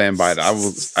will stand by it. I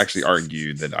will actually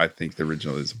argue that I think the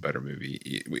original is a better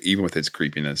movie, even with its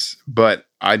creepiness. But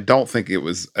I don't think it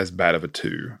was as bad of a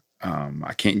 2.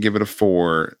 I can't give it a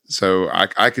 4. So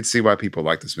I could see why people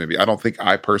like this movie. I don't think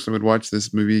I personally would watch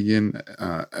this movie again.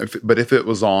 But if it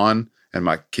was on and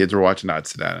my kids were watching, I'd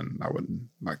sit down and I wouldn't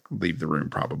leave the room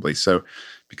probably. So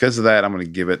because of that, I'm going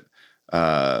to give it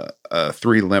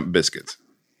 3 Limp Biscuits.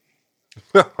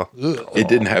 It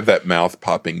didn't have that mouth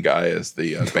popping guy as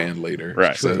the band leader.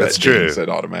 Right. So That's that true. Said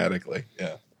automatically.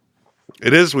 Yeah.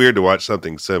 It is weird to watch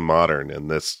something so modern in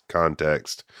this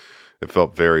context. It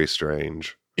felt very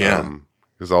strange. Yeah.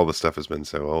 Because all the stuff has been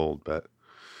so old. But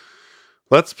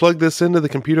let's plug this into the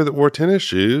computer that wore tennis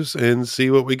shoes and see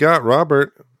what we got.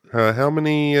 Robert, how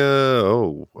many? I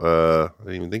didn't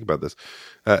even think about this.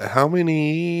 How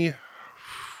many?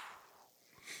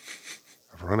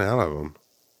 I've run out of them.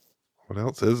 What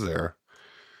else is there?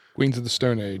 Queens of the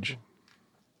Stone Age.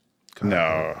 God,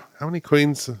 No. How many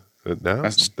queens? No,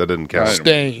 that didn't count.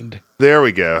 Stained. There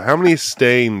we go. How many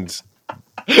stains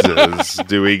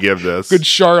do we give this? Good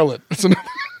Charlotte.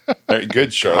 Very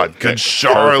good, Charlotte. God, good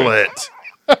Charlotte.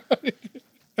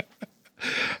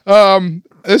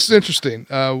 This is interesting.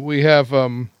 We have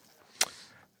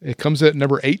it comes at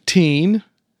number 18.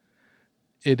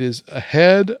 It is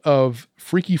ahead of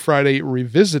Freaky Friday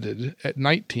Revisited at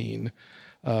 19.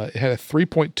 It had a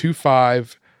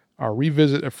 3.25. Our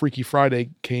revisit of Freaky Friday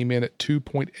came in at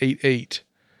 2.88.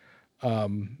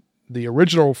 The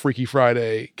original Freaky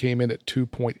Friday came in at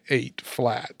 2.8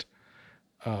 flat.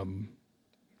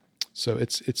 So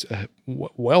it's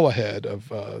well ahead of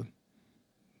the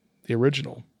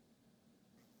original.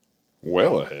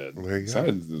 Well ahead. There you go.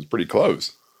 Sounded it was pretty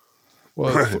close.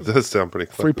 Well, It does sound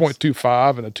pretty close.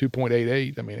 3.25 and a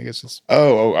 2.88. I mean, I guess it's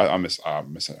I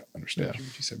misunderstood Yeah. what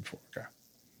you said before. Okay.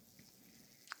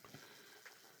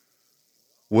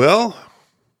 Well,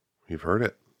 you've heard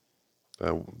it.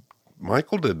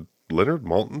 Michael, did Leonard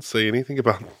Maltin say anything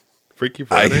about Freaky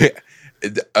Friday?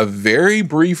 A very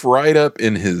brief write up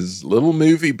in his little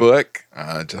movie book,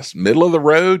 just middle of the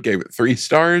road, gave it 3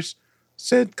 stars,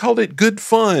 called it good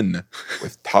fun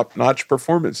with top notch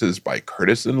performances by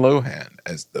Curtis and Lohan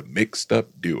as the mixed up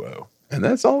duo. And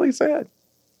that's all he said.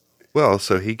 Well,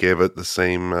 so he gave it the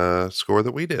same score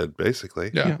that we did,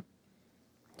 basically. yeah.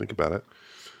 Think about it.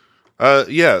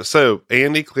 Yeah, so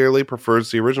Andy clearly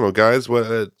prefers the original. Guys,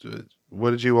 what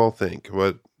did you all think?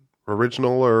 What,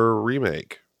 original or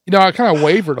remake? You know, I kind of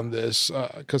wavered on this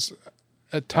because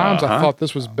at times I thought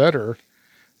this was better,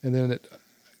 and then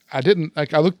I didn't.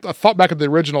 Like I thought back at the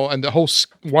original, and the whole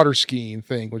water skiing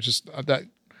thing was just that.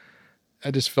 I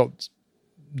just felt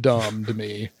dumb to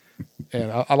me,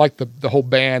 and I like the whole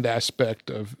band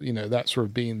aspect of that sort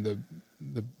of being the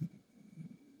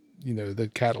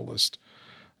catalyst.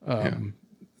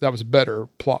 That was a better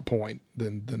plot point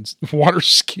than water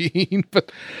skiing,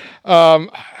 but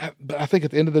I think at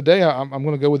the end of the day, I'm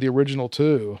going to go with the original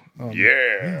too.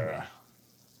 Yeah.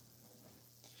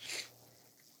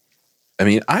 I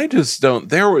mean, I just don't.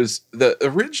 The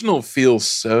original feels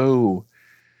so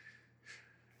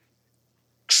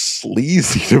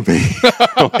sleazy to me.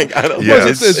 Like, I don't know. Yeah.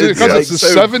 Is it because it's the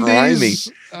so 70s? grimy.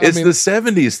 I It's mean, the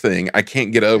 70s thing. I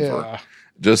can't get over. Yeah.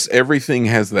 Just everything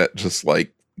has that just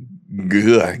like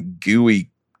gooey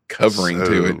covering So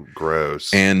to it.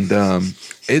 gross. And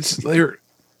they're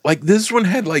like, this one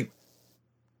had like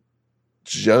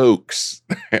jokes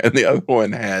and the other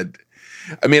one had,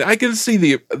 I mean, I can see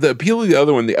the appeal of the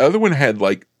other one. The other one had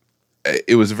like,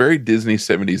 it was a very Disney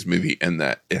 70s movie in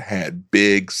that it had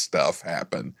big stuff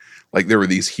happen. Like there were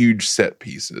these huge set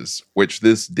pieces, which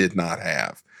this did not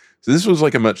have. So this was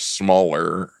like a much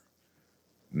smaller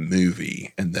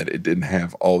movie and that it didn't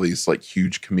have all these like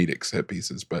huge comedic set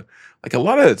pieces. But like a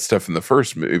lot of that stuff in the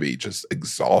first movie just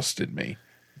exhausted me.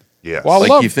 Yes. Well,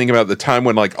 Like you think about the time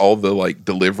when like all the like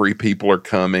delivery people are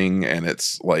coming and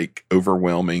it's like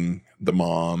overwhelming the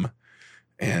mom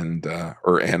and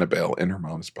or Annabelle in her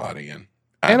mom's body, and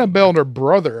Annabelle and her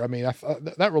brother. I mean, I thought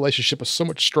that relationship was so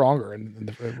much stronger in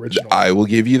the original. I will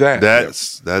give you that.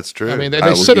 That's true. I mean, I they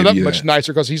will set it give up you much that.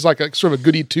 nicer because he's like a sort of a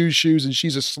goody two shoes and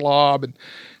she's a slob, and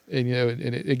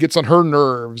it gets on her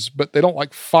nerves. But they don't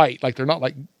like fight. Like they're not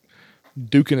like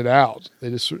duking it out. They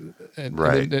just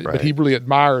Right. But he really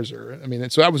admires her. I mean,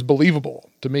 so that was believable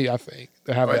to me. I think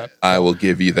to have that. I will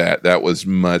give you that. That was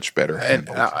much better And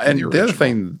handled. and than the other original.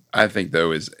 thing I think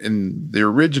though is in the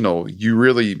original, you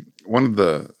really one of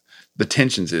the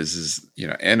tensions is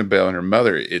Annabelle and her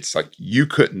mother. It's like you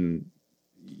wouldn't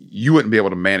be able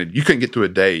to manage. You couldn't get through a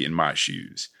day in my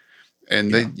shoes,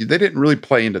 and they didn't really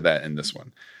play into that in this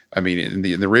one. I mean, in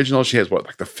the original, she has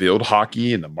like the field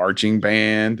hockey and the marching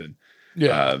band and the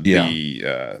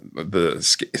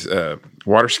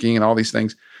water skiing and all these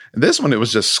things. And this one, it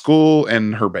was just school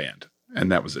and her band,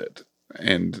 and that was it.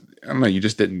 And I don't know, you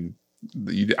just didn't.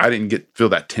 I didn't feel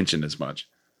that tension as much.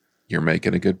 You're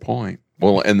making a good point.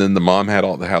 Well, and then the mom had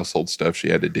all the household stuff she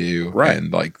had to do, Right.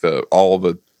 and like all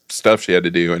the stuff she had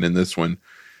to do. And in this one,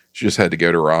 she just had to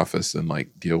go to her office and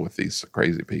like deal with these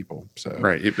crazy people. So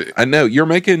Right. I know you're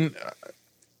making.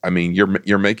 I mean,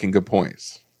 you're making good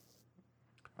points.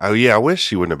 Oh yeah, I wish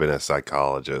she wouldn't have been a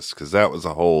psychologist because that was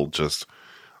a whole just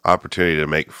opportunity to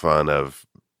make fun of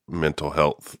mental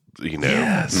health.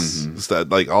 Yes.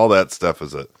 Like all that stuff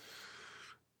is it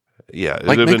Like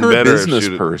would have make been her a better if business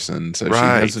she'd- person, so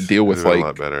Right. she has to deal with It would've been a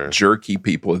like lot better. jerky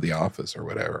people at the office or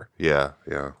whatever. Yeah.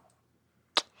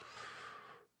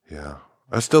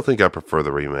 I still think I prefer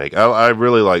the remake. I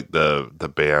really like the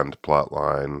band plot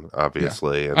line,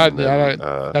 obviously. And then,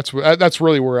 That's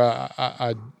really where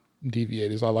I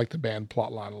deviate. Is I like the band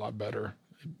plot line a lot better.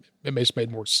 It just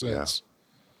made more sense.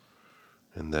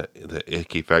 and the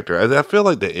icky factor. I feel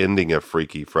like the ending of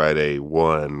Freaky Friday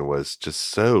 1 was just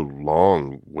so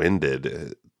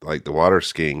long-winded, like the water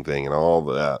skiing thing and all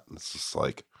that. It's just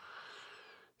like,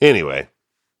 anyway,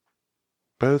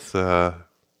 both. I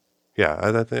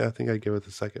think I'd give it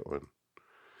the second one.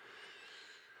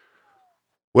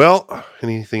 Well,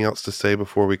 anything else to say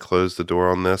before we close the door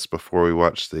on this? Before we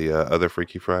watch the other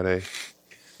Freaky Friday?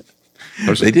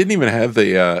 They didn't even have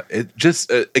the. It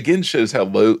just again shows how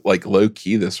low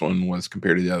key this one was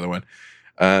compared to the other one.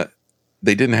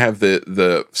 They didn't have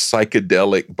the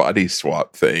psychedelic body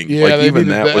swap thing. Yeah, like they even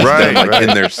needed that that. was done Right, like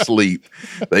in their sleep.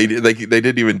 They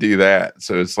didn't even do that.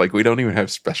 So it's like we don't even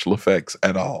have special effects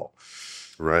at all.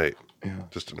 Right.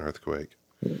 Just an earthquake.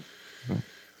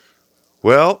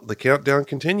 Well, the countdown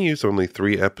continues. Only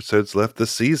 3 episodes left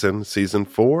this season. Season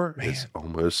 4 is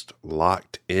almost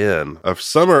locked in. A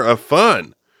summer of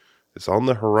fun is on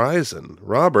the horizon.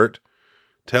 Robert,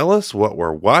 tell us what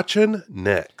we're watching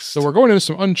next. So we're going into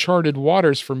some uncharted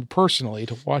waters for me personally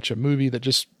to watch a movie that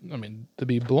just, I mean, to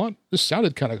be blunt, this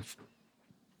sounded kind of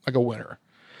like a winner.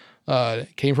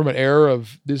 It came from an era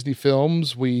of Disney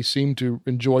films we seem to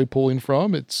enjoy pulling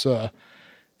from. It's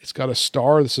got a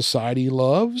star the society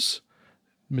loves.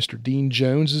 Mr. Dean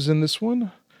Jones is in this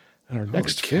one. And our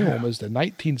next film is the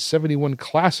 1971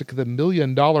 classic, The $1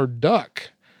 Million Duck.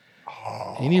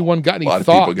 Anyone got any thoughts?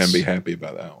 A lot of people are going to be happy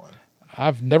about that one.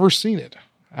 I've never seen it.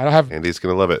 I don't have. Andy's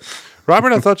going to love it.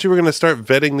 Robert, I thought you were going to start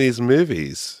vetting these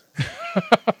movies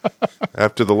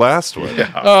after the last one.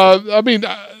 Yeah.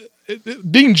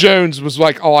 Dean Jones was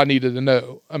like all I needed to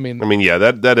know. I mean, yeah,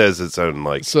 that is its own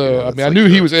like. So I knew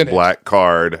he was in it. Black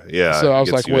card, yeah. So I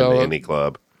was like, well, any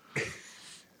club.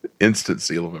 Instant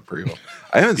seal of approval.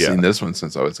 I haven't seen this one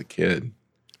since I was a kid.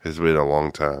 It's been a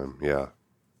long time. Yeah,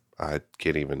 I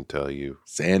can't even tell you.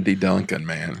 Sandy Duncan,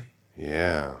 man.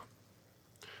 Yeah,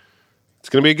 it's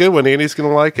gonna be a good one. Andy's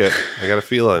gonna like it. I got a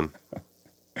feeling.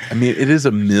 I mean, it is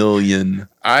 $1 million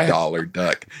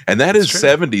duck, and that is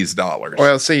 $70s.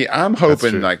 Well, see, I'm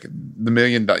hoping like the $1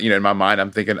 million. In my mind,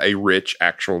 I'm thinking a rich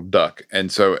actual duck, and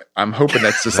so I'm hoping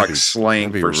that's just like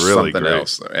slang for really something great.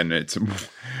 else, and it's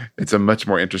a much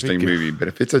more interesting movie. But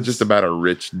if it's just about a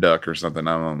rich duck or something,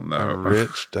 I don't know. A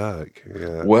rich duck.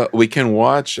 Yeah. Well, we can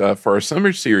watch for our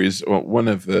summer series one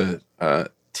of the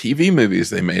TV movies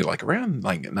they made, like around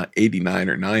like 89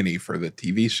 or 90 for the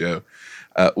TV show.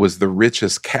 Was The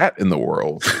Richest Cat in the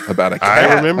World, about a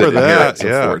cat. I remember that. Inherits a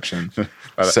yeah. fortune.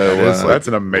 So that's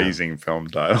an amazing film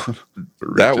title.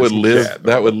 that would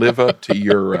live up to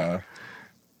your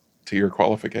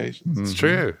qualifications. It's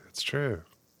true. It's true.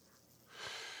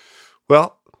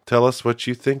 Well, tell us what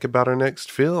you think about our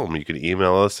next film. You can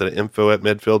email us at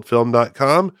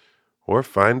info@medfieldfilm.com or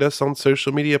find us on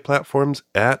social media platforms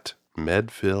at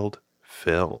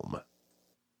medfieldfilm.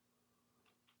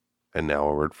 And now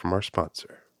a word from our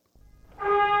sponsor.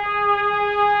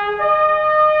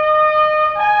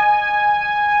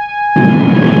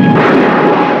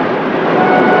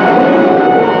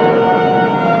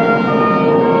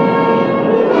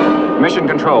 Mission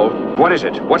Control, what is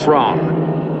it? What's wrong?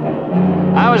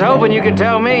 I was hoping you could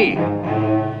tell me.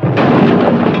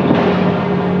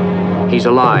 He's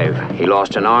alive. He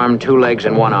lost an arm, 2 legs,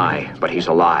 and 1 eye, but he's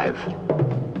alive.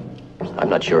 I'm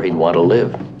not sure he'd want to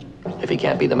live if he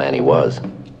can't be the man he was.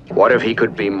 What if he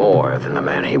could be more than the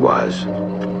man he was?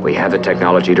 We have the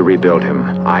technology to rebuild him.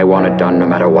 I want it done no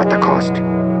matter what the cost.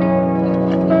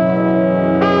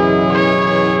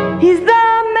 He's the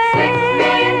man. $6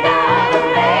 million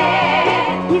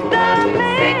man. He's the man.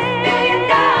 $6 million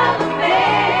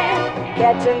man.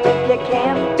 Catch him if you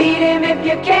can. Beat him if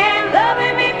you can. Love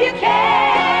him if you can.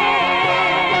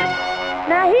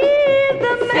 Now he's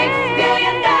the $6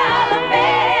 million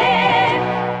man.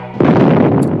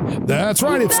 That's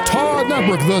right. It's Todd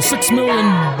Network, the $6 million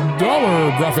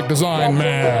graphic design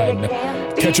man.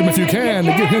 Catch him if you can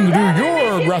to get him to do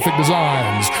your graphic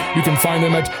designs. You can find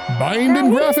him at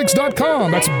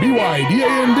bindandgraphics.com. That's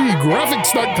BYDAND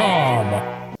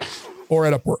graphics.com. Or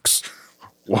at Upworks.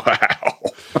 Wow.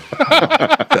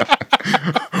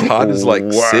 Todd is like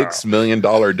 $6 million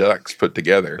ducks put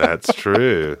together. That's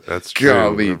true. That's true.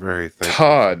 Golly,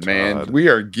 Todd, man, we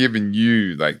are giving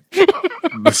you like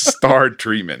the star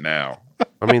treatment now.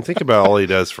 I mean, think about all he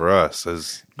does for us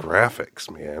as graphics,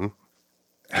 man.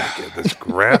 Get this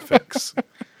graphics.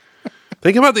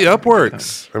 Think about the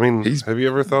Upworks. I mean, have you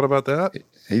ever thought about that?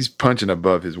 He's punching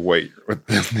above his weight.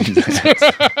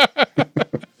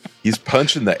 He's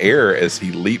punching the air as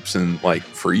he leaps in like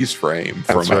freeze frame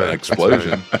from an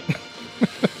explosion.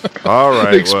 All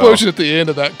right. The explosion at the end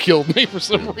of that killed me for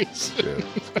some reason. Yeah,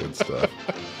 it's good stuff.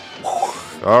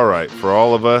 All right. For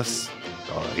all of us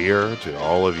here, to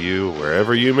all of you,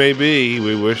 wherever you may be,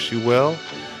 we wish you well.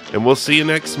 And we'll see you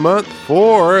next month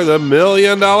for the $1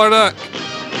 Million Duck.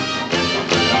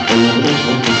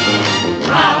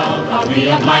 Proud are we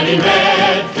of mighty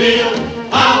Medfield,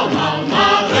 our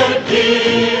mother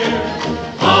dear.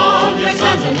 All your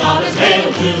sons and daughters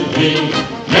hail to thee,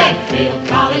 Medfield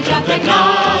College of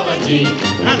Technology.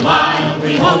 And while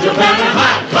we hold your banner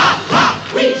high, rock, rock,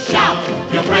 we shout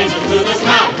your praises to the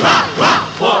sky, rock, rock.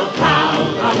 For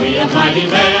proud are we of mighty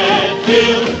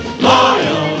Medfield, loyal